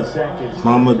 Mama,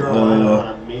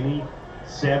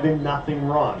 7-0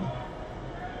 run.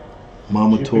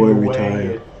 Mama Toy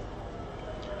retired.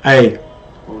 Hey,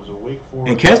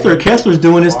 and Kessler's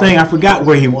doing his thing. I forgot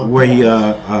where he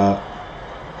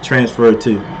transferred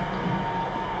to.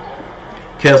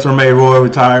 Kessler made Roy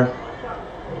retire.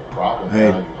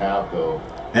 Hey,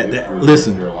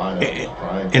 listen,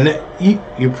 and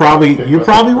you're probably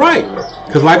right,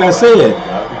 because like I said,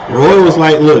 Roy was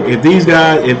like, look, if these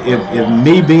guys, if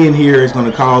me being here is going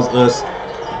to cause us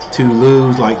to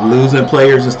lose, like losing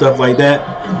players and stuff like that,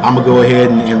 I'm gonna go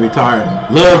ahead and retire.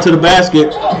 Love to the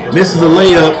basket, misses a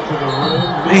layup.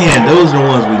 Man, those are the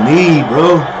ones we need,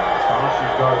 bro.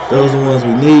 Those are the ones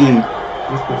we need.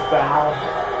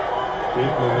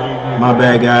 My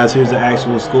bad, guys. Here's the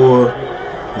actual score.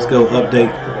 Let's go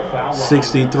update.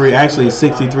 63. Actually, it's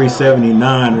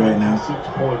 63-79 right now. 6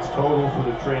 points total for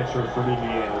the transfer from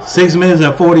Indiana. 6 minutes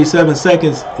and 47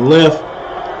 seconds left.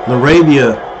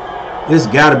 LaRavia, this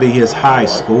got to be his high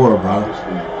score, bro.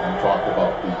 Obviously, you talked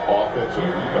about the offensive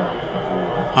rebound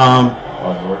on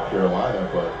North Carolina,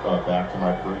 but back to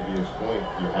my previous point,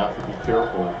 you have to be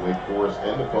careful. Wake Forest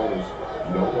and the Ponies,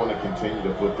 you don't want to continue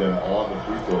to put them on the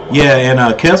free throw line. Yeah,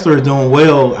 and Kessler is doing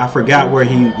well. I forgot where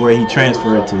he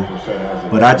transferred to,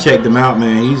 but I checked him out,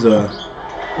 man. He's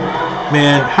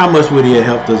man. How much would he have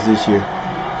helped us this year?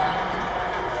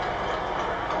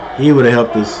 He would have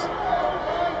helped us.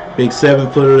 Big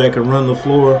 7-footer that can run the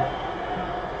floor.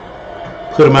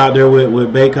 Put him out there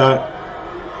with Baycott.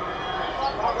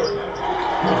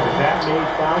 That made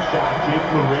foul shot, Jake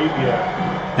LaRavia.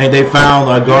 And they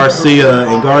found Garcia,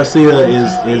 and Garcia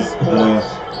is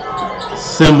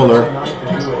similar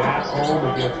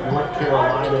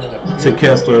to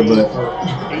Kessler, but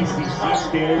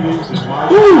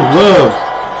ooh, love.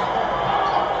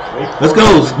 Let's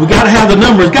go. We gotta have the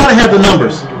numbers. Gotta have the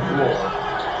numbers.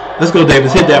 Let's go,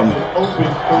 Davis. Hit that one.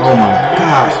 Oh my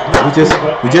gosh,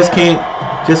 we just can't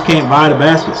buy the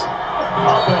baskets.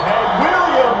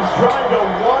 Williams trying to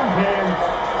one-hand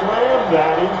slam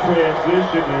that in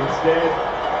transition. Instead,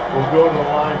 we'll go to the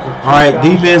line for all right,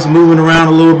 defense moving around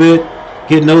a little bit,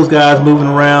 getting those guys moving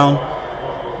around.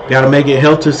 Got to make it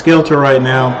helter-skelter right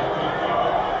now.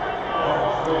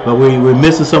 But we're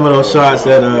missing some of those shots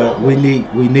that we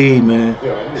need, man.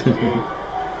 Yeah, and the team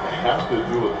has to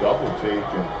do a double take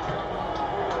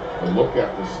and look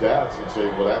at the stats and say,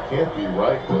 well, that can't be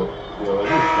right. But in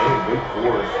this game, Wake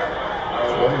Forest,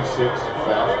 26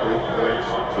 fast break points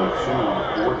to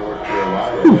 2 for North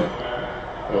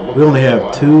Carolina. We only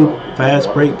have 2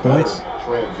 fast break points.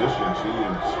 Transition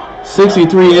teams.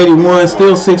 63-81,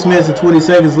 still 6 minutes and 20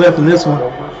 seconds left in this one.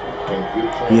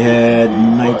 He had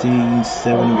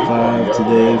 1975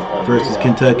 today versus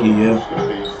Kentucky, yeah.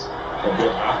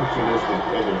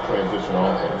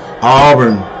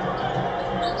 Auburn.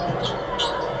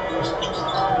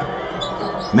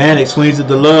 Manic swings it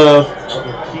to Love.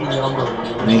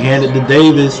 They hand it to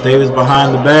Davis. Davis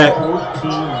behind the back.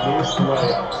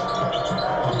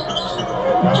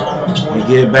 They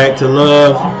get it back to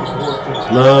Love.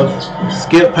 Love,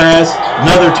 skip pass.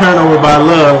 Another turnover by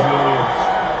Love.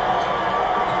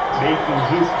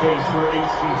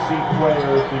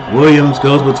 Williams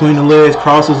goes between the legs,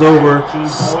 crosses over.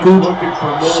 Scoop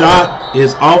shot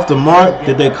is off the mark.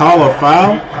 Did they call a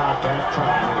foul?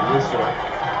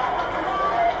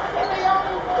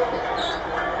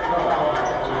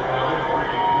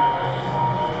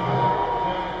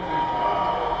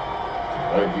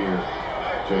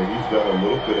 He's done a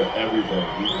little bit of everything.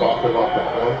 We talked about the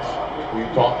points, we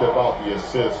talked about the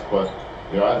assists, but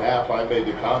at half I made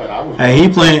the comment. Hey,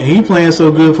 he playing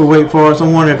so good for Wake Forest. I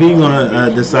wonder if he's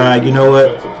gonna decide, you know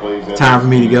what, time for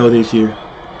me to go this year.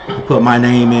 Put my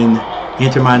name in,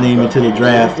 enter my name into the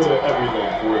draft.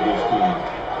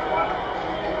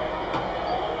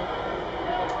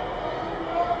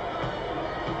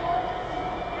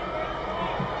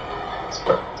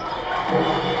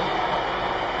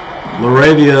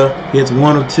 LaRavia hits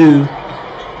 1 of 2.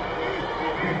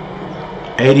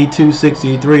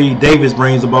 82-63. Davis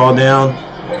brings the ball down.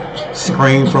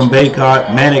 Screen from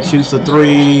Baycott. Manic shoots a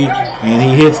 3, and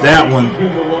he hits that one.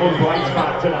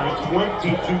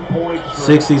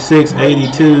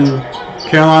 66-82.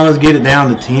 Carolina's get it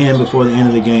down to 10 before the end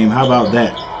of the game. How about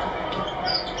that?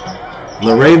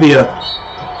 LaRavia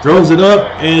throws it up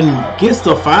and gets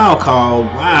the foul call.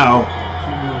 Wow.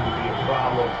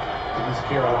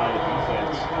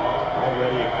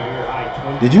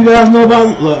 Did you guys know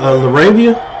about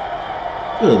LaRavia?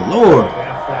 Good Lord.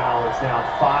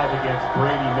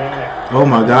 Oh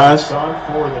my gosh.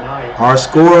 Our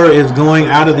score is going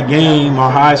out of the game. Our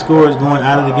high score is going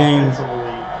out of the game.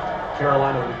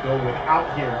 Carolina would go without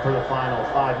him for the final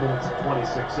 5 minutes and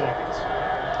 26 seconds.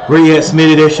 Where you at,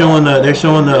 Smitty? They're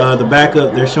showing the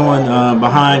backup. They're showing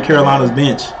behind Carolina's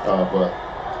bench. But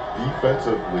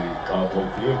defensively,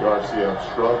 both he and Garcia have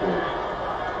struggled.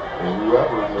 And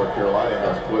whoever North Carolina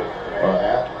has put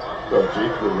at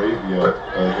Jake Arabia,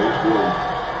 they've really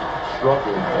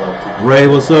struggled. Ray,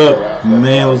 what's up?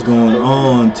 Man, what's going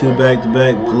on? 2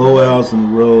 back-to-back blowouts in a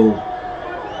row.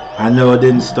 I know I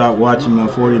didn't stop watching my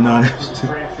 49ers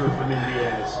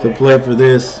to play for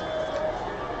this.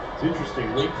 It's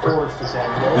interesting. Wake Forest has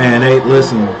had Man,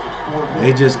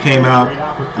 they just came out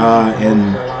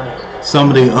and some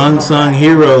of the unsung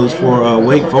heroes for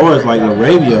Wake Forest, like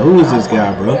Arabia. Who is this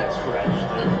guy, bro? Last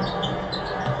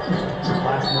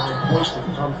 9 points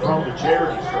have come from the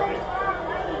charity strike.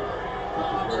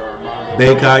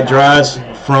 Baycott drives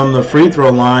from the free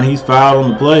throw line. He's fouled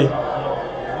on the play.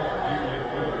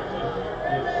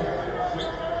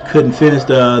 Couldn't finish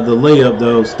the layup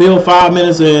though. Still 5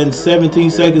 minutes and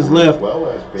 17 seconds left.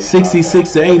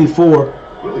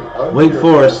 66-84. Wake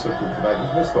Forest. He's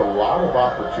missed a lot of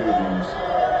opportunities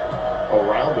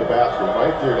around the basket.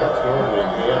 Right there, that's normally a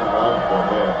hand run from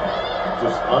him.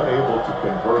 Just unable to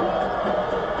convert.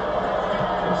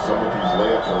 And some of these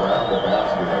layups around the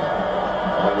basket,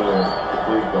 I'm going to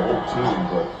believe the whole team,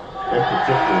 but in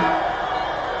particular,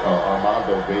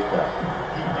 Armando Baycott.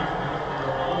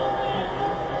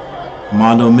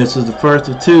 Mondo misses the first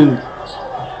of 2.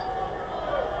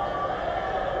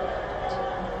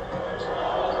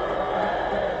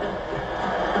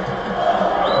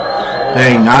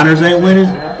 Dang, Niners ain't winning.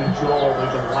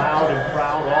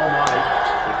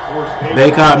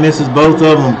 Baycott misses both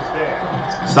of them.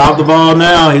 Stop the ball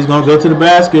now. He's going to go to the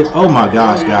basket. Oh my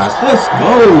gosh, guys. Let's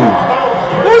go.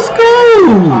 Let's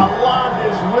go.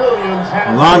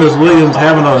 Alondas Williams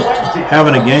having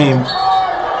a game.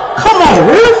 Come on,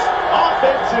 Riff.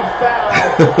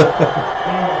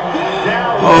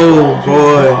 Oh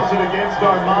boy. Against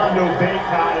Armando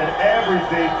Baycott, and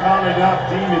everything coming up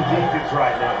Demon Deacons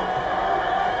right now.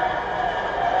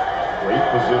 Great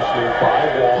positioning by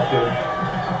Walton.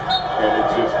 And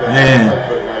it's just that type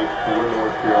of night for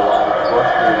North Carolina.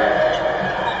 Frustrating.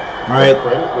 All right.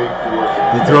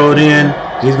 They throw it in.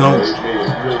 He's going to.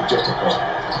 Really difficult.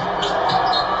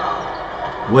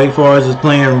 Wake Forest is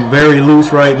playing very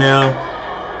loose right now.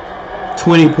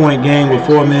 20-point game with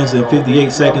 4 minutes and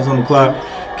 58 seconds on the clock.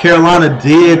 Carolina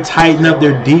did tighten up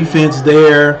their defense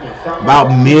there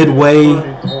about midway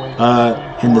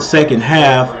in the second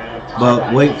half,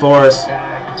 but Wake Forest.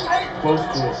 Close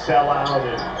to a sellout,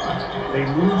 and they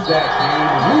lose that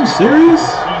game. Are you serious?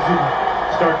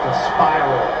 Start to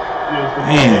spiral.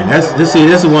 Man, this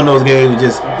is one of those games that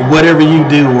just whatever you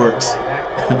do works.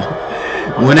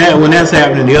 when that's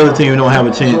happening, the other team don't have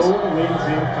a chance.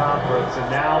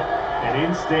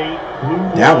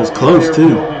 That was close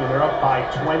too.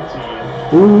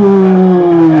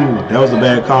 Ooh, that was a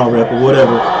bad call, rep, or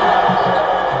whatever.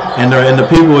 And the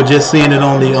people were just seeing it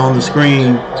on the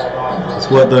screen. That's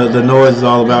what the noise is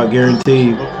all about,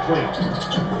 guaranteed.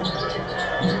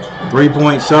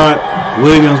 3-point shot.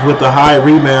 Williams with the high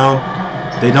rebound.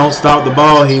 They don't stop the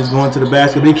ball. He's going to the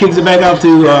basket. But he kicks it back out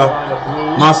to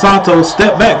Monsanto.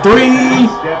 Step back 3.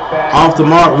 Off the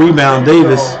mark. Rebound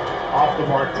Davis. Off the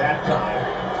mark that time.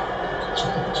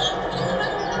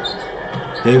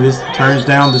 Davis turns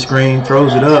down the screen,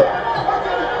 throws it up.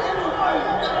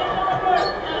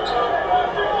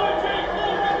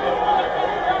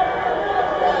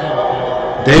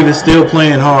 Davis still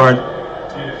playing hard.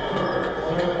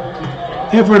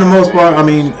 And for the most part, I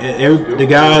mean, the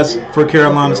guys for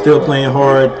Carolina still playing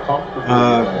hard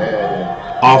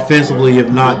offensively, if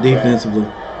not defensively.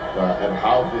 And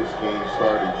how this game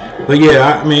started. But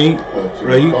yeah, I mean,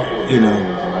 you know,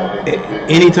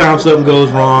 anytime something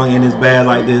goes wrong and it's bad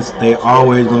like this, they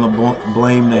always gonna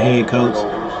blame the head coach.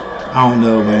 I don't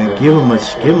know, man. Give him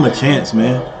a chance,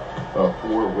 man.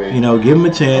 You know, give him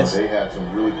a chance.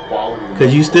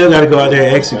 Because you still got to go out there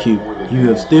and execute. You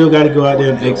have still got to go out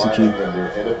there and execute.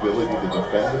 Their inability to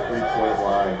defend the three-point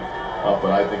line.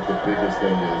 But I think the biggest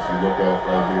thing is you look at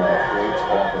right here the points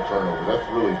off the turnover. That's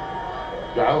really.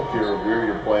 I don't care where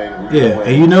you're playing.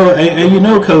 And you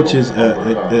know, coaches.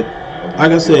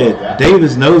 Like I said,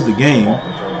 Davis knows the game,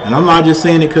 and I'm not just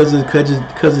saying it because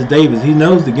it's Davis. He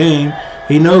knows the game.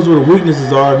 He knows where the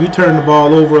weaknesses are. If you turn the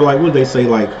ball over, like what do they say,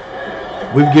 like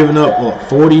we've given up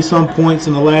 40-some points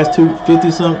in the last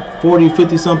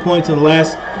 50-some points in the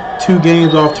last 2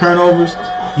 games off turnovers.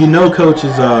 You know, coach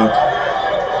is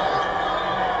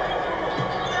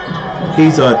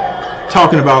he's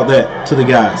talking about that to the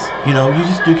guys. You know,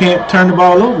 you can't turn the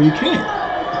ball over. You can't.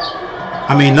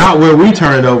 I mean, not where we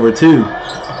turn it over to.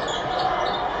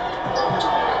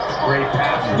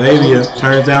 Avia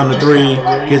turns down the 3,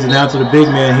 gets it down to the big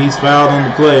man. He's fouled on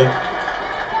the play.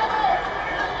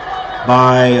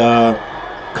 by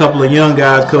a couple of young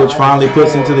guys. Coach finally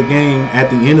puts into the game at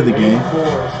the end of the game.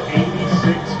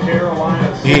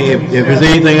 And if there's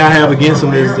anything I have against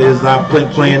them is not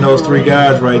playing those three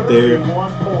guys right there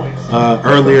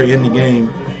earlier in the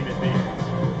game.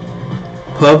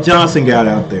 Puff Johnson got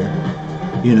out there.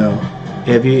 You know,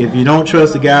 if you don't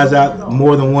trust the guys out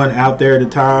more than one out there at a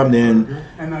time, then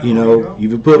you know you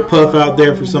can put Puff out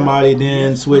there for somebody,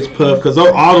 then switch Puff, because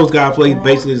all those guys play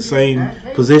basically the same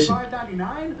position.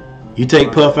 You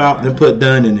take Puff out, then put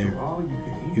Dunn in there.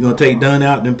 You're gonna take Dunn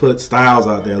out, then put Styles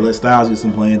out there. Let Styles get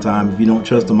some playing time. If you don't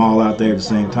trust them all out there at the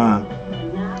same time,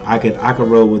 I could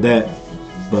roll with that.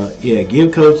 But yeah,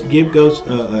 give Coach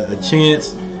a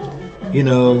chance. You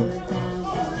know,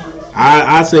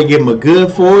 I say give him a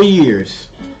good 4 years.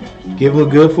 Give him a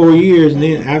good 4 years, and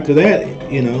then after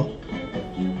that, you know,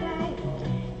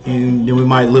 and then we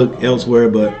might look elsewhere.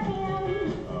 But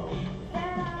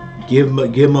give him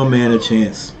a man a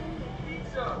chance.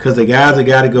 Because the guys have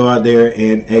got to go out there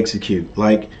and execute.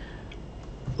 Like,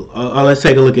 let's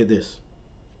take a look at this.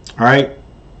 All right.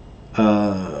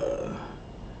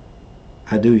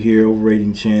 I do hear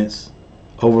overrated chance.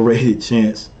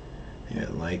 Yeah,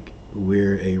 like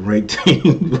we're a ranked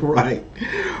team. Right.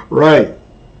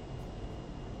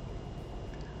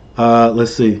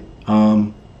 Let's see.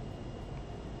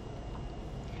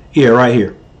 Yeah, right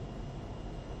here.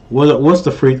 What is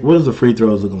the free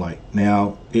throws looking like?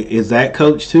 Now, is that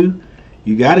coach too?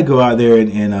 You got to go out there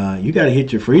and you got to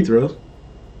hit your free throws.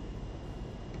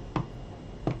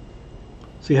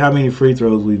 See how many free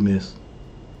throws we've missed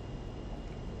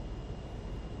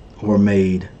or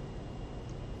made.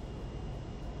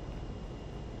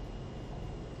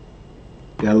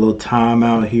 Got a little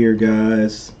timeout here,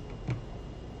 guys.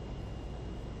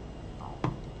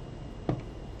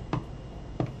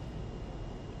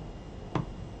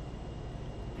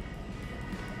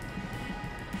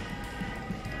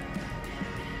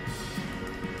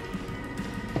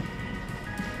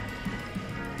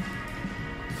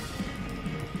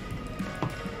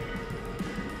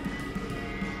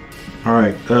 All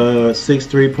right, 6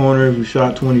 3-pointers. We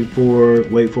shot 24.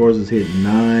 Wake Forest has hit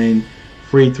 9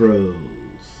 free throws.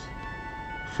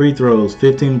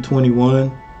 15 to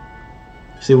 21.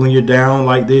 See, when you're down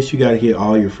like this, you got to hit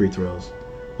all your free throws.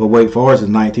 But Wake Forest is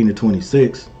 19 to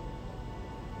 26.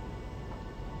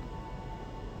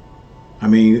 I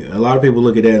mean, a lot of people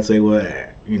look at that and say, well,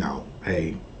 you know,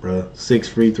 hey, bro, 6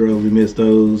 free throws, we missed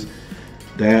those.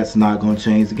 That's not going to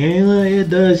change the game. It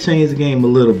does change the game a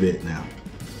little bit now.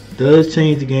 Does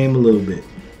change the game a little bit.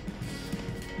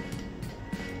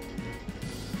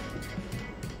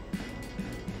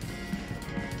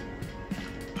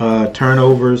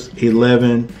 Turnovers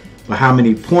 11, but how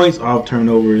many points off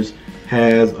turnovers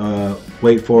has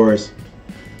Wake Forest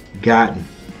gotten?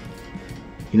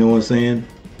 You know what I'm saying?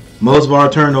 Most of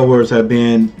our turnovers have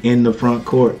been in the front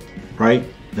court, right?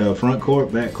 The front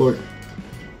court, back court.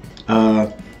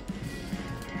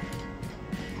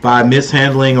 By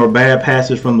mishandling or bad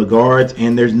passes from the guards,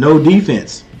 and there's no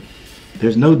defense.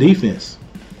 There's no defense.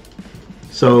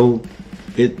 So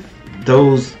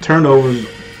those turnovers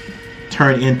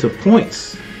turn into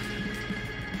points.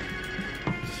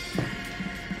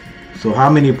 So how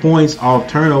many points off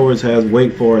turnovers has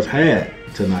Wake Forest had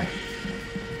tonight?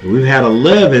 We've had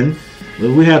 11.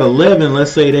 If we had 11,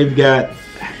 let's say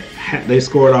they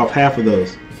scored off half of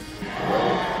those.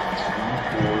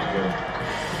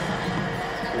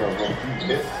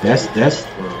 That's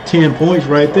 10 points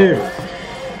right there.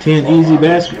 10 easy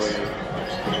baskets.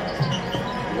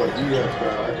 What he has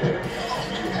done, I think,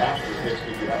 you have to hit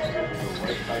the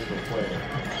right type of player.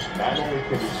 Not only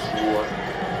can he score,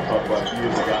 but he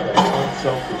is a guy that's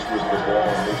unselfish with the ball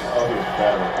and makes others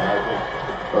better. And I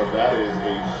think that is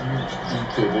a huge key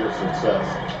to their success.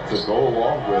 To go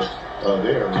along with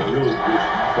their really good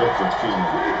defensive team.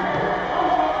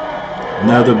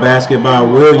 Another basket by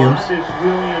Williams.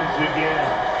 Williams again.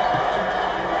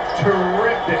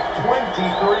 Terrific 23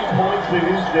 points in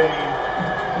his day.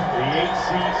 The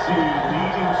ACC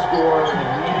leading scorer and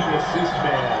leading assist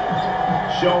man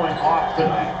showing off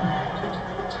tonight.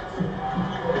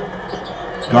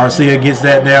 Garcia gets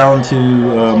that down to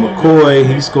McCoy.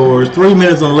 He scores. 3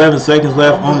 minutes and 11 seconds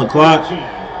left on the clock.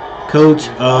 Coach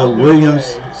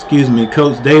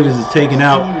Coach Davis is taking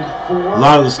out a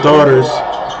lot of the starters.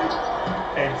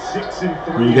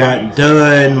 We got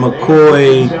Dunn,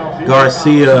 McCoy,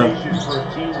 Garcia,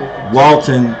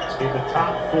 Walton,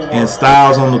 and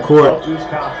Styles on the court.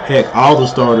 Heck, all the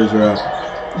starters are out.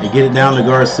 They get it down to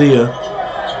Garcia.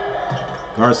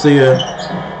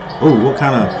 Oh, what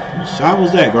kind of shot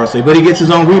was that, Garcia? But he gets his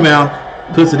own rebound,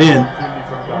 puts it in.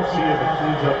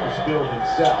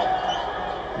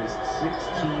 Missed 16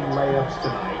 layups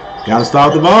tonight. Got to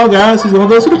stop the ball, guys. He's going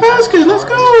to go to the basket. Let's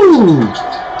go.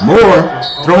 Moore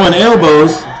throwing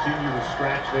elbows. Continue to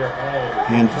scratch their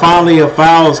head. And finally a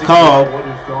foul is called. What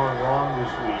has gone wrong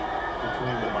this week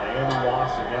between the Miami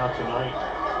loss and now tonight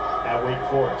at Wake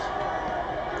Forest?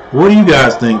 What do you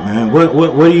guys think, man? What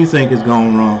do you think is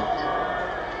going wrong?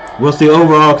 What's the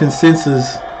overall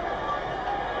consensus,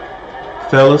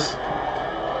 fellas?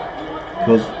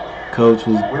 Coach,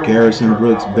 was Garrison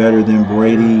Brooks better than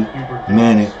Brady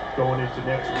Manick?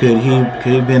 Could he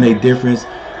have been a difference?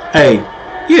 Hey,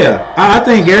 yeah, I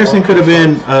think Garrison could have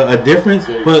been a difference,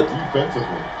 but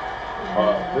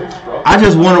I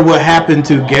just wonder what happened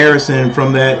to Garrison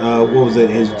from that, what was it,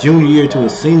 his junior year to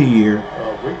his senior year.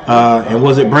 And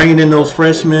was it bringing in those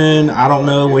freshmen? I don't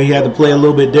know, where he had to play a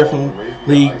little bit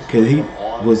differently because he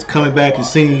was coming back his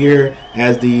senior year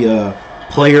as the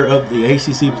player of the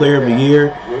ACC Player of the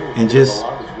Year and just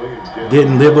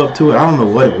didn't live up to it. I don't know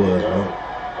what it was, bro.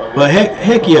 But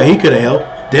heck yeah, he could have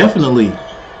helped. Definitely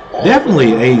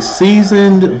a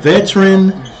seasoned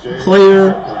veteran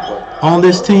player on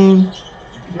this team.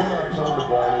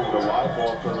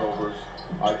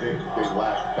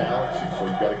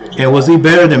 And was he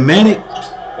better than Manick?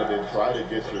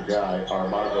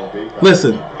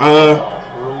 Listen,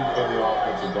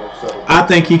 I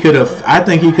think he could have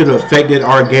affected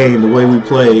our game the way we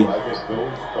play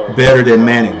better than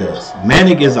Manick does.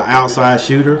 Manick is an outside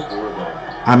shooter.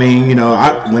 I mean, you know,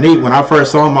 when I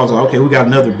first saw him, I was like, okay, we got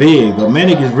another big. But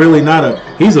Manick is really not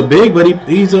he's a big, but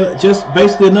he's just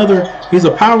basically he's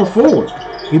a power forward.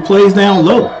 He plays down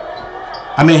low.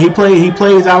 I mean, he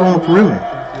plays out on the perimeter.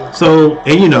 So,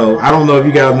 and you know, I don't know if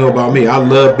you guys know about me. I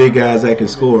love big guys that can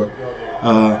score.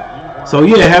 So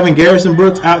yeah, having Garrison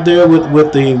Brooks out there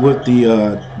with the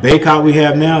Baycott we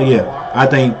have now, yeah, I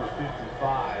think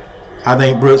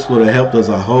Brooks would have helped us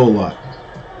a whole lot.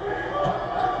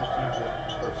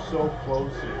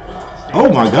 Oh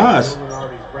my gosh.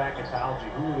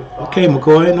 Okay,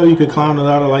 McCoy, I didn't know you could climb the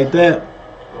ladder like that.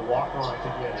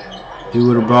 He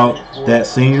would have brought that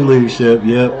senior leadership,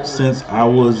 yep, since I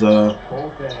was a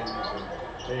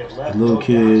little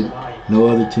kid, no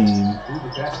other team.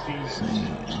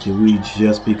 Did we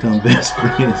just become best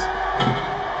friends?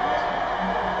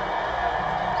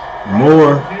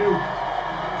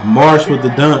 Marsh with the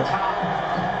dunk.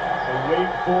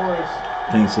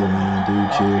 Thanks so, man,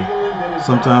 dude, cheer.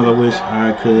 Sometimes I wish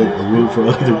I could root for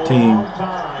other teams.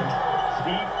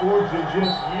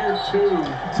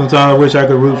 Sometimes I wish I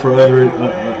could root for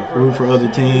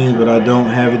other teams, but I don't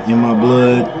have it in my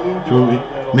blood.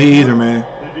 Me either, man.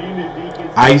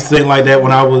 I used to think like that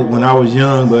when I was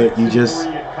young, but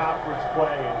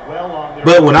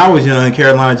But when I was young,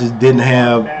 Carolina just didn't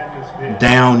have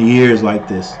down years like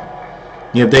this.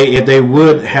 If they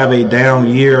would have a down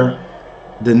year,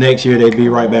 the next year they'd be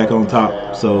right back on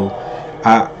top. So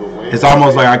it's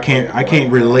almost like I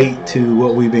can't relate to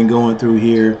what we've been going through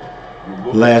here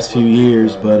the last few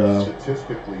years. But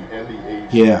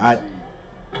yeah,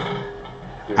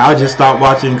 I'll just stop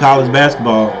watching college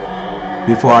basketball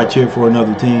before I cheer for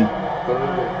another team.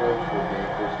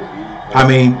 I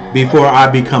mean, before I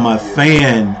become a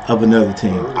fan of another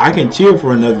team. I can cheer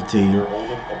for another team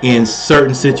in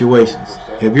certain situations.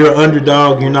 If you're an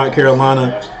underdog, you're not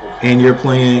Carolina, and you're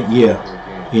playing, yeah,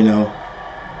 you know.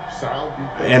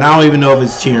 And I don't even know if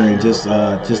it's cheering, just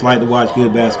like to watch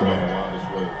good basketball.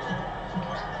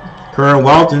 Curran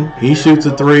Walton, he shoots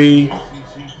a three,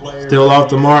 still off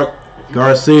the mark.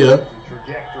 Garcia,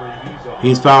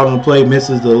 he's fouled on the play,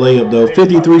 misses the layup though.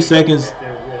 53 seconds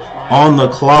on the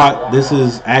clock. This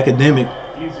is academic.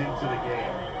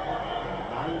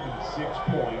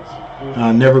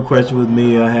 Never questioned with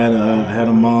me. I had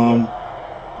a mom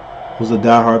was a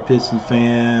diehard Pistons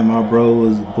fan. My bro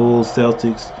was Bulls,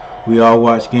 Celtics. We all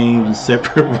watched games in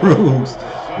separate rooms.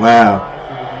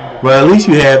 Wow. Well, at least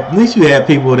you have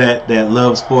people that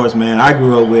love sports, man. I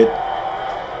grew up with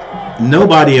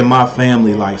nobody in my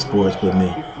family likes sports but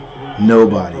me.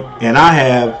 Nobody. And I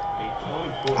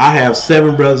have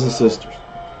 7 brothers and sisters.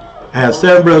 I have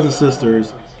 7 brothers and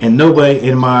sisters, and nobody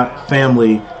in my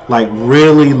family like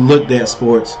really looked at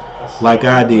sports like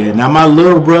I did. Now my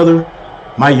little brother,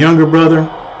 my younger brother.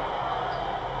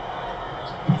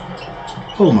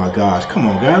 Oh my gosh, come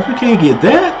on guys, we can't get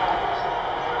that.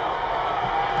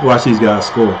 Watch these guys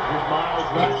score.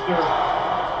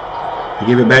 They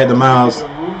give it back to Miles.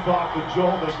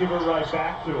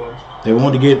 They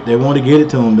want to get it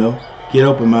to him though. Get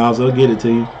open, Miles. They'll get it to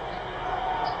you.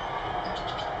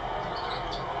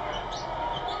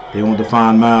 They want to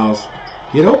find Miles.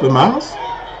 Get open, Miles.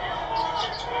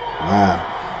 Wow.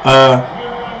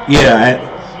 Yeah,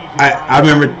 I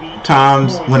remember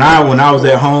times when I was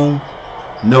at home,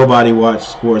 nobody watched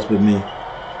sports but me.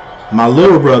 My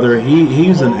little brother,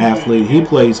 he's an athlete. He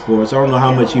plays sports. I don't know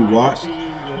how much he watched,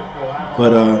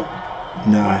 but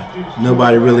nah,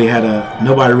 nobody really had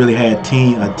a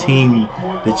team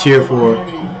to cheer for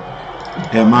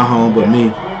at my home but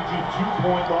me.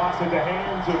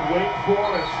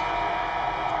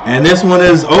 And this one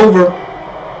is over.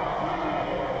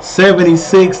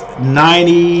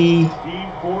 76-90.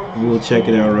 We'll check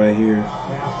it out right here.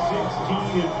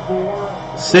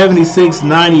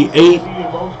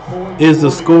 76-98 is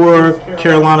the score.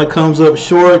 Carolina comes up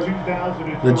short.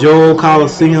 The Joel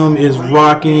Coliseum is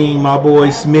rocking. My boy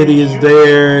Smitty is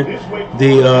there.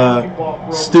 The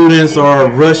students are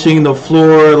rushing the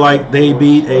floor like they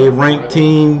beat a ranked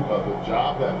team.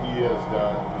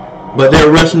 But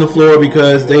they're rushing the floor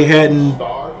because they hadn't.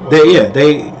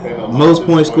 They most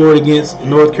points scored against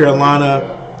North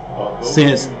Carolina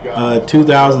since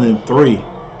 2003.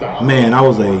 Man, I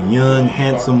was a young,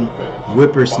 handsome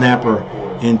whippersnapper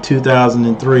in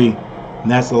 2003, and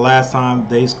that's the last time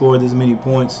they scored this many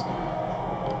points.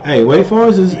 Hey, Wake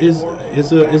Forest is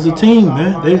a team,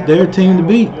 man. They're a team to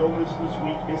beat.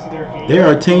 They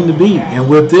are a team to beat, and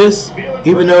with this,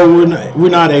 even though we're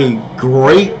not a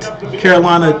great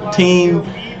Carolina team,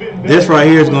 this right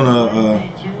here is gonna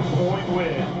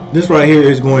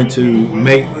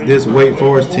make this Wake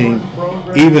Forest team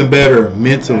even better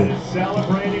mentally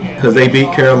because they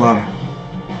beat Carolina.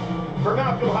 For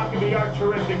Malcolm Huckabee, our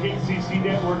terrific ACC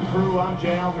Network crew, I'm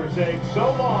Jay Alder saying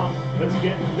so long. Let's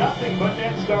get nothing but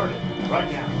net started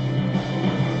right now.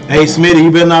 Hey, Smitty,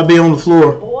 you better not be on the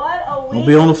floor. What a week. Don't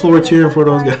be on the floor cheering for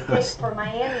those guys. For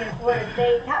Miami and Florida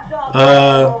State, capped off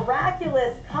a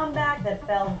miraculous comeback that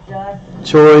fell just.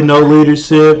 Troy, no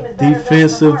leadership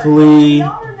defensively.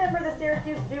 Y'all remember the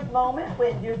Syracuse Duke moment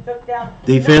when Duke took down.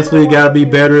 Defensively, got to be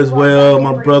better as well.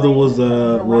 My brother was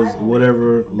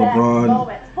whatever LeBron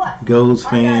Goes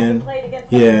fan.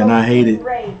 Yeah, and I hate it.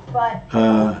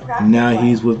 Now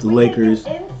he's with the Lakers.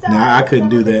 Now I couldn't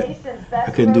do that. I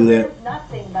couldn't do that.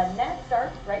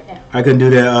 I couldn't do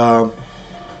that.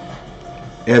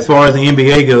 As far as the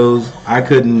NBA goes, I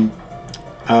couldn't.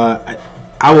 I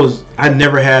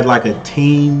never had like a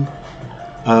team.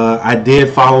 I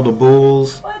did follow the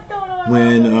Bulls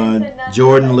when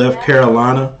Jordan left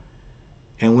Carolina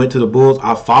and went to the Bulls.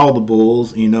 I followed the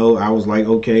Bulls. You know, I was like,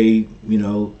 okay, you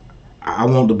know, I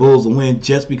want the Bulls to win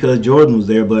just because Jordan was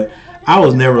there. But I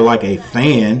was never like a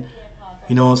fan.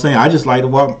 You know what I'm saying? I just like to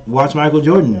watch Michael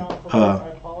Jordan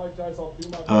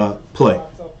play.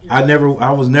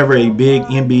 I was never a big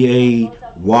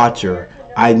NBA watcher.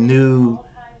 I knew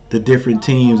the different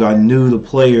teams. I knew the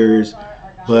players,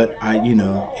 but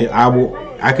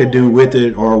I could do with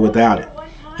it or without it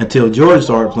until Jordan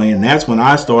started playing. That's when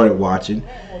I started watching.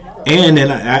 And then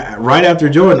right after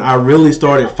Jordan, I really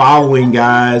started following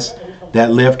guys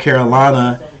that left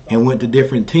Carolina and went to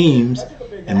different teams.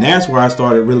 And that's where I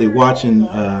started really watching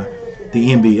the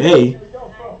NBA.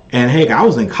 And heck, I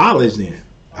was in college then.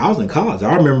 I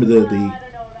remember the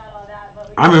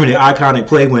iconic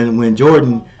play when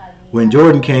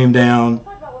Jordan came down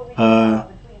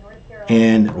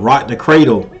and rocked the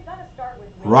cradle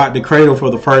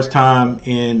for the first time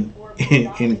in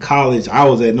college. I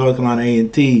was at North Carolina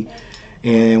A&T,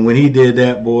 and when he did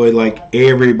that, boy, like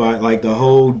everybody, like the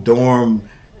whole dorm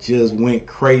just went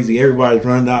crazy. Everybody's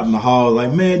running out in the hall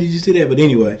like, man, did you see that? But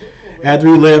anyway, after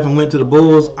he left and went to the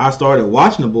Bulls, I started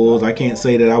watching the Bulls. I can't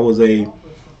say that I was a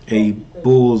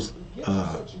Bulls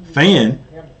fan.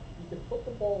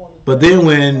 But then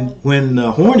when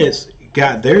the Hornets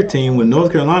got their team, when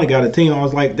North Carolina got a team, I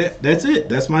was like, that's it.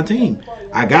 That's my team.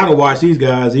 I got to watch these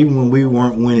guys even when we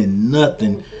weren't winning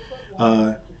nothing.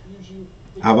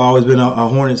 I've always been a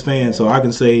Hornets fan, so I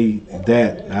can say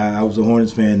that I was a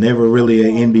Hornets fan. Never really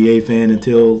an NBA fan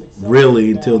until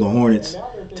the Hornets,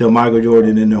 till Michael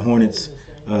Jordan and the Hornets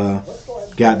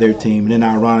got their team. And then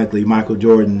ironically, Michael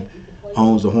Jordan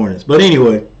owns the Hornets. But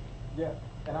anyway,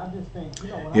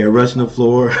 yeah, rushing the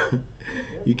floor.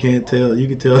 You can't tell. You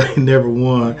can tell they never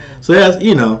won. So that's,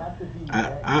 you know,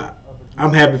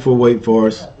 I'm happy for Wake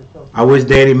Forest. I wish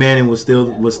Danny Manning was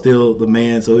still the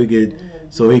man, so he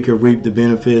could reap the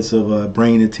benefits of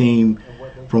bringing the team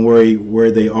from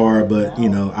where they are. But you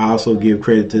know, I also give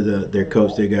credit to their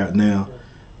coach they got now.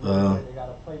 They got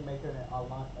a playmaker in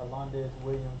Alondes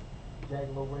Williams. Jack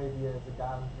Laravia is a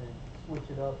guy who can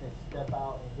switch it up and step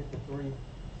out and hit the three.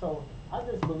 So I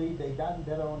just believe they've gotten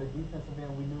better on the defensive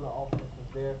end. We knew the offense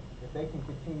was there. If they can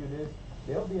continue this,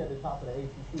 they'll be at the top of the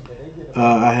ACC. But they did.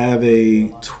 I have a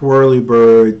twirly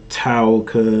bird towel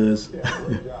because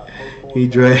He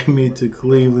dragged me to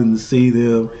Cleveland to see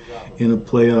them in a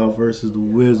playoff versus the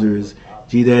Wizards.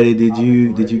 G Daddy, did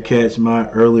you catch my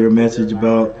earlier message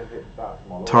about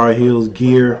Tar Heels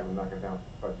gear?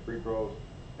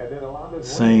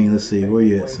 Saying, let's see, where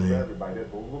you at, saying? A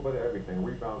little bit of everything.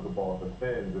 Rebounds the ball,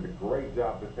 defends, did a great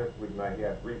job defensively tonight. He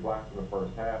had 3 blocks in the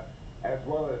first half, as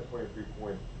well as 23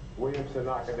 points. Williamson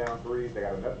knocking down 3s. They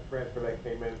got another transfer that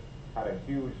came in, had a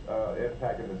huge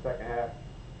impact in the second half.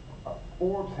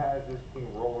 Forbes has this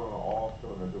team rolling on all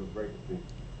cylinders. It was great to see.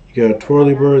 You got a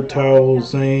twirly bird towel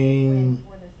saying.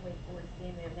 For this Wake Forest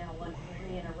team, they've now won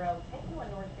 3 in a row. Taking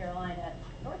on North Carolina.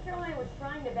 North Carolina was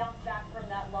trying to bounce back from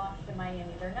that loss to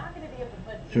Miami. They're not going to be able to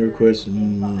put Her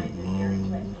question.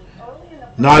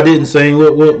 No, I didn't say.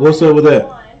 What's up with that?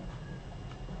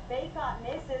 Baycott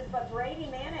misses, but Brady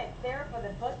Manick there for the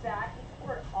putback. He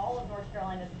scored all of North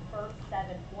Carolina's first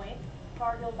 7 points.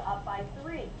 Cardinals up by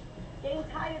 3. Game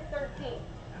tied at 13.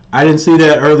 I didn't see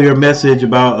that earlier message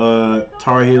about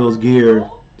Tar Heels gear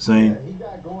saying.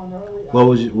 What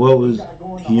was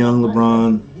young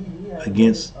LeBron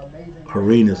against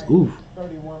Arenas? Oof.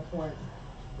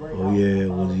 Oh yeah, it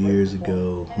was years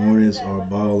ago. Hornets are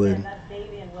balling.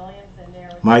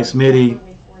 Mike Smitty,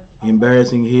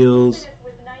 embarrassing heels.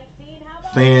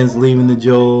 Fans leaving the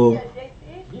Joel.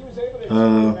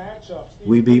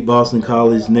 We beat Boston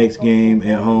College next game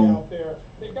at home.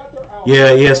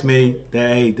 Yeah, yes, Smitty.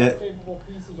 That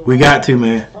we got to,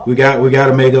 man. We got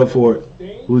to make up for it.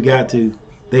 We got to.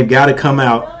 They've got to come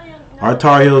out. Our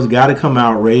Tar Heels got to come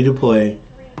out ready to play,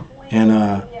 and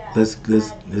let's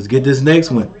get this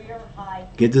next one.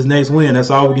 Get this next win. That's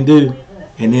all we can do,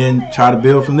 and then try to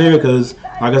build from there. Because,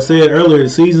 like I said earlier, the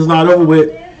season's not over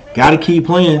with. Got to keep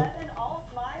playing.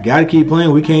 Got to keep playing.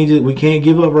 We can't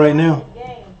give up right now.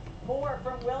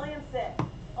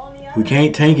 We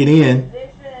can't tank it in.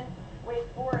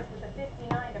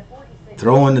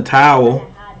 Throw in the towel.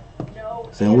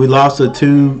 Saying we lost to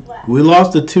two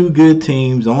good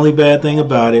teams. The only bad thing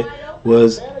about it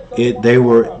was they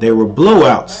were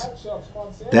blowouts.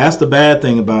 That's the bad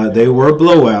thing about it. They were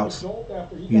blowouts,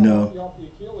 you know.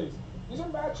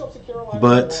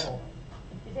 But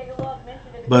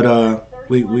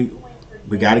we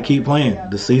got to keep playing.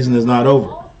 The season is not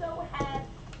over.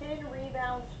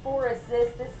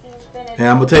 And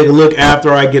I'm gonna take a look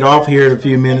after I get off here in a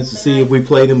few minutes to see if we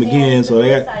play them again. So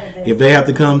if they have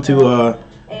to come to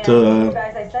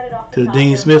the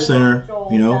Dean Smith Center,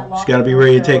 you know, just got to be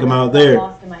ready to take them out there.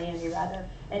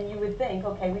 And you would think,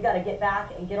 okay, we got to get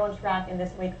back and get on track in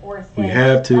this Wake Forest game. We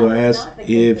have to ask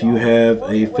if you have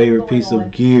a favorite piece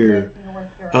of gear.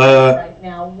 I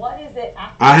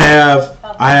have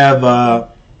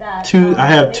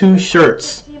two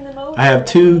shirts. I have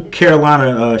 2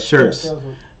 Carolina shirts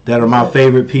that are my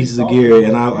favorite pieces of gear,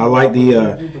 and I like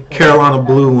the Carolina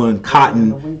blue one,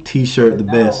 cotton T-shirt, the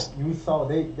best. You saw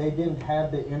they didn't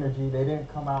have the energy. They didn't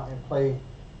come out and play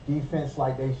defense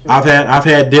like they should. I've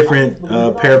had different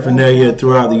paraphernalia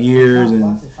throughout the years,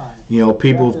 and you know,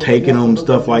 people have taken them,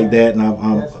 stuff like that, and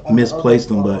I've misplaced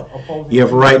them. But yeah,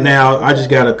 for right now, I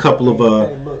just got a couple of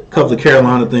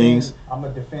Carolina things.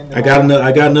 I got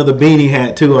another beanie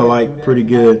hat too. I like pretty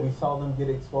good. We saw them get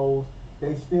exposed.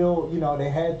 They still, you know, they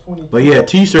had 20. But yeah,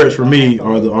 T-shirts for me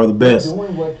are the best.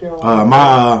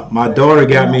 My daughter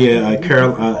got me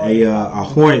a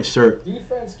Hornets shirt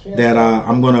that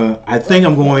I think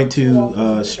I'm going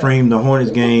to stream the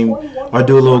Hornets game or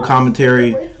do a little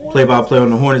commentary, play-by-play on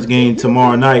the Hornets game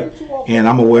tomorrow night, and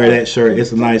I'm gonna wear that shirt.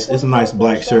 It's a nice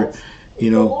black shirt.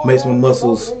 You know, makes my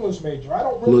muscles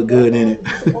look good in it.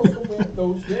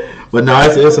 But no,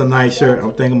 it's a nice shirt.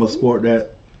 I think I'm gonna sport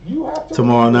that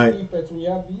tomorrow night. Defense, when you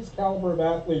have these caliber of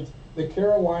athletes, the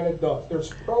Carolina does.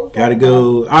 There's pros. Gotta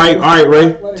go. All right,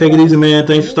 Ray. Take it easy, man.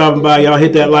 Thanks for stopping by. Y'all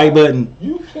hit that like button.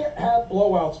 You can't have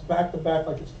blowouts back to back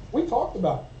like this. We talked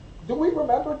about it. Do we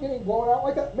remember getting blown out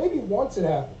like that? Maybe once it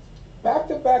happens. Back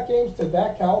to back games to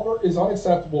that caliber is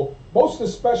unacceptable, most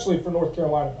especially for North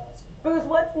Carolina basketball. Booz,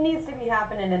 what needs to be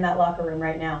happening in that locker room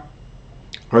right now?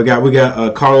 We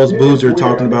got Carlos Boozer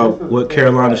talking about what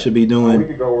Carolina should be doing. A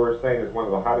week ago, we were saying it's one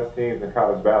of the hottest teams in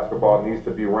college basketball. It needs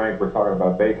to be ranked. We're talking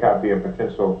about Baycott being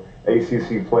potential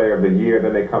ACC Player of the Year.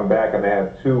 Then they come back and they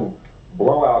have 2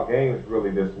 blowout games really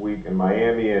this week in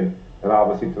Miami and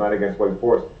obviously tonight against Wake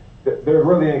Forest. They're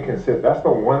really inconsistent. That's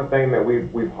the one thing that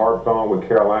we've harped on with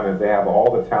Carolina is they have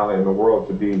all the talent in the world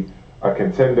to be a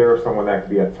contender, someone that could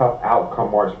be a tough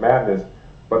outcome March Madness.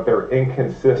 But they're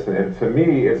inconsistent. And to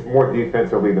me, it's more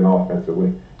defensively than offensively.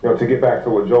 You know, to get back to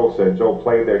what Joel said, Joel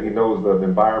played there. He knows the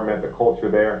environment, the culture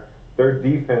there. Their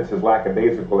defense is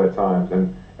lackadaisical at times.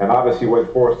 And obviously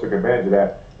Wake Forest took advantage of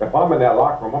that. if I'm in that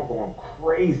locker room, I'm going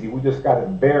crazy. We just got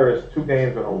embarrassed 2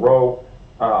 games in a row.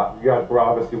 You guys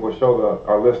obviously will show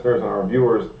our listeners and our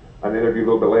viewers an interview a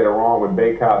little bit later on with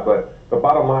Baycott, but the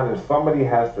bottom line is somebody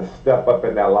has to step up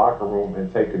in that locker room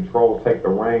and take control, take the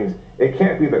reins. It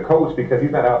can't be the coach because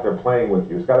he's not out there playing with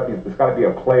you. It's got to be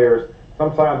a players.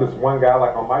 Sometimes it's one guy,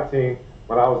 like on my team,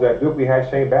 when I was at Duke, we had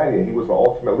Shane Battier. He was the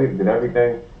ultimate leader, did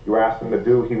everything you asked him to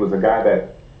do. He was a guy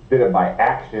that did it by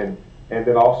action and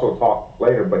then also talk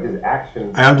later, but his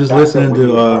action. I'm just listening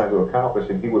to trying to accomplish,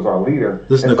 and he was our leader.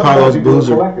 Listen to Carlos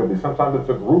Boozer. Collectively, sometimes it's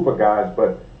a group of guys,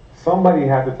 but somebody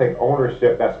has to take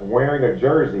ownership that's wearing a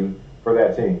jersey for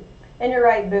that team. And you're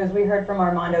right, Booz. We heard from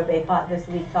Armando Baycott this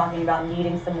week talking about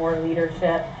needing some more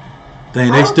leadership.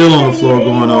 Dang, they still on the floor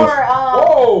going off.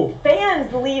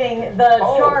 Fans leading the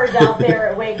charge out there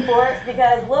at Wake Forest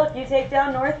because, look, you take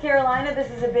down North Carolina. This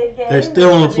is a big game. They're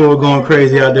still on the floor going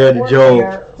crazy out there to Joel.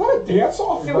 Is that a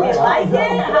dance-off? Do we like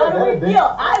it? How do we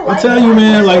feel? I like it. I tell you,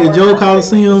 man, like the Joel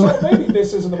Coliseum. So maybe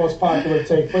this isn't the most popular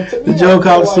take, but to me, The Joel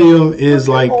Coliseum is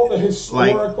like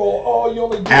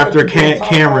after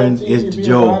Cameron is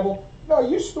Joel. No,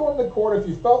 you stormed the court if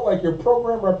you felt like your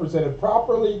program represented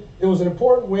properly. It was an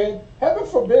important win. Heaven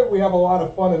forbid we have a lot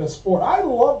of fun in the sport. I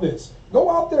love this. Go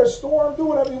out there, storm, do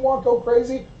whatever you want, go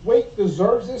crazy. Wake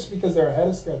deserves this because they're ahead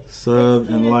of schedule. Sub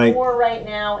and like 4 right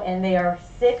now, and they are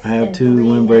 6. I have 2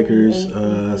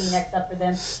 windbreakers, next up for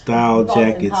them. style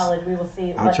jackets. We will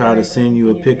see. I'll try to send you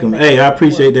a pick 'em. Hey, I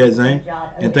appreciate that, Zane,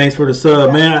 and thanks for the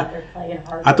sub, man.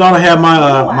 I thought I had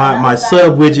my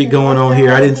sub widget going on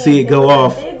here. I didn't see it go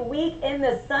off.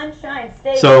 The Sunshine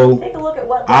State. So take a look at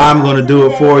what I'm gonna do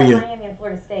it for you. Miami and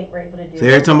Florida State were able to do. So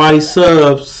every time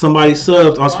somebody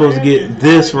subs, I'm supposed to get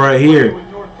this right here.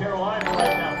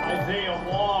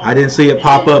 I didn't see it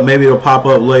pop up. Maybe it'll pop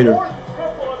up later,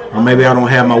 or maybe I don't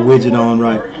have my widget on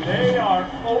right.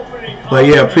 But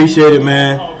yeah, appreciate it,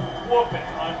 man.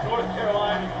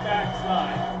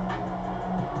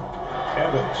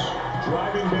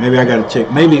 Maybe I gotta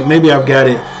check. Maybe I've got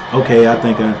it. Okay, I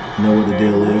think I know what the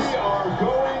deal is.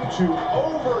 To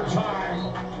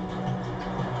overtime.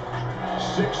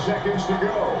 6 seconds to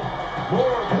go.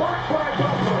 More blocked by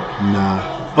Butler.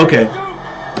 Nah. Okay.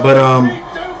 But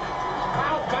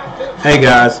hey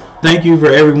guys, thank you for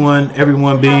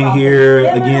everyone being here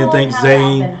again. Thanks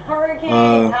Zane.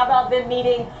 Hurricanes. How about them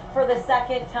meeting for the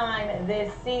 2nd time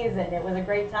this season? It was a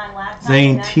great time last time.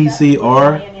 Zane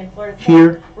TCR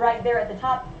here. Right there at the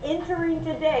top, entering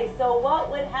today. So what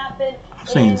would happen? I'm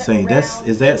saying Saint.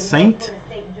 Is that Saint?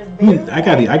 I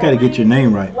gotta get your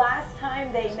name right. Last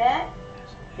time they met,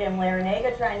 Jim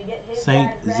Larinaga trying to get his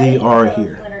Saint ZR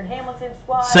here. Leonard Hamilton's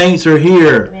squad. Saints are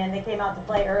here. Man, they came out to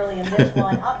play early in this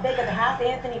one. Up big at the half,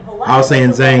 Anthony Polite. I was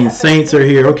saying Zane. Saints are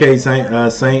here. Okay, Saint.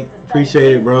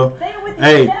 Appreciate it, bro.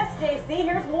 Hey.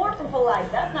 Here's more from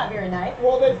Polite. That's not very nice.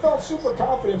 Well, they felt super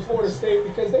confident in Florida State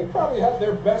because they probably had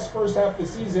their best first half of the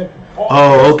season.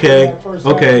 Oh, okay.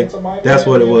 Okay. That's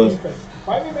what it was.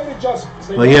 Miami made adjustments.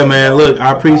 Well, yeah, man. Look,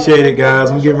 I appreciate it,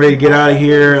 guys. I'm getting ready to get out of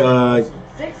here.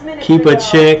 Keep a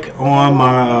check on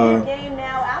my game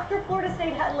now after Florida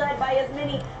State had led by as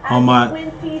many as on my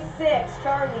 26.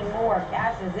 Charlie Moore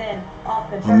cashes in off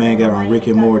the my man got on Rick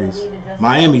and Morty's.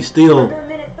 Miami still.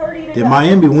 Did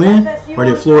Miami win or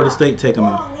did Florida State take them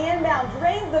out? The inbound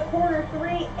drains the corner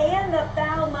 3 and the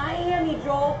foul. Miami,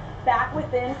 Joel, back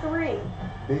within 3.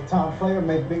 Big time player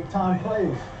make big time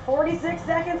plays. 46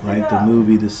 seconds Like to go. the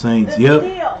movie The Saints. The Yep.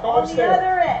 steal on the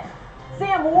other end.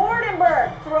 Sam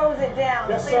Wardenberg throws it down,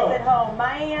 plays it home.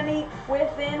 Miami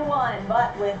within 1,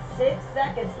 but with 6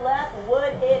 seconds left,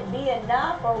 would it be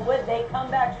enough or would they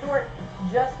come back short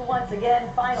just once again?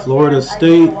 Final Florida chance.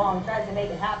 State Long tries to make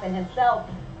it happen himself.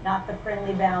 Not the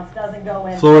friendly bounce, doesn't go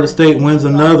in. Florida State wins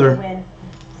another.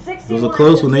 It was a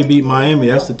close one. They beat Miami.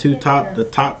 That's the top,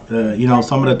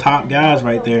 some of the top guys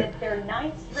right there.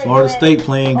 Florida State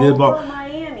playing good ball.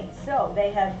 Miami, so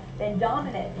they have been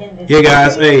dominant in this. Yeah,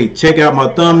 guys. Hey, check out my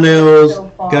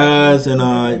thumbnails, guys. And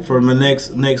for my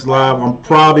next live, I'm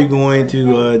probably going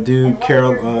to do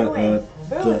the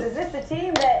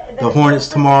Hornets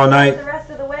tomorrow night.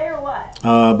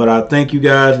 But I thank you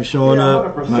guys for showing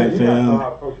up. Night fam.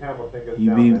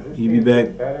 You be back.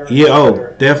 Yeah,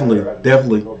 oh, definitely.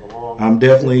 I'm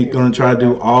definitely gonna try to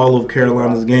do all of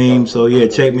Carolina's games. So yeah,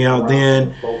 check me out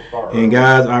then. And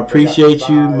guys, I appreciate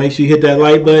you. Make sure you hit that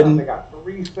like button.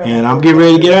 And I'm getting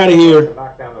ready to get out of here.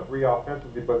 Knock down the 3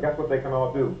 offensively, but guess what they can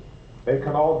all do? They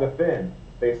can all defend.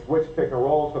 They switch pick and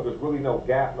roll, so there's really no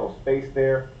gap, no space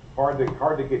there. Hard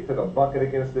to get to the bucket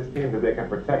against this team, but they can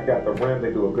protect at the rim.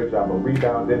 They do a good job of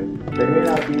rebounding. They may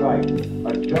not be like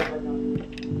a jumper.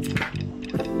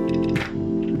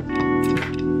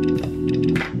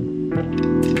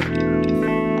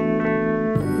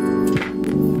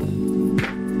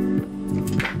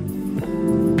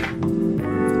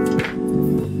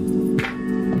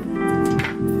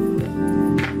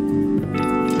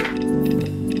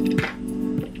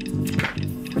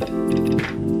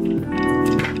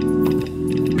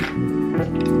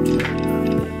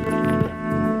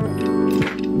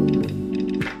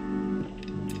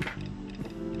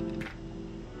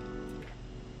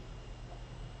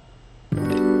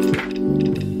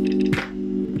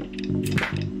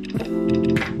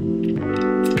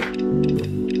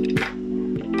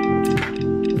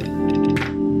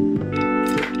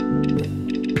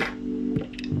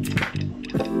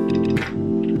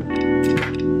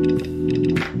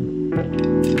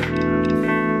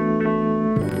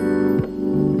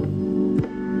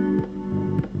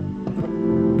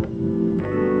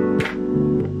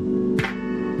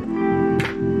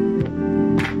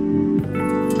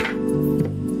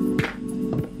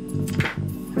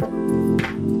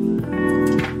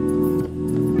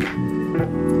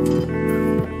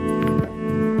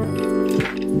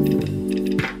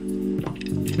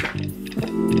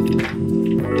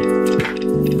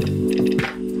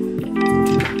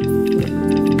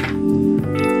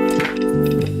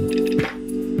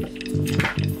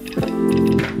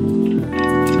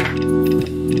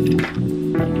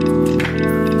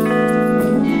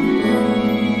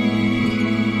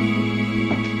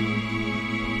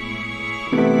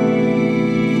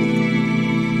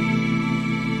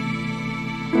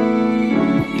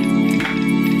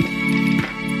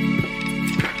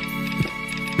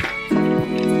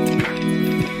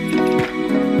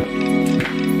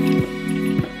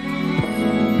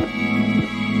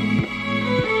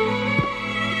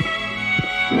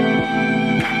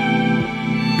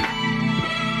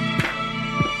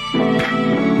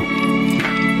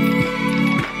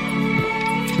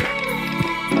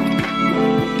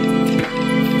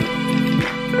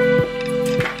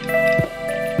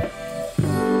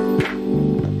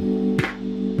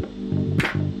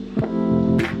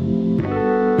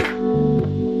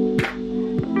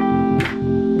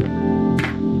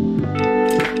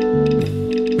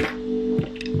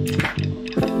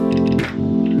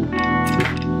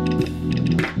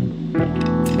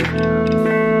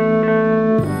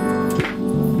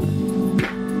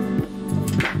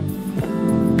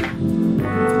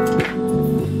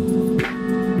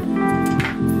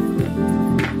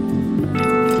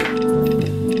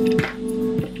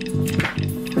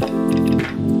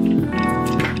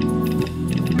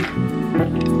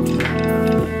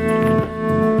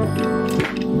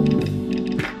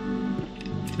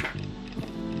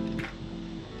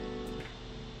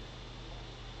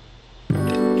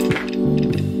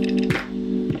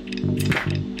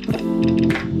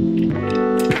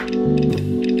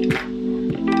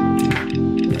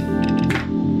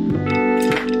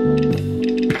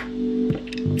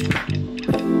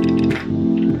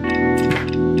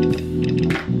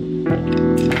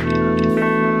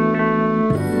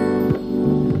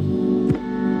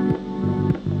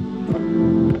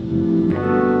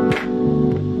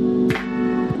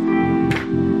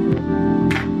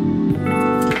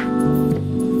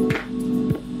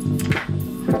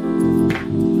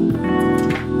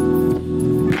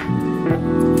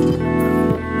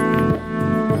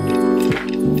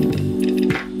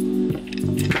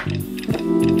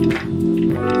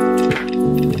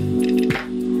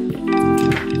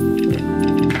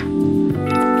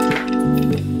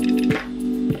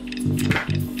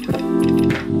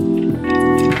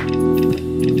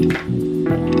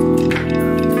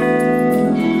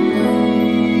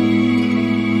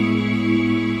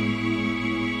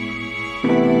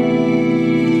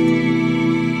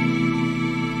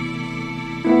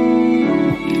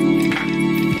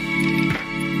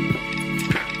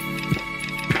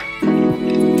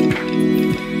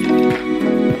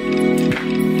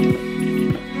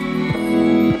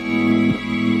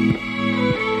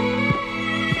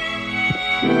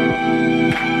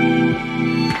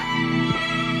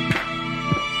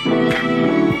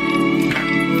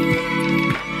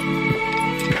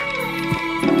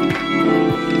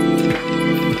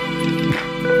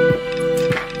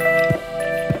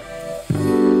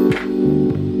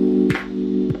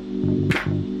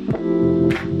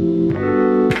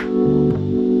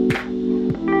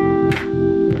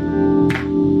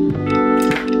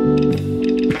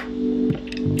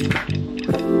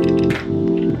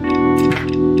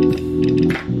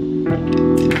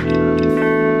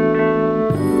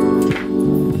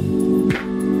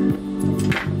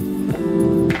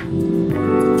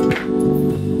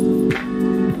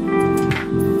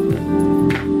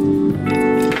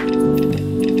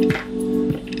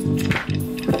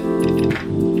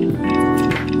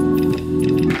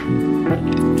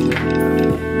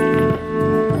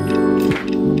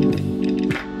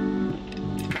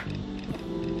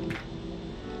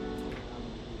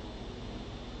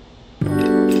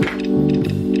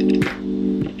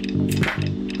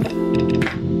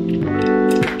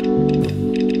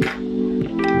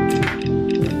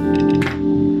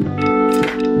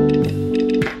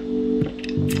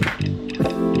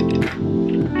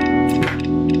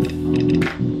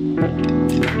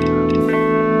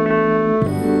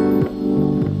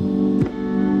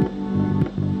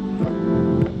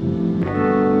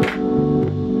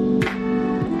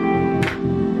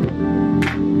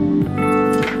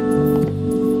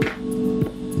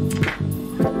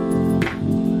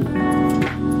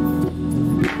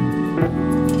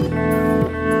 Bye.